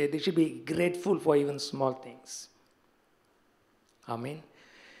appreciate. They should be grateful for even small things. Amen.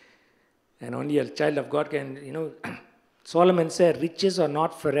 And only a child of God can, Solomon said, riches are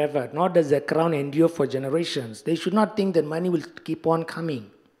not forever, nor does the crown endure for generations. They should not think that money will keep on coming.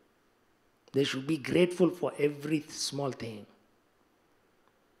 They should be grateful for every small thing.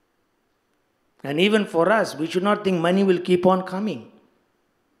 And even for us, we should not think money will keep on coming.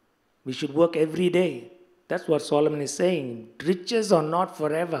 We should work every day. That's what Solomon is saying. Riches are not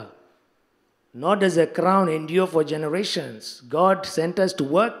forever, nor does a crown endure for generations. God sent us to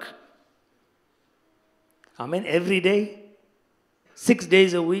work. Amen. Every day. 6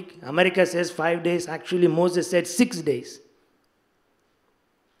 days a week. America says 5 days. Actually, Moses said 6 days.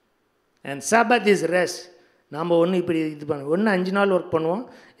 And Sabbath is rest. நாம் ஒன்று இப்படி இது பண்ணுவோம், ஒன்று 5 நாள் work பண்ணுவோம்,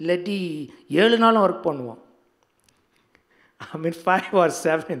 இல்லாட்டி 7 நாளும் ஒர்க் பண்ணுவோம். 5 or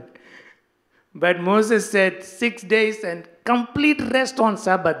 7. But Moses said 6 days and complete rest on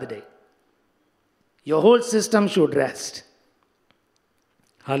Sabbath day. Your whole system should rest.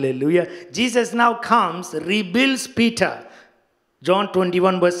 Hallelujah. Jesus now comes, rebuilds Peter. John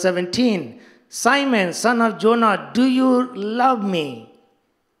 21 verse 17. Simon, son of Jonah, do you love me?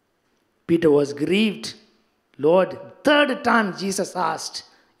 Peter was grieved. Lord, 3rd time Jesus asked,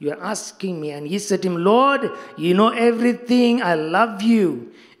 you are asking me. And he said to him, Lord, you know everything. I love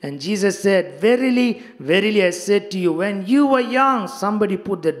you. And Jesus said, verily, verily, I said to you, when you were young, somebody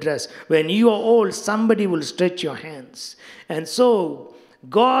put the dress. When you are old, somebody will stretch your hands. And so,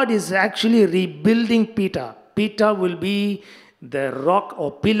 God is actually rebuilding Peter. Peter will be the rock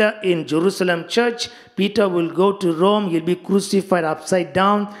or pillar in Jerusalem church. Peter will go to Rome. He'll be crucified upside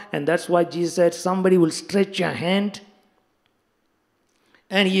down. And that's why Jesus said, somebody will stretch your hand.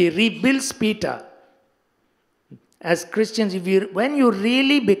 And he rebuilds Peter. As Christians, when you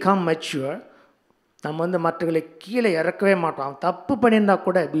really become mature, நம்ம வந்து மற்றவர்களை கீழே இறக்கவே மாட்டோம். தப்பு பண்ணியிருந்தா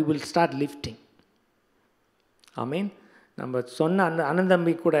கூட we will start lifting. Amen. நம்ம சொன்ன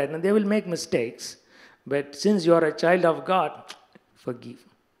அனந்தம்பி கூட they will make mistakes, but since you are a child of God, forgive.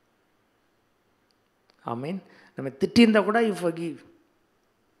 Amen. நம்ம திட்டியிருந்தா கூட you forgive.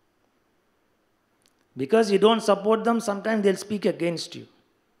 Because you don't support them, sometimes they'll speak against you,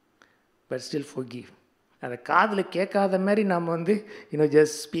 but still forgive. அதை காதில் கேட்காத மாதிரி நம்ம வந்து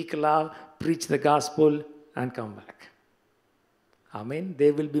just speak love, preach the gospel and come back. Amen. They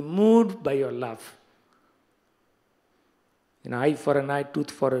will be moved by your love. Eye for an eye,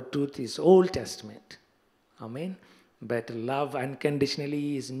 tooth for a tooth is Old Testament. Amen. But love unconditionally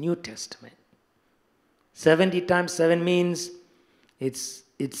is New Testament. 70 times 7 means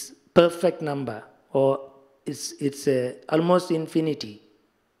it's perfect number, or it's almost infinity.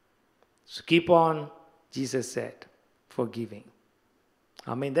 So keep on, Jesus said, forgiving.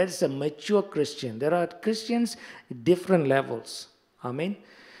 Amen. That is a mature Christian. There are Christians at different levels. Amen.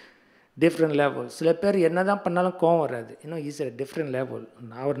 Different levels. சில பேர் என்ன தான் பண்ணாலும் கோவம் வராது. He's at a different level.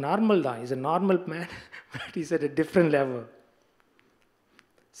 Our normal தான். He's a normal man, but he's at a different level.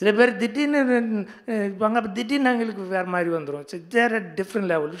 சில பேர் திடீர்னு இருப்பாங்க, திடீர்னு எங்களுக்கு வேறு மாதிரி வந்துடும். So they're at a different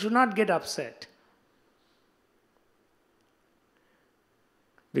level. You should not get upset.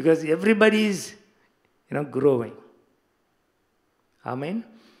 Because everybody is growing. Amen.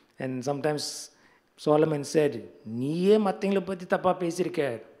 And sometimes Solomon said, நீயே மற்றவங்களை பற்றி தப்பாக பேசியிருக்க.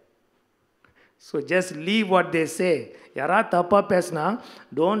 So just leave what they say. யாராவது தப்பாக பேசினா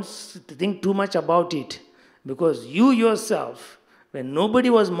don't think too much about it. Because you yourself, when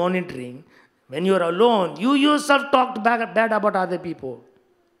nobody was monitoring, when you are alone, you yourself talked bad about other people.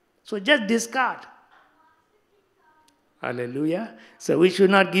 So just discard. Hallelujah. So we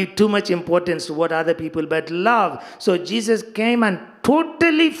should not give too much importance to what other people, but love. So Jesus came and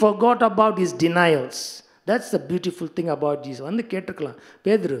totally forgot about his denials. That's the beautiful thing about Jesus. வந்து கேட்டிருக்கலாம்,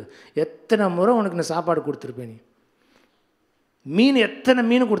 பேதுரு எத்தனை முறை உனக்கு நான் சாப்பாடு கொடுத்துருப்பேன், நீ மீன் எத்தனை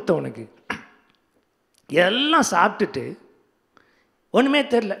மீன் கொடுத்த உனக்கு, எல்லாம் சாப்பிட்டுட்டு ஒன்றுமே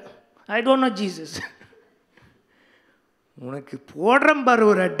தெரில, ஐ டோன்ட் நோ ஜீசஸ். உனக்கு போடுறேன் பாரு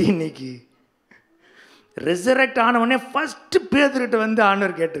ஒரு அடி. இன்னைக்கு ரெசரக்ட் ஆனவொடனே ஃபஸ்ட்டு பேதுருகிட்ட வந்து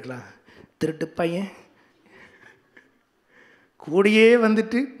ஆண்டவர் கேட்டுக்கலாம், திருட்டு பையன் கூடியே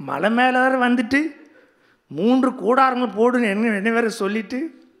வந்துட்டு மலை மேலே வந்துட்டு 3 கூடாரங்கள் போடுன்னு என்ன வேற சொல்லிட்டு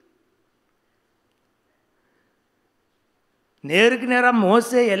நேருக்கு நேராக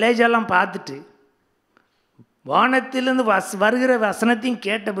மோசே எலேஜாலாம் பார்த்துட்டு வானத்திலேருந்து வருகிற வசனத்தையும்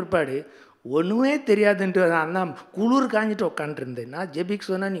கேட்ட பிற்பாடு ஒன்றுமே தெரியாதுன்ட்டு அண்ணா குளிர் காஞ்சிட்டு உட்காந்துருந்தேன். நான் ஜெபிக்கு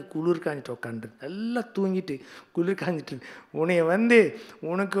சொன்னால் நீ குளிர் காஞ்சிட்டு உட்காந்துருந்தேன், எல்லாம் தூங்கிட்டு குளிர் காஞ்சிட்டு,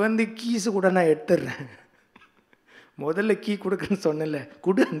 உனக்கு வந்து கீஸு கூட நான் எடுத்துடுறேன், முதல்ல கீ கொடுக்குறேன்னு சொன்னல,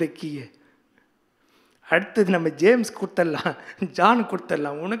 கொடு அந்த கீயை, அடுத்தது நம்ம ஜேம்ஸ் கொடுத்துடலாம், ஜான்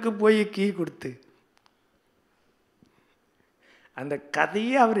கொடுத்துடலாம், உனக்கு போய் கீ கொடுத்து அந்த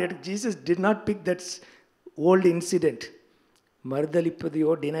கதையே அவர் Jesus did not big that old incident.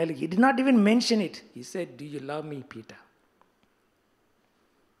 மறுதளிப்பதையோ denial, he did not even mention it. He said, do you love me, Peter?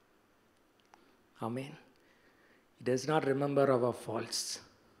 Amen. He does not remember our faults.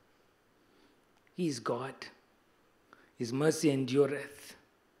 He is God. His mercy endureth.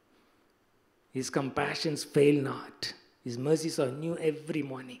 His compassions fail not. His mercies are new every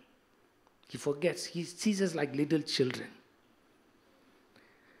morning. He forgets. He sees us like little children.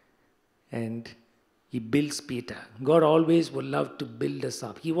 And he builds Peter. God always would love to build us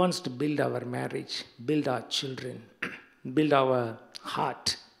up. He wants to build our marriage, build our children, build our heart,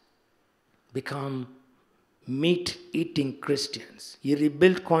 become meat-eating Christians. He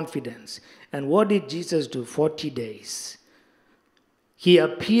rebuilt confidence. And what did Jesus do? 40 days. He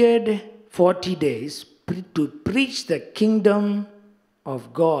appeared 40 days to preach the kingdom of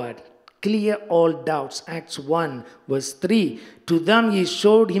God, clear all doubts. Acts 1 verse 3. To them he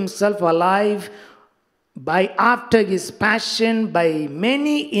showed himself alive by after his passion, by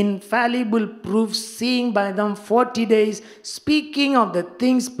many infallible proofs, seeing by them 40 days, speaking of the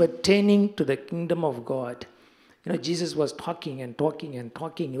things pertaining to the kingdom of God. Jesus was talking and talking and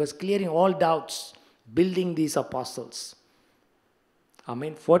talking. He was clearing all doubts, building these apostles.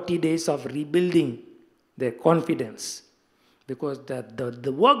 40 days of rebuilding their confidence, because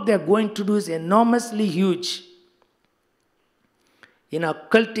the work they're going to do is enormously huge. In a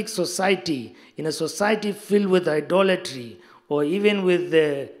cultic society, in a society filled with idolatry, or even with the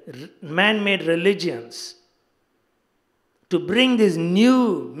man-made religions, to bring this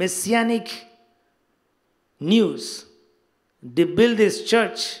new messianic news, to build this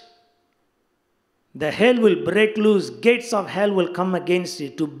church, the hell will break loose, gates of hell will come against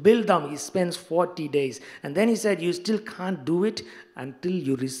it. To build them, he spends 40 days. And then he said, you still can't do it until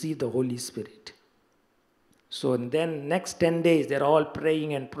you receive the Holy Spirit. So then next 10 days, they're all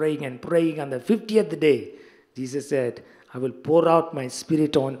praying and praying and praying. On the 50th day, Jesus said, I will pour out my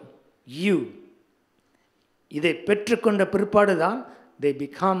spirit on you. இதை பெற்றுக்கொண்ட பிற்பாடுதான் they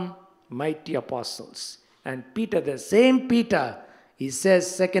become mighty apostles. And Peter, the same Peter, he says,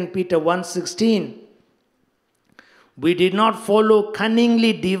 2 Peter 1:16, we did not follow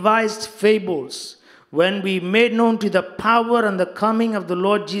cunningly devised fables when we made known to the power and the coming of the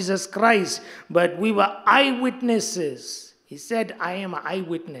Lord Jesus Christ, but we were eyewitnesses. He said, I am an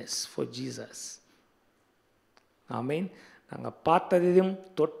eyewitness for Jesus. Amen. நாங்கள் பார்த்ததையும்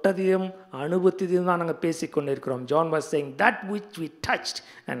தொட்டதையும் அனுபவத்தையும் தான் நாங்கள் பேசிக்கொண்டு இருக்கிறோம். John was saying, that which we touched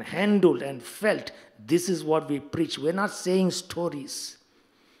and handled and felt, this is what we preach. We're not saying stories.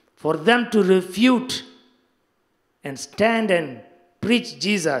 For them to refute and stand and preach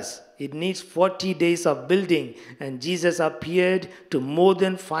Jesus, it needs 40 days of building. And Jesus appeared to more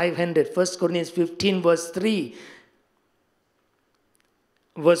than 500. 1 Corinthians 15 verse 3.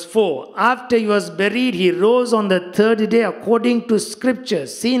 Verse 4, after he was buried, he rose on the third day according to scripture,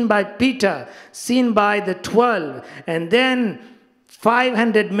 seen by Peter, seen by the 12, and then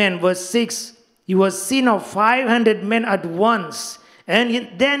 500 men. Verse 6, he was seen of 500 men at once, and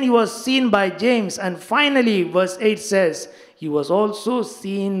then he was seen by James, and finally, verse 8 says, he was also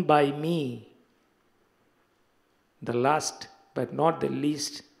seen by me, the last but not the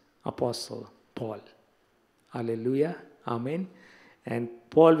least apostle, Paul. Hallelujah. Amen. And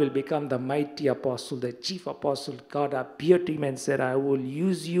Paul will become the mighty apostle, the chief apostle. God appeared to him and said, I will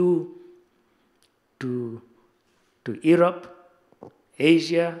use you to Europe,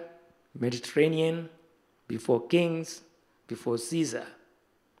 Asia, Mediterranean, before kings, before Caesar.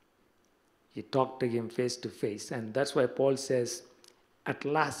 He talked to him face to face. And that's why Paul says, At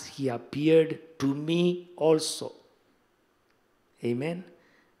last he appeared to me also. Amen.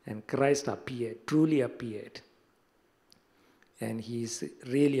 And Christ appeared, truly appeared. And he is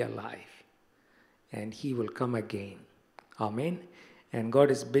really alive. And he will come again. Amen. And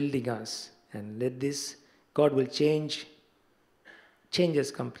God is building us. And let this, God will change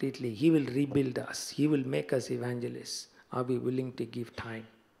us completely. He will rebuild us. He will make us evangelists. Are we willing to give time?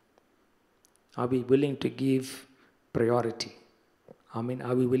 Are we willing to give priority? Amen.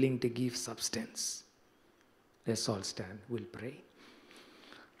 Are we willing to give substance? Let's all stand. We'll pray.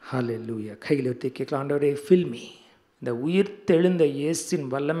 Hallelujah. கையில் ஊற்றி கேட்கலாம். ஆண்டவரே, fill me. இந்த உயிர் தெழுந்த இயேசுவின்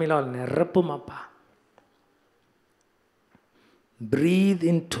வல்லமையால் நிரப்பும் அப்பா. Breathe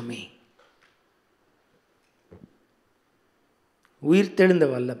into me. உயிர் தெழுந்த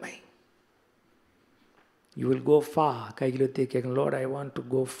வல்லமை. You will go far. கையில் ஊற்றி கேட்கலாம். Lord, I want to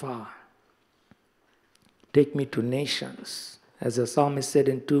go far. Take me to nations. As the psalmist said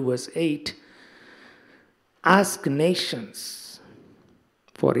in 2 verse 8, ask nations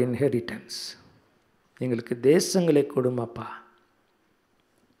for inheritance. எங்களுக்கு தேசங்களை கொடுமப்பா.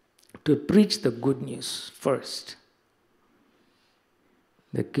 To preach the good news first.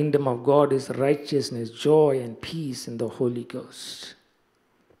 The kingdom of God is righteousness, joy and peace in the Holy Ghost.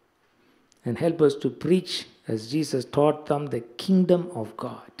 And help us to preach as Jesus taught them the kingdom of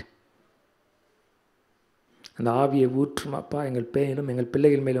God. அந்த ஆவியை ஊற்றும் அப்பா, எங்கள் பேரும் எங்கள்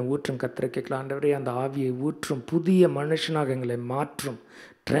பிள்ளைகள் மேலும் ஊற்றும். கர்த்தரை கேட்கலாம். ஆண்டவரே, அந்த ஆவியை ஊற்றும். புதிய மனுஷனாக எங்களை மாற்றும்.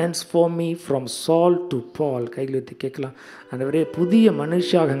 Transform me from Saul to Paul. கையில் ஊற்றி கேட்கலாம். ஆண்டவரே, புதிய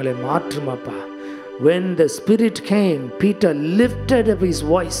மனுஷனாக எங்களை மாற்றும் அப்பா. When the Spirit came, Peter lifted up his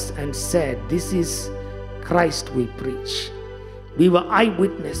voice and said, this is Christ we preach. We were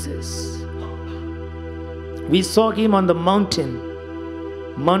eyewitnesses. We saw him on the mountain,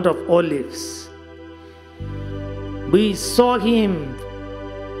 Mount of Olives. We saw him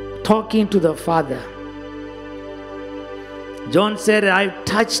talking to the Father. John said, I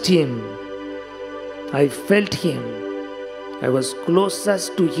touched him. I felt him. I was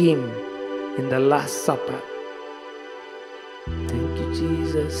closest to him in the Last Supper. Thank you,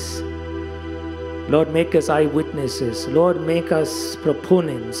 Jesus. Lord, make us eyewitnesses. Lord, make us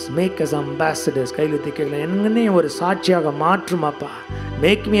proponents. Make us ambassadors. என்னே ஒரு சாட்சியாக மாற்றும் அப்பா.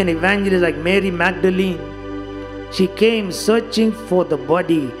 Make me an evangelist like Mary Magdalene. She came searching for the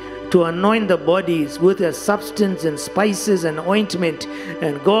body, to anoint the bodies with a substance and spices and ointment.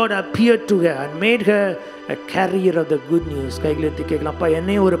 And God appeared to her and made her a carrier of the good news. கைகளெத்தி கேட்கலாம். அப்பா,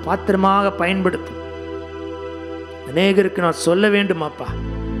 என்னை ஒரு பாத்திரமாக பயன்படுத்தும். அநேகருக்கு நான் சொல்ல வேண்டும் அப்பா.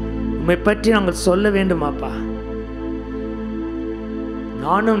 உம்மை பற்றி நாங்கள் சொல்ல வேண்டும் அப்பா.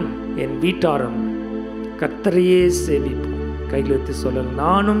 நானும் என் வீட்டாரும் கர்த்தரையே சேவிப்போம். கைகளெத்தி சொல்லலாம்.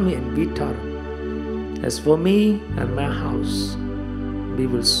 நானும் என் வீட்டாரும். As for me and my house, we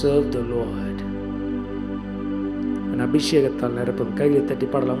will serve the Lord. And அபிஷேகத்தால் நிரப்பும். கைகளை தட்டி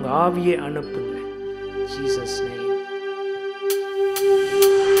பாடலாம். உங்க ஆவியை அனுப்புங்க. Jesus name.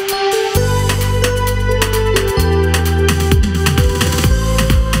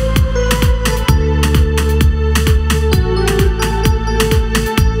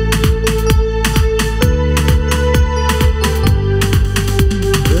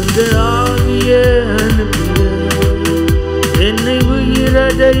 என்னை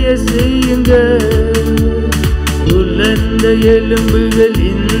உயிரடைய செய்யுங்க. உலர்ந்த எலும்புகள்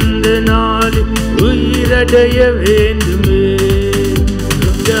இந்த நாளில் உயிரடைய வேண்டுமே.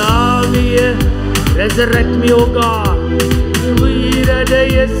 உங்க ஆவிய resurrect me, oh God.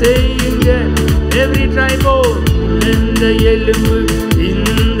 உயிரடைய செய்யுங்க. Every tribal உலர்ந்த எலும்பு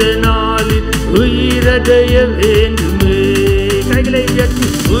இந்த நாளில் உயிரடைய வேண்டுமே. கைகளை உயர்த்தி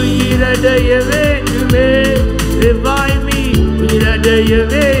உயிரடைய வேண்டுமே. Revive me, உயிரடைய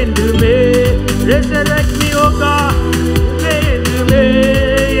வேண்டுமே. Resurrect me, oh God, வேண்டுமே.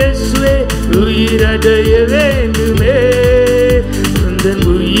 இயேசுவே, உயிரடைய வேண்டுமே. உந்தன்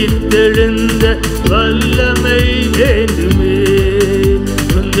உயிர் தெழுந்த வல்லமை வேண்டுமே.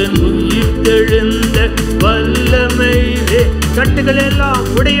 உந்தன் உயிர் தெழுந்த வல்லமை கட்டுகள் எல்லாம்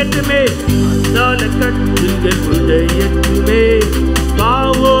உடையட்டுமே. அந்தால கட்டுகள் உடையட்டுமே.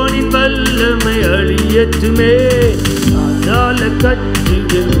 பாவோனின் வல்லமை அழியட்டுமே. அந்தால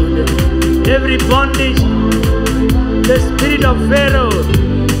கட்டுகள் உடைய. Every bondage, the spirit of Pharaoh,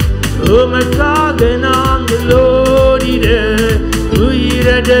 உமக்காக நாங்கள் ஓடிட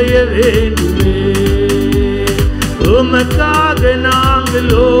உயிரடைய வேண்டுமே. உமக்காக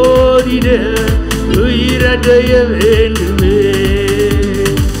நாங்கள் ஓடிட உயிரடைய வேண்டுமே.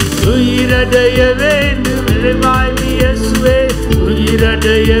 உயிரடைய வேண்டும். Revive me, இயேசுவே.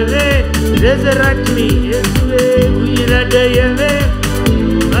 உயிரடைய வேண்டும். Resurrect me, இயேசுவே. உயிரடைய வேண்டும்.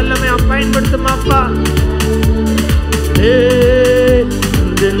 பயன்படுத்துமாப்பா.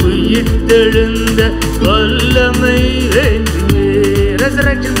 உயிர்த்தெழுந்த வல்லமை வேண்டுமே.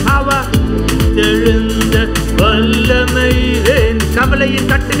 Resurrection power. எழுந்த வல்லமை வேண்டு. கவலையின்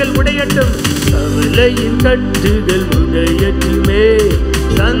கட்டுகள் உடையட்டும். கவலையின் கட்டுகள் உடையட்டுமே.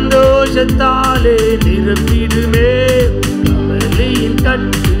 சந்தோஷத்தாலே நிரப்பிடுமே. கவலையின்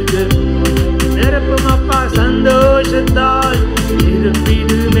கட்டுகள் நிரப்பும் அப்பா. சந்தோஷத்தால்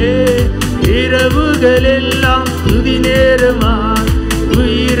நிரப்பிடுமே. இரவுகள் எல்லாம் துதி நேரமா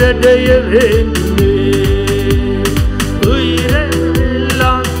உயிரடைய வேண்டுமே.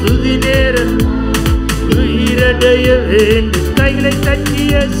 உயிரெல்லாம் துதி நேரம் உயிரடைய வேண்டும். கைகளை தட்டி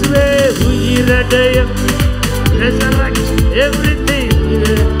இயேசுவே உயிரடைய. Resurrect everything.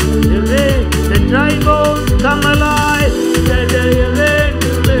 The dry bones come alive. உயிரடைய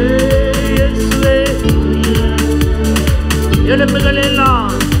வேண்டுமே இயேசுவே. எலும்புகள்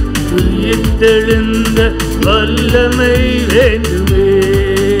எல்லாம் உயிர்த்தெழுந்த வல்லமை வேண்டுமே.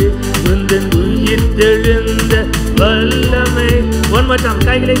 உந்தன் உயிர்த்தெழுந்த வல்லமை. One more time.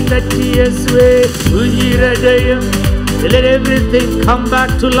 கைகளை தட்டி இயேசுவே உயிரடையும். Let everything come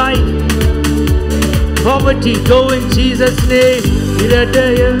back to life. Poverty go in Jesus' name.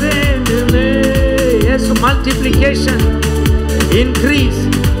 உயிரடைய வேண்டுமே. Yes, multiplication, increase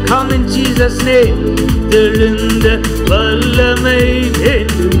come in Jesus' name. தெழுந்த வல்லமை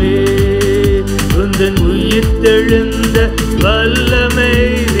வேண்டுமே. உந்தன் உயிர்த்தெழுந்த வல்லமை.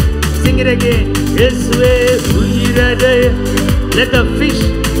 Sing it again. இயேசுவே உயிரடைய. Let the fish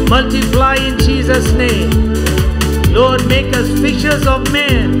multiply in Jesus' name. Lord, make us fishers of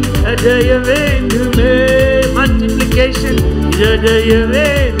men. அடைய வேண்டுமே. Multiplication. அடைய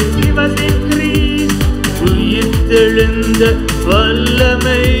வேண்டும். Give us increase. உயிர்த்தெழுந்த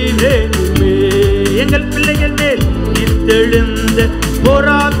வல்லமை வேண்டுமே. எங்கள் பிள்ளைகள் மேல் உயிர்த்தெழுந்த. Pour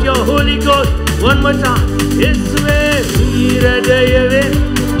out your Holy Ghost. One more time. இயேசுவே உயிரடைய வேண்டும்.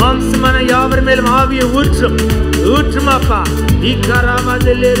 மாம்சமான யாவர் மேலும் ஆவியை ஊற்றும். ஊற்றுமாப்பா.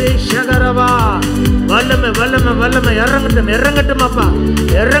 இக்கரமதிலே ஷகரவா. வல்லமை வல்லமை வல்லமை இறங்கட்டும். இறங்கட்டுமாப்பா.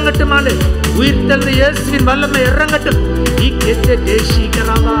 இறங்கட்டுமானு உயிர்த்தெழுந்த இயேசுவின் வல்லமை இறங்கட்டும். இக்கெத்தே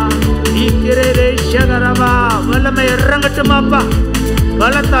தேசிகரவா. இக்கிரே ஷகரவா. வல்லமை இறங்கட்டுமாப்பா.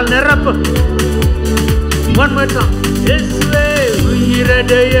 பலத்தால் நிரப்பு. One more time. இயேசுவே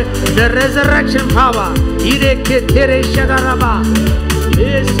உயிரடைய. The resurrection power. இரெக்கெத்தே ஷகரவா.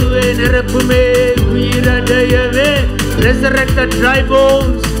 இயேசுவே நிரப்புமே. உயிரடையவே. Resurrect the dry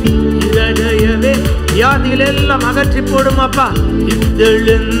bones. உயிரடையவே. வியாதிகள் எல்லாம் அகற்றி போடுமாப்பா.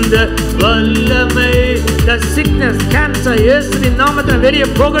 இத்தெழுந்த வல்லமை. The sickness, cancer, இயேசுவின் நாமத்தில் வெளியே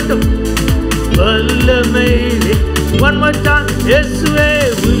போகட்டும். வல்லமை. One more time. இயேசுவே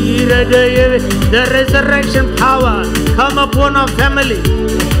உயிரடையவே. The resurrection power come upon our family.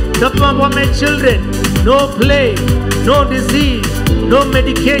 Come upon my children. No plague, no disease, no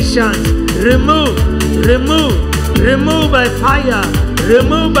medications. Remove, remove, remove by fire.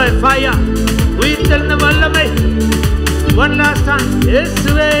 Remove by fire. உயிர்த்தெழுந்த வல்லமை. One last time.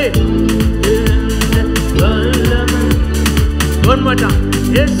 இயேசுவே வல்லமை. One more time.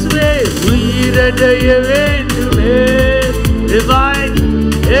 இயேசுவே உயிரடைய வேண்டுமே. Revive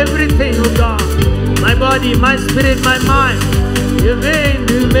everything, oh God. My body, my spirit, my mind.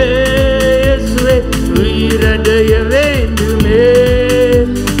 வேண்டுமே. இயேசுவே உயிரடைய வேண்டுமே.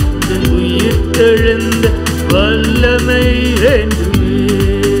 உயிர்த்தெழுந்த வல்லமை வேண்டுமே.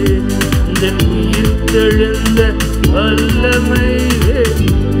 உயிர்த்தெழுந்த வல்லமை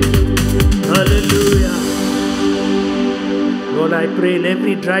வேண்டுமே. Hallelujah. Lord, I pray in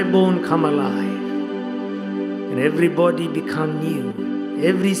every dry bone come alive, and every body become new,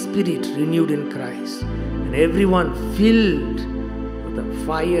 every spirit renewed in Christ, and everyone filled with the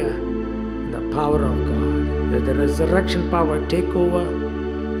fire and the power of God. Let the resurrection power take over.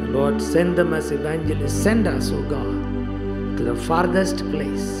 And Lord, send them as evangelists. Send us, O God, to the farthest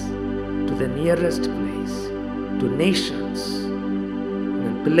place, to the nearest place, to nations.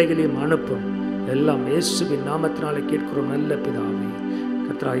 பிள்ளைகளையும் அனுப்பும். எல்லாம் இயேசுவின் நாமத்தினாலே கேட்கிறோம் நல்ல பிதாவே.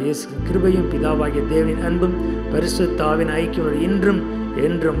 கர்த்தராகிய இயேசுவின் கிருபையும் பிதாவாகிய தேவனின் அன்பும் பரிசுத்த ஆவியின் ஐக்கியம் இன்றும்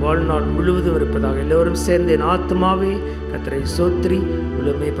என்றும் வாழ்நாள் முழுவதும் இருப்பதாக. எல்லோரும் சேர்ந்து என் ஆத்மாவே கர்த்தரை ஸ்தோத்திரி.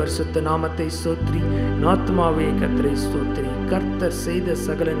 முழுமை பரிசுத்த நாமத்தை ஸ்தோத்திரி. என் ஆத்மாவே கர்த்தரை ஸ்தோத்திரி. கர்த்தர் செய்த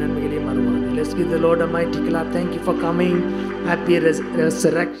சகல நன்மைகளையும் மறவாதே. Let's give the Lord a mighty clap. Thank you for coming. Happy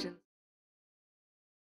resurrection.